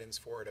EPA's guidance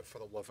for it of, for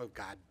the love of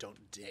God,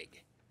 don't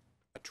dig,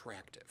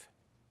 attractive.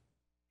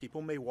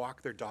 People may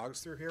walk their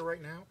dogs through here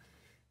right now.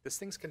 This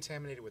thing's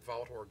contaminated with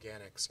volatile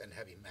organics and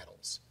heavy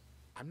metals.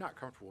 I'm not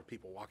comfortable with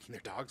people walking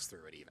their dogs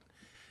through it even.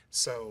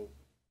 So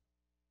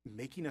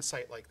making a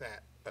site like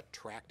that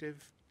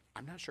attractive,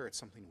 I'm not sure it's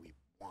something we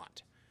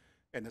want.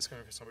 And this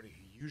coming from somebody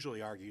who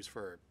usually argues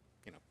for,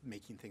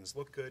 making things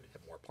look good,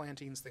 have more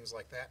plantings, things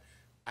like that.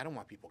 I don't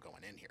want people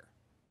going in here.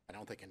 I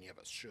don't think any of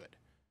us should.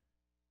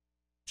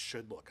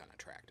 Should look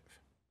unattractive.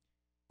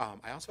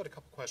 I also had a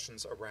couple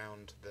questions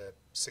around the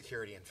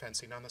security and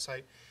fencing on the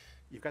site.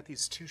 You've got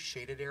these two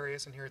shaded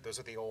areas in here. Those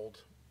are the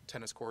old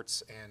tennis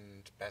courts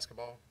and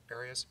basketball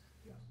areas?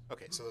 Yes.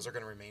 Okay, so those are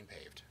going to remain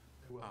paved.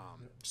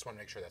 Just want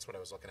to make sure that's what I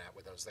was looking at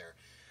with those there.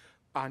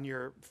 On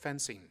your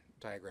fencing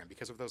diagram,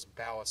 because of those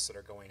ballasts that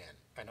are going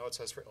in, I know it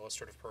says for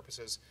illustrative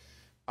purposes,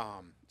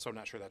 so I'm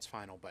not sure that's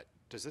final, but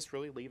does this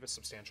really leave a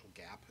substantial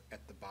gap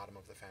at the bottom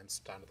of the fence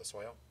down to the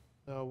soil?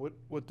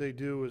 What they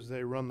do is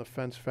they run the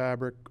fence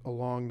fabric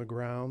along the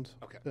ground,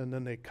 Okay. and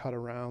then they cut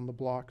around the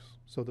blocks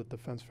so that the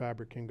fence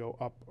fabric can go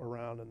up,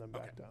 around, and then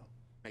back down.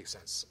 Makes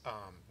sense.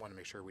 Want to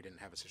make sure we didn't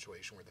have a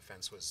situation where the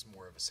fence was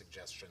more of a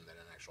suggestion than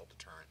an actual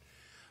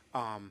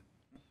deterrent.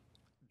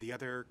 The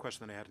other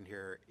question that I had in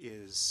here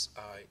is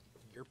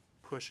you're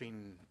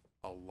pushing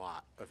a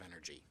lot of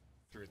energy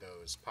through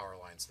those power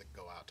lines that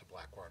go out to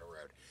Blackwater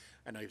Road.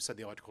 I know you've said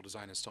the electrical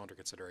design is still under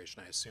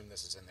consideration. I assume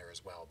this is in there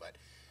as well, but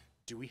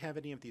do we have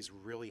any of these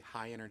really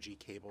high energy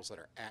cables that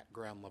are at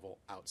ground level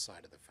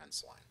outside of the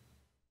fence line?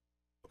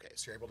 Okay,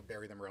 so you're able to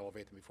bury them or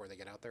elevate them before they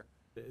get out there?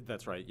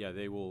 That's right, yeah,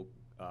 they will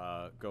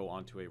go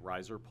onto a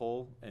riser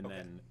pole and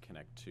then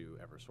connect to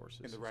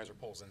Eversource's. And the riser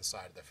pole's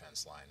inside of the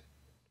fence line.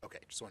 Okay,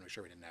 just want to make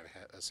sure we didn't have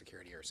a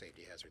security or a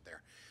safety hazard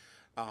there.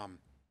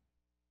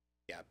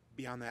 Yeah,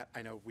 beyond that,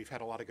 I know we've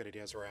had a lot of good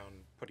ideas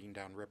around putting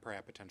down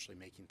riprap, potentially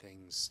making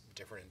things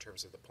different in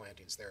terms of the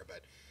plantings there,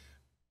 but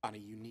on a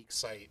unique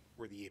site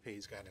where the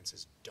EPA's guidance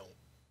is don't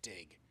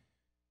dig,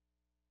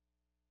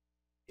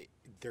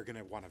 they're going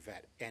to want to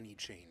vet any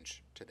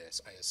change to this,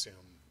 I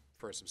assume,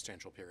 for a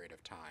substantial period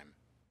of time.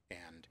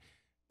 And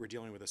we're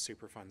dealing with a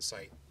Superfund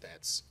site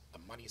that's a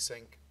money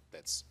sink,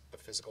 that's a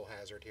physical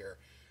hazard here.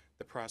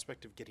 The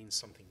prospect of getting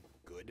something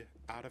good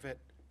out of it,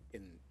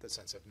 in the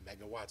sense of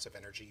megawatts of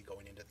energy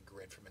going into the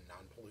grid from a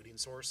non-polluting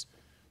source,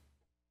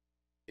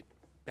 it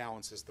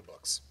balances the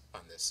books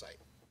on this site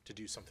to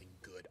do something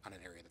good on an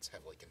area that's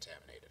heavily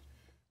contaminated.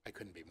 I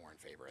couldn't be more in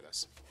favor of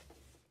this.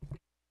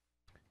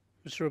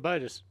 Mr.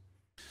 Abitis.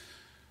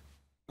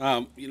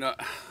 You know,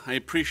 I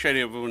appreciate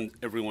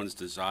everyone's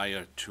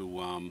desire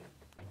to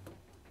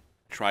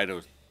try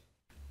to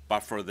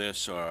buffer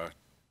this or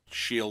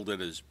shield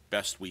it as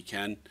best we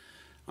can.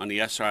 On the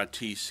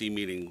SRTC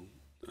meeting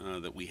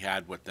that we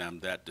had with them,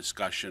 that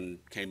discussion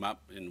came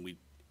up and we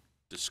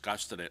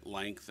discussed it at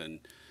length. And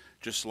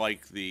just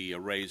like the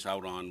arrays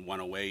out on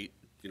 108,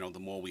 you know, the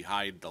more we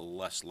hide, the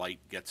less light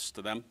gets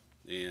to them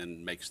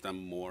and makes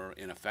them more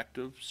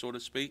ineffective, so to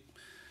speak.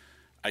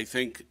 I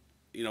think,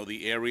 you know,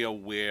 the area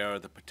where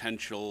the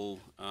potential,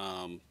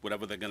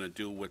 whatever they're going to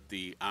do with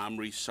the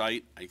Armory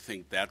site, I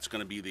think that's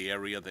going to be the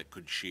area that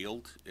could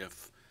shield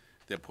if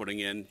they're putting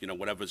in, you know,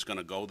 whatever's going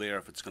to go there,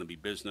 if it's going to be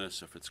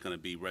business, if it's going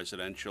to be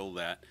residential,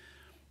 that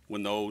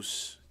when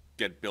those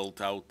get built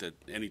out, that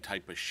any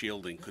type of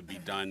shielding could be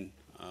done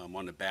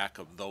on the back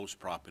of those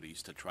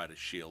properties to try to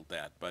shield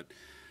that. But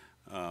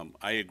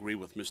I agree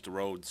with Mr.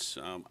 Rhodes.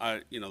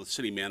 You know, the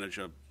city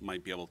manager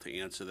might be able to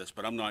answer this,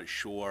 but I'm not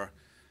sure.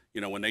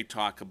 You know, when they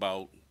talk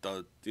about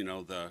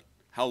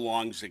how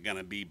long is it going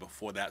to be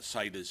before that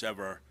site is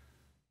ever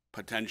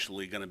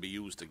potentially going to be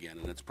used again,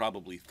 and it's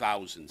probably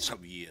thousands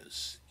of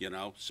years. You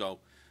know, so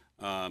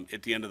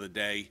at the end of the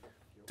day,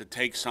 to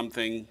take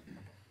something,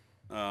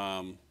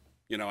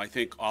 you know, I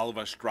think all of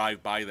us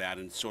drive by that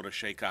and sort of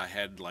shake our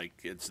head like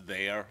it's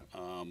there.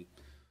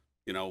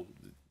 You know,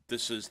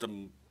 this is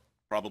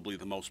probably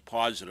the most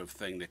positive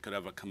thing that could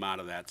ever come out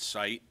of that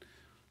site.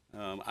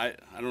 I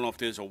don't know if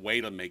there's a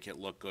way to make it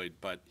look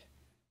good, but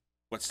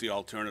what's the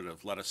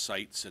alternative? Let a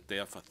site sit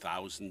there for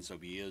thousands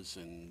of years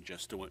and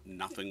just do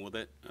nothing with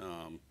it?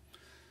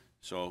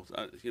 So,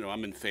 you know,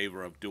 I'm in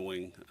favor of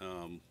doing,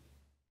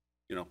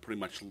 you know, pretty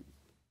much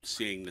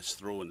seeing this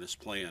through in this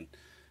plan.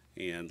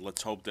 And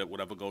let's hope that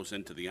whatever goes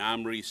into the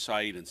Armory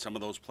site and some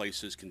of those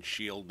places can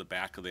shield the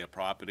back of their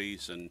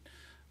properties and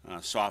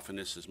soften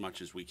this as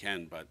much as we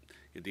can. But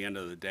at the end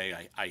of the day,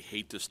 I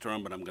hate this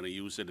term, but I'm going to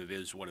use it. It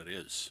is what it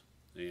is.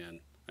 And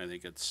I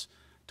think it's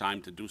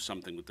time to do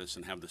something with this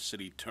and have the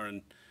city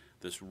turn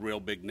this real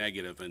big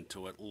negative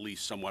into at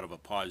least somewhat of a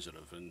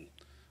positive. And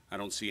I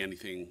don't see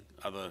anything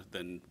other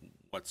than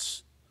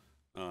what's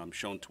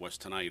shown to us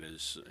tonight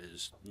is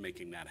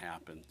making that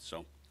happen.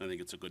 So I think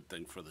it's a good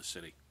thing for the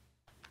city.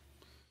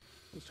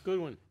 Mr.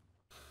 Goodwin.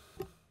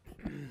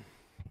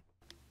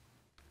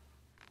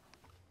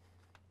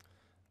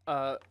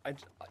 I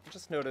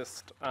just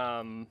noticed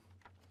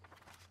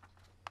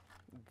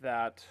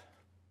that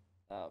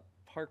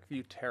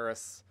Parkview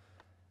Terrace,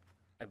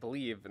 I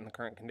believe, in the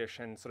current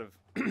condition, sort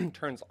of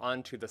turns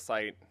onto the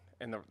site,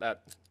 and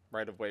that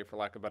right-of-way, for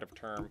lack of a better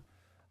term,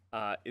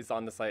 is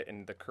on the site,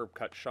 and the curb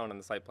cut shown on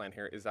the site plan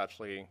here is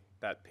actually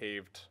that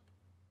paved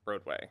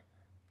roadway.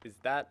 Is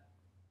that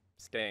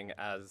staying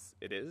as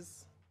it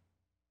is?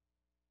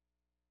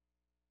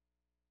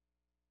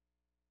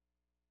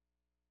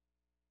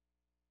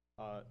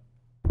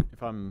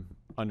 If I'm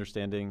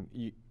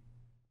understanding,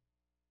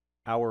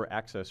 our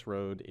access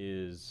road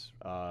is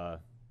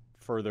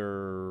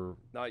further...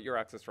 Not your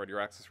access road. Your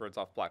access road's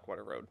off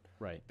Blackwater Road.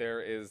 Right.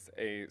 There is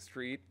a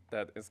street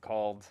that is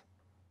called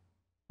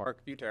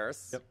Parkview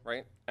Terrace, Yep.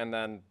 right? And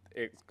then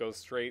it goes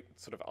straight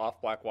sort of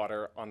off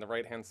Blackwater. On the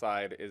right-hand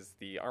side is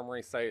the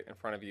Armory site. In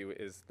front of you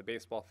is the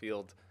baseball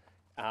field.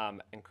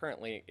 And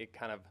currently, it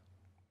kind of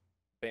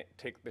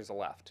there's a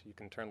left. You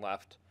can turn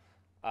left.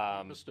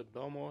 Mr.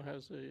 Belmore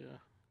has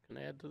can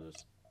add to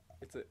this.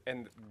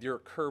 And your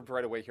curved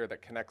right away here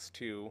that connects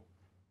to,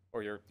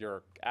 or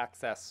your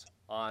access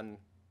on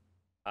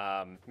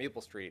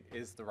Maple Street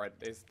is the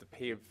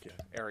paved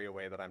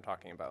areaway that I'm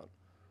talking about.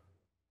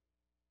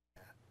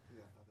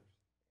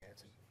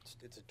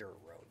 It's a dirt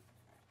road.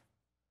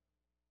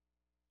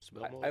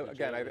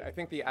 I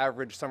think the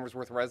average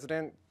Somersworth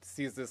resident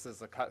sees this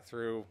as a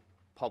cut-through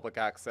public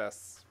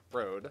access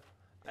road,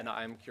 and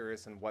I'm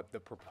curious in what the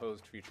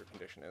proposed future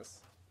condition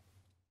is.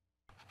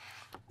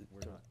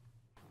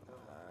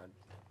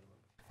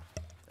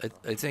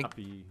 I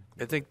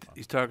think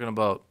he's talking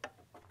about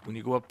when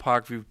you go up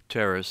Parkview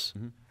Terrace,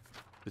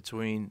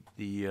 between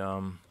the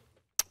I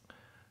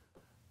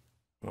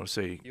want to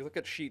say You look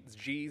at sheet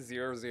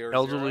G000.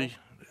 elderly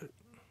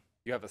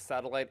You have a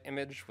satellite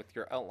image with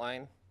your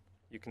outline.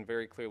 You can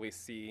very clearly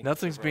see.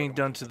 Nothing's the being road.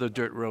 done to the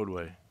dirt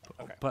roadway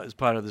Okay. as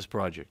part of this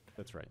project.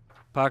 That's right.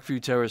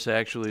 Parkview Terrace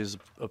actually is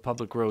a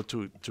public road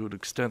to an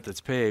extent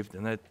that's paved,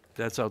 and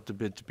that's out to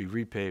bid to be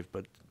repaved,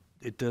 but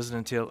it doesn't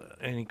entail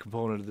any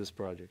component of this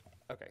project.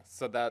 Okay,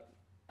 so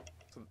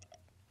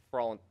for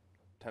all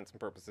intents and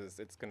purposes,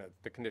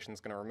 the condition's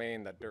gonna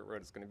remain, that dirt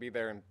road is gonna be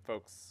there, and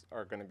folks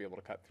are gonna be able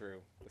to cut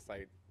through the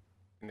site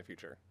in the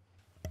future.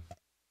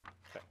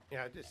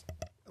 Yeah, just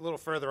a little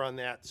further on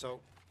that,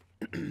 so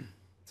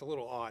it's a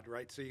little odd,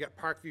 right? So you got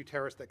Parkview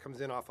Terrace that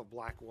comes in off of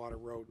Blackwater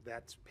Road,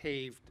 that's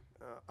paved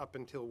up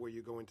until where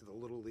you go into the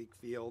Little League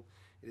field.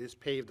 It is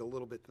paved a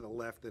little bit to the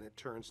left, and it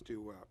turns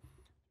to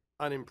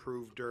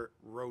unimproved dirt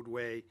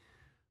roadway.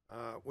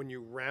 When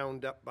you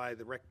round up by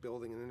the rec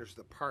building, and then there's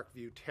the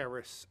Parkview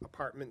Terrace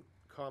apartment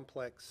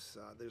complex,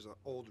 there's an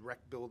old rec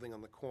building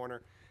on the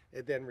corner.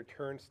 It then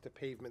returns to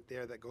pavement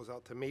there that goes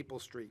out to Maple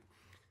Street.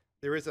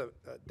 There is a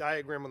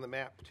diagram on the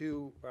map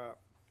too,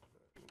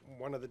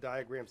 one of the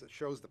diagrams that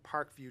shows the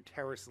Parkview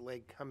Terrace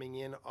leg coming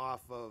in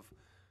off of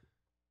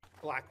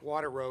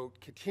Blackwater Road,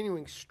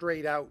 continuing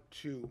straight out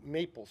to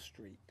Maple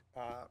Street.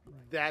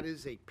 That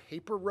is a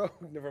paper road,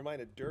 never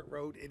mind a dirt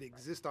road. It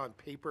exists on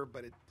paper,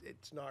 but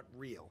it's not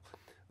real.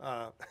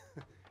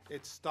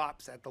 It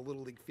stops at the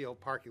Little League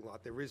Field parking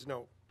lot. There is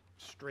no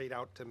straight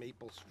out to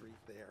Maple Street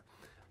there.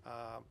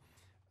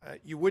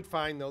 You would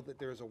find, though, that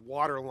there's a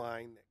water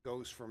line that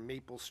goes from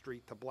Maple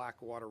Street to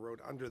Blackwater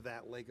Road under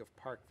that leg of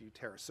Parkview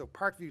Terrace. So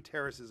Parkview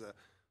Terrace is a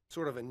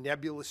sort of a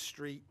nebulous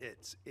street.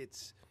 It's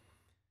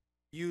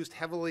used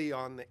heavily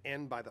on the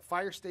end by the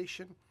fire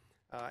station.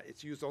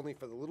 It's used only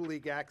for the Little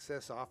League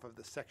access off of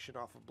the section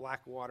off of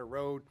Blackwater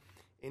Road.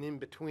 And in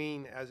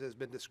between, as has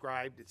been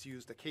described, it's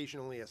used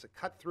occasionally as a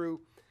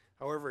cut-through.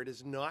 However, it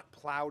is not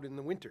plowed in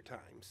the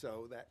wintertime,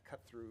 so that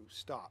cut-through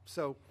stops.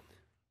 So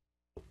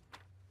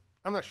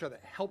I'm not sure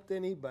that helped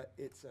any, but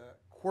it's a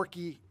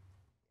quirky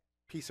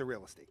piece of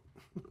real estate.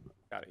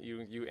 Got it.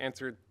 You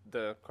answered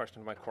the question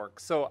of my quirk.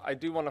 So I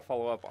do want to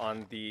follow up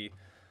on the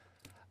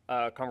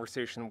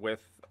conversation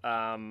with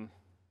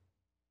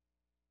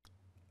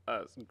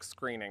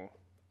screening.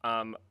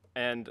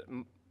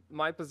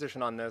 My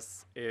position on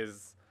this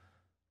is,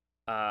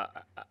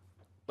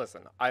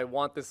 listen, I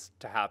want this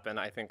to happen.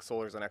 I think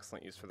solar is an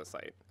excellent use for the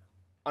site.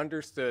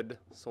 Understood,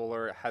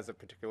 solar has a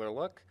particular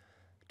look.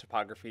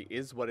 Topography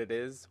is what it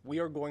is. We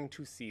are going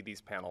to see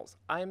these panels.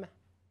 I'm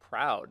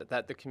proud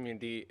that the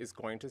community is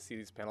going to see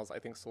these panels. I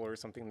think solar is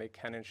something they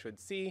can and should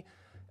see,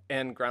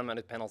 and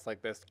ground-mounted panels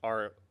like this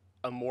are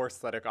a more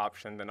aesthetic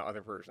option than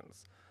other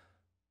versions.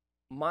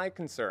 My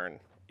concern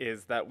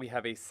is that we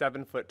have a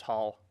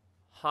 7-foot-tall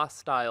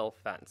hostile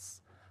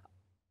fence.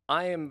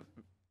 I am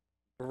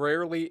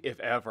rarely, if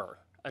ever,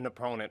 an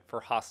opponent for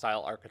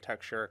hostile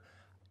architecture.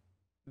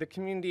 The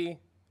community,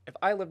 if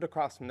I lived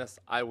across from this,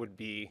 I would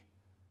be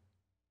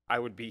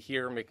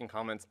here making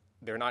comments.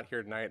 They're not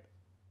here tonight.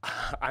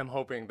 I'm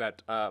hoping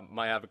that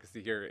my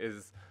advocacy here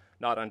is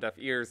not on deaf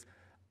ears.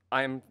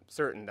 I'm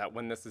certain that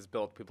when this is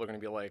built, people are going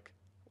to be like,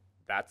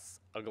 that's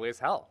ugly as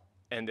hell,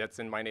 and it's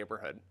in my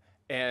neighborhood.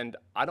 And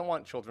I don't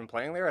want children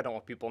playing there. I don't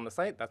want people on the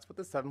site. That's what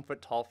the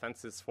 7-foot-tall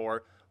fence is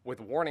for, with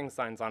warning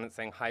signs on it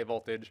saying high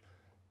voltage.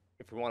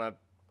 If we want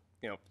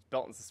to,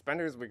 belt and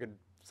suspenders, we could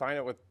sign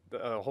it with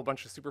a whole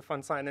bunch of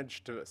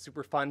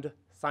Superfund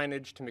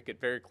signage to make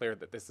it very clear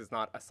that this is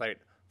not a site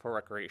for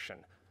recreation.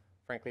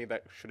 Frankly,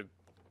 that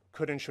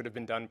could and should have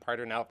been done prior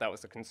to now if that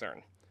was a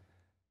concern.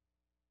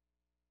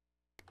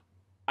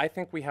 I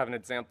think we have an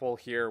example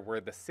here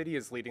where the city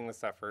is leading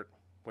this effort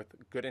with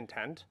good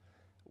intent.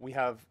 We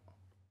have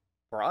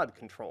broad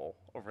control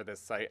over this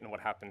site and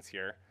what happens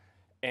here.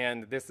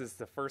 And this is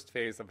the first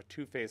phase of a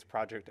 2-phase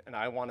project, and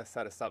I want to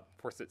set us up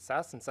for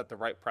success and set the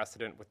right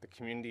precedent with the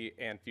community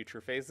and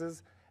future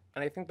phases.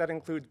 And I think that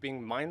includes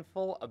being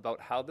mindful about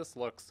how this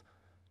looks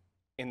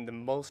in the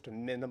most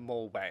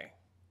minimal way.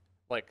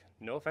 Like,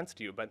 no offense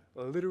to you, but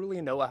literally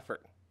no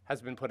effort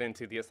has been put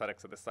into the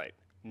aesthetics of the site.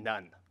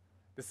 None.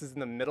 This is in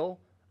the middle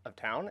of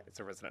town. It's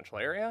a residential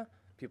area.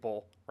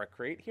 People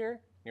recreate here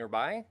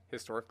nearby.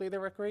 Historically, they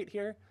recreate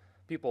here.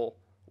 People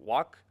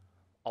walk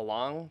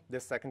along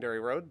this secondary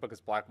road because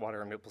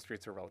Blackwater and Maple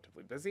Streets are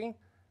relatively busy.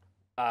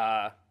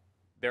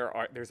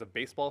 There's a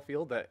baseball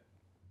field that,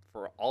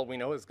 for all we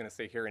know, is going to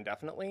stay here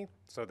indefinitely.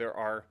 So there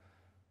are,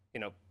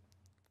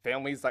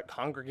 families that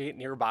congregate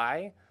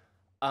nearby.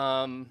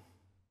 I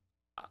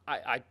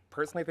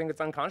personally think it's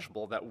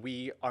unconscionable that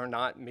we are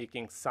not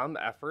making some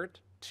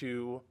effort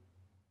to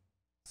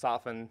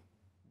soften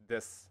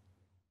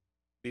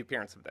the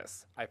appearance of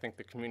this. I think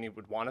the community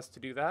would want us to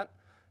do that.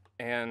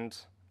 And,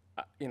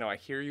 I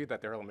hear you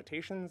that there are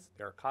limitations,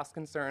 there are cost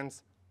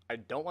concerns. I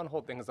don't want to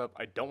hold things up.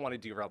 I don't want to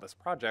derail this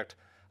project.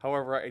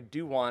 However, I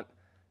do want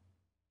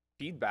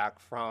feedback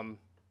from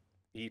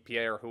the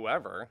EPA or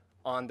whoever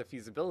on the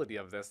feasibility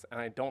of this,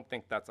 and I don't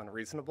think that's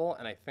unreasonable,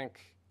 and I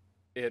think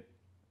it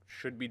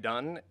should be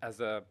done as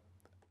the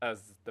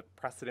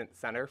precedent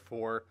center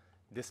for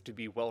this to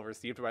be well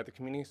received by the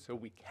community so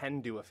we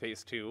can do a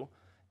phase 2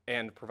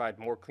 and provide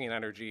more clean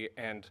energy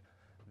and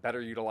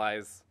better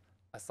utilize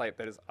a site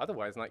that is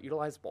otherwise not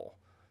utilizable.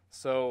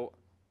 So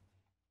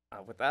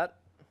with that,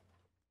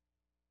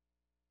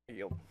 I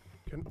yield.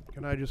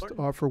 Can I just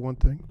offer one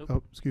thing?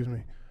 Oh, excuse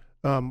me.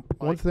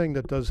 One thing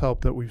that does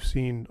help that we've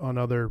seen on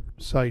other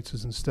sites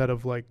is instead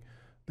of like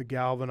the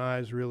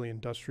galvanized, really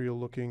industrial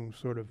looking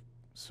sort of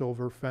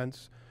silver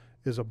fence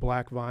is a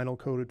black vinyl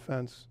coated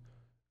fence.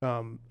 I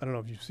don't know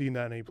if you've seen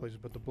that in any places,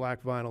 but the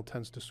black vinyl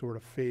tends to sort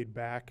of fade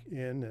back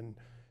in, and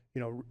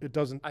it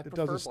doesn't stick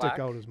black,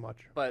 out as much.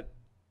 But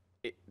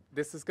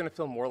this is going to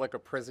feel more like a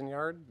prison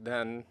yard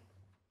than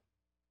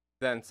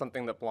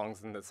something that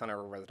belongs in the center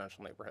of a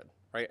residential neighborhood,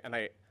 right?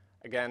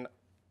 And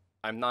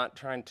I'm not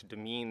trying to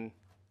demean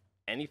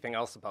anything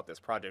else about this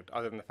project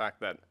other than the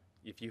fact that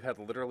if you had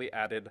literally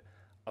added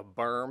a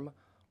berm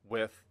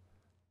with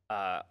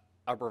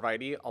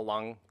arborvitae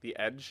along the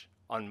edge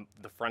on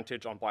the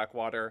frontage on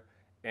Blackwater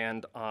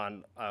and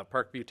on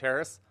Parkview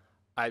Terrace,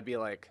 I'd be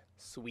like,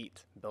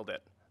 sweet, build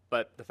it.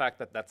 But the fact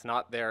that that's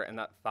not there and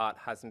that thought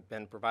hasn't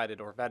been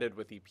provided or vetted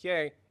with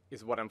EPA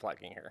is what I'm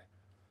flagging here.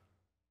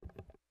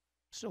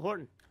 Mr.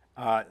 Horton.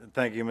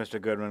 Thank you,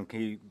 Mr. Goodwin.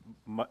 He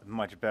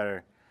much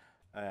better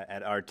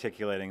at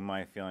articulating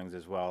my feelings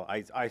as well.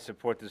 I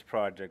support this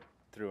project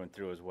through and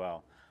through as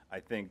well. I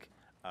think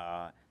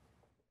I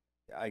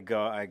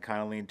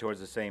kind of lean towards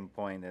the same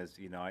point as,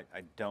 I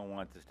don't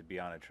want this to be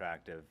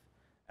unattractive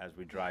as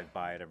we drive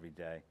by it every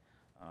day.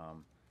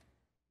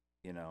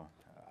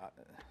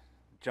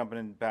 Jumping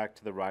in back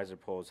to the riser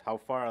poles, how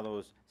far are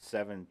those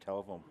 7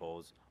 telephone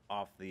poles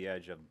off the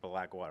edge of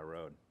Blackwater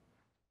Road?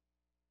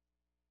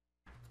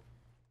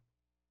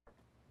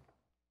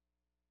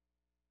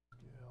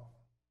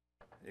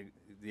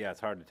 Yeah, it's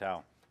hard to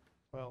tell.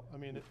 Well, I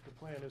mean, the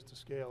plan is to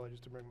scale. I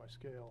just to bring my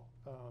scale.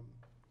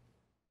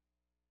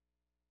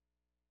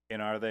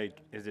 And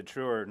is it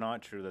true or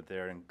not true that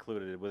they're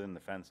included within the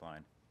fence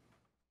line?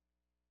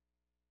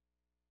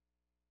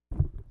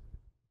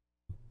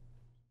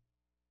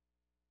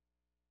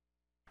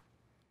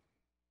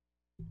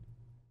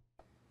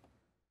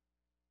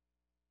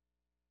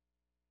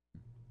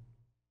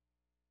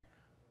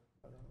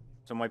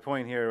 So my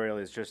point here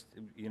really is just,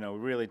 we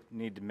really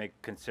need to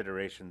make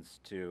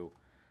considerations to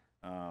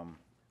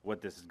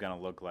what this is going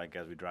to look like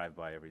as we drive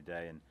by every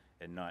day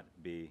and not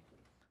be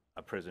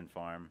a prison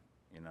farm,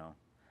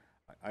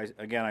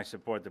 I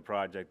support the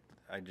project.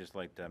 I'd just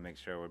like to make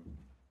sure we're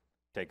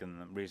taking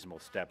the reasonable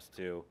steps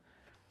to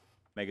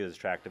make it as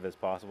attractive as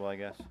possible, I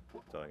guess.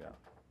 That's all I got.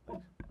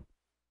 Thanks.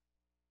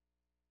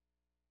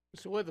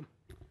 Mr. Witham.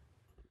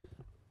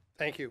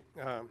 Thank you.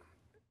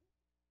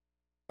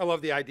 I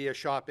love the idea of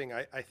shopping.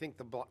 I think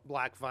the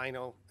black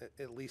vinyl,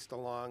 at least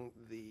along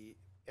the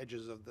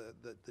edges of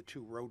the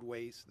two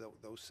roadways,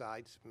 those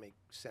sides make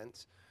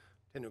sense.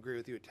 I tend to agree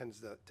with you. It tends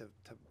to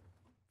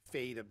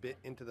fade a bit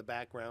into the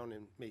background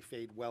and may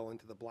fade well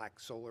into the black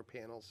solar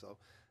panels, so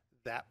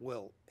that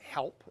will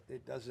help.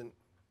 It doesn't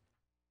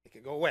make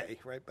it go away,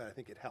 right? But I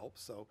think it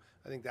helps. So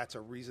I think that's a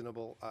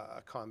reasonable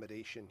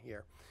accommodation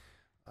here.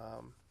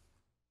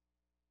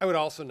 I would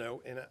also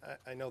note, and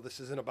I know this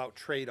isn't about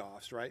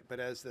trade-offs, right? But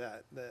as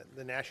the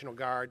National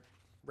Guard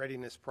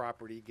readiness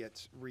property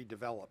gets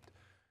redeveloped,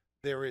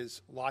 there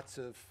is lots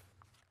of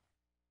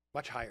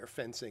much higher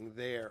fencing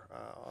there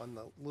on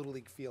the Little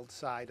League field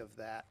side of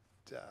that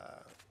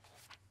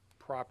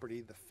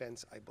property. The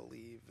fence, I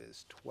believe,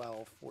 is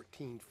 12,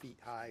 14 feet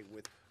high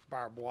with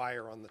barbed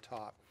wire on the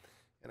top.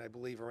 And I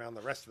believe around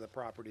the rest of the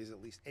property is at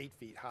least 8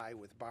 feet high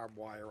with barbed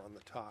wire on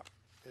the top.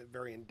 A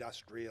very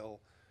industrial,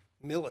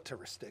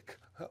 militaristic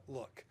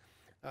look.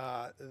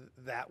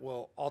 That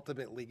will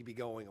ultimately be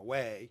going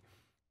away.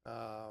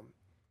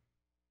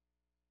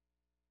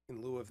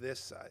 In lieu of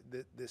this,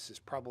 this is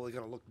probably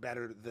going to look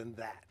better than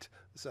that.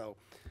 So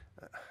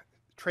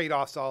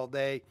trade-offs all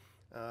day.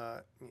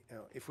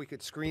 If we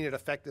could screen it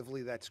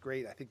effectively, that's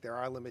great. I think there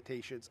are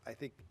limitations. I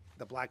think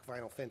the black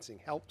vinyl fencing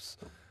helps.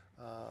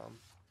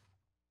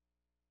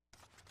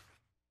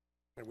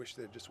 I wish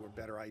there just were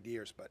better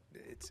ideas, but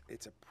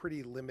it's a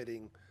pretty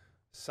limiting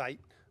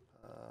site.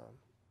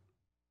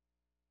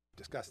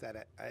 Discuss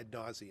that ad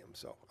nauseum,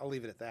 so I'll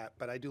leave it at that.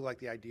 But I do like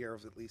the idea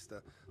of at least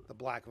the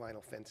black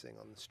vinyl fencing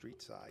on the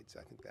street sides.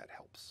 I think that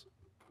helps.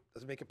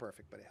 Doesn't make it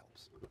perfect, but it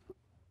helps.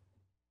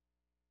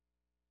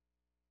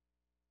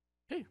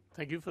 Okay,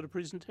 thank you for the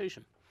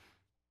presentation.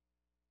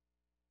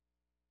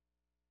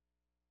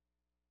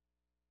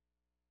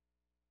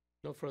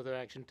 No further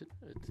action to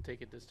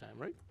take at this time,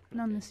 right?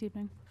 None this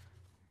evening.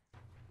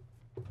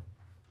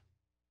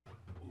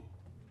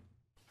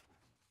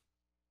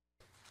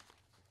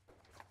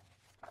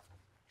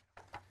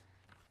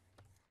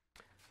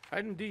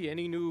 Item D,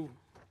 any new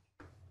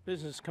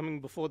business coming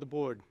before the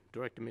board,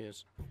 Director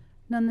Mears?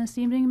 None this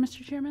evening,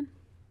 Mr. Chairman.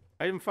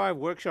 Item 5,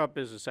 workshop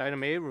business.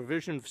 Item A,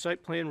 revision of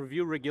site plan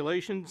review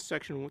regulations,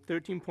 section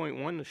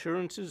 13.1,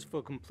 assurances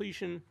for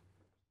completion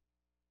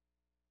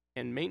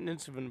and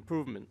maintenance of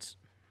improvements.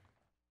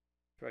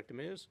 Director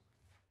Mears?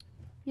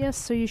 Yes,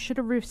 so you should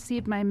have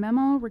received my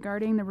memo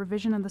regarding the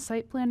revision of the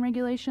site plan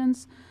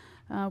regulations.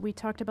 We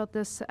talked about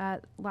this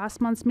at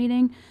last month's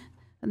meeting.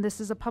 And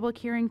this is a public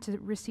hearing to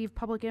receive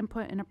public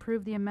input and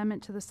approve the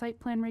amendment to the site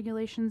plan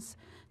regulations,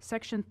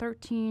 section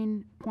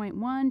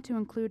 13.1, to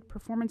include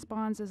performance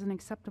bonds as an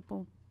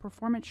acceptable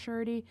performance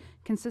surety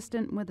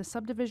consistent with the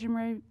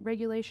subdivision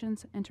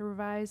regulations, and to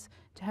revise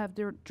to have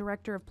the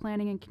Director of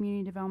Planning and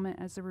Community Development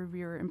as the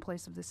reviewer in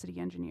place of the city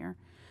engineer.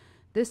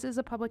 This is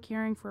a public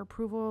hearing for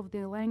approval of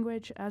the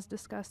language as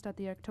discussed at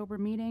the October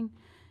meeting,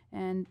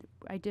 and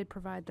I did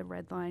provide the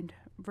redlined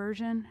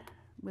version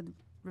with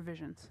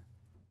revisions.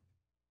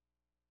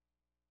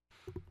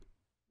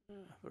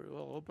 Very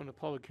well, open the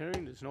public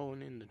hearing. There's no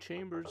one in the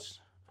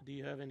chambers. Do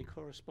you have any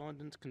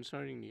correspondence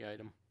concerning the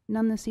item?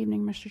 None this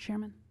evening, Mr.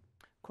 Chairman.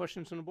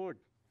 Questions on the board?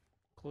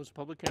 Close the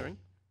public hearing.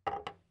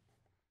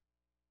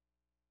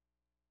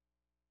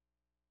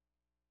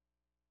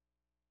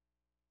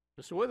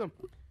 Mr. Witham?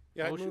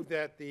 Yeah, I Motion. move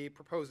that the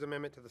proposed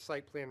amendment to the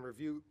site plan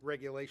review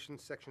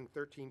regulations, section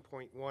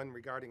 13.1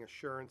 regarding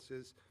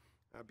assurances,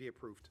 be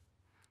approved.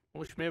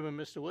 Motion made by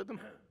Mr. Witham,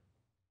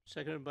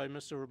 seconded by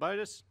Mr.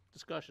 Robitis.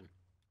 Discussion.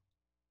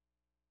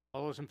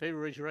 All those in favor,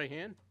 raise your right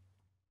hand.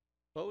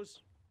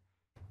 Opposed?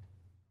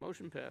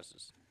 Motion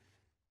passes.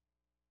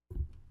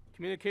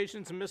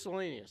 Communications and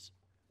miscellaneous.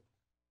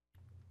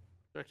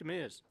 Director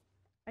Mears.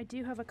 I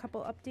do have a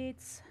couple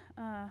updates.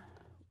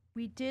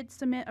 We did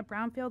submit a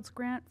Brownfields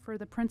grant for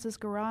the Princess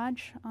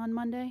Garage on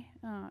Monday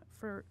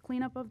for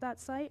cleanup of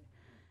that site.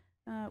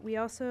 We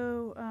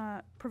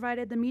also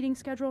provided the meeting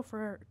schedule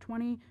for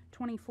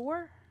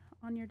 2024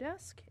 on your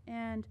desk.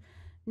 And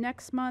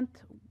next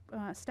month,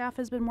 staff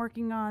has been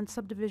working on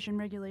subdivision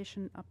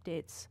regulation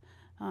updates.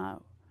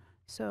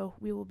 So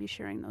we will be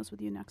sharing those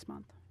with you next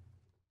month.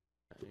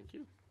 Thank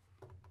you.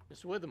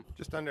 Mr. Witham.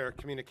 Just under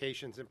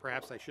communications, and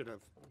perhaps I should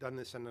have done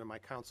this under my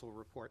council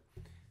report.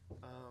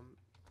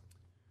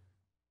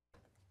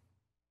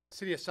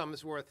 City of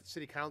Somersworth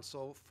City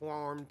Council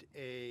formed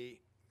a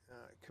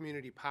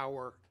community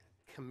power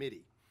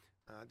committee.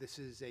 This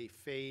is a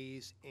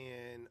phase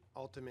in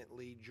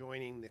ultimately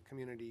joining the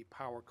Community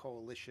Power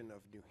Coalition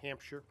of New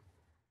Hampshire.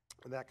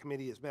 That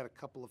committee has met a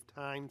couple of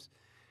times.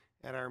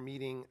 At our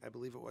meeting, I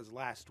believe it was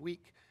last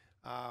week,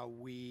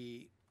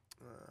 we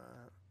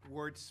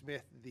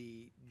wordsmith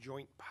the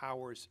Joint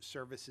Powers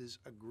Services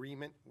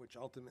Agreement, which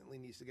ultimately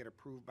needs to get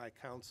approved by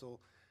council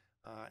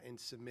and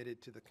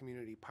submitted to the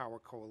Community Power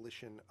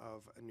Coalition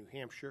of New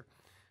Hampshire.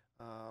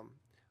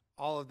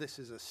 All of this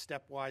is a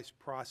stepwise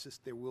process.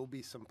 There will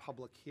be some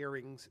public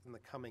hearings in the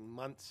coming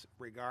months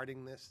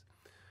regarding this,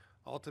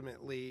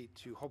 ultimately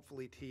to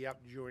hopefully tee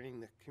up joining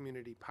the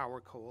Community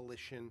Power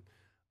Coalition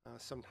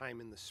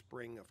sometime in the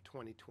spring of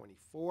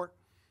 2024.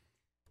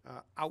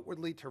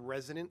 Outwardly to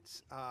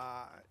residents,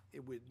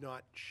 it would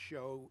not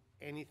show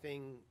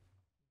anything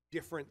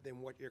different than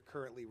what you're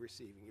currently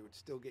receiving. You would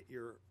still get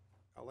your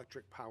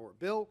electric power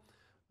bill.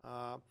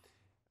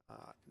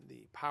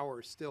 The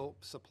power is still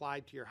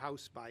supplied to your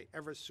house by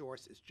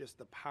Eversource. It's just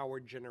the power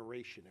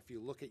generation. If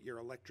you look at your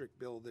electric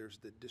bill, there's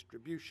the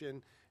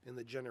distribution and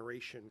the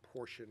generation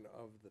portion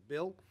of the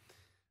bill.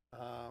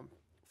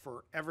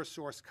 For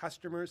Eversource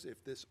customers,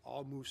 if this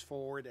all moves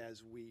forward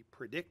as we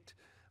predict,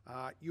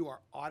 you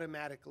are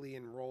automatically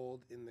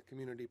enrolled in the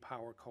Community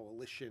Power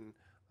Coalition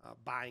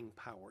buying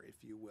power,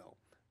 if you will.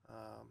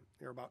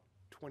 There are about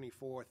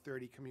 24,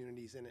 30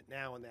 communities in it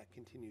now, and that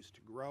continues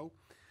to grow.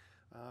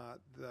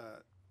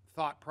 The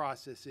thought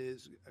process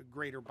is a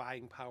greater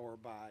buying power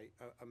by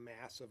a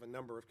mass of a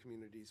number of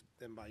communities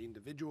than by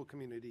individual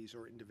communities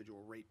or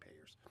individual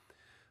ratepayers.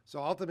 So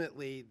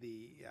ultimately,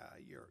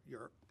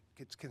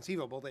 it's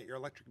conceivable that your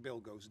electric bill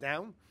goes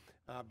down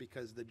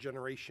because the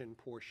generation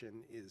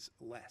portion is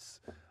less.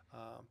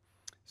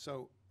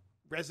 So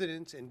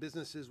residents and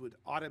businesses would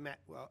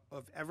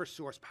of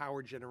Eversource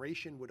power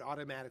generation would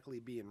automatically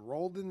be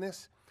enrolled in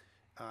this.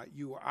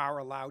 You are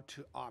allowed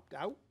to opt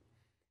out.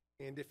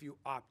 And if you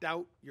opt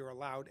out, you're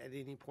allowed at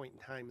any point in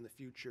time in the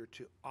future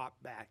to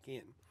opt back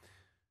in.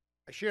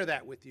 I share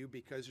that with you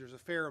because there's a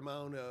fair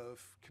amount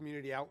of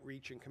community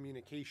outreach and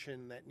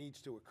communication that needs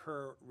to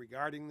occur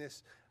regarding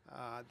this.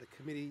 The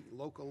committee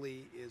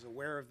locally is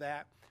aware of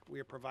that. We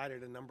have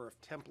provided a number of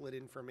template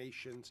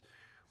informations.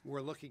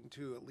 We're looking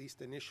to at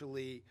least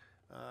initially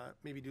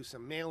maybe do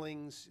some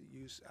mailings,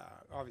 use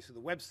obviously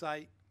the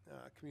website,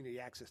 community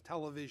access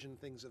television,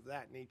 things of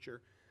that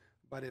nature.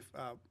 But if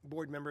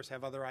board members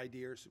have other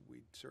ideas,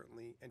 we'd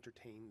certainly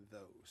entertain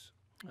those.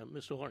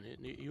 Mr. Horn,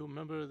 you a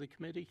member of the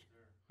committee?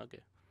 Sure.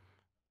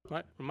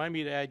 Okay. Remind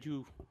me to add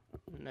you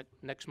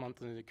next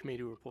month in the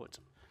committee reports.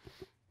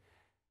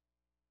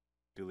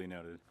 Duly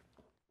noted.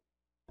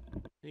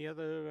 Any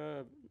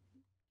other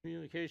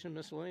communication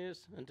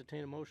miscellaneous?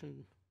 Entertain a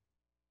motion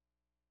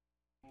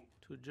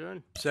to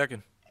adjourn.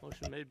 Second.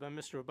 Motion made by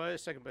Mr. Robitis,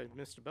 second by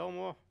Mr.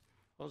 Belmore.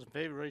 Those in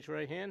favor, raise your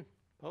right hand.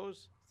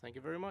 Opposed? Thank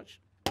you very much.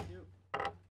 Thank you.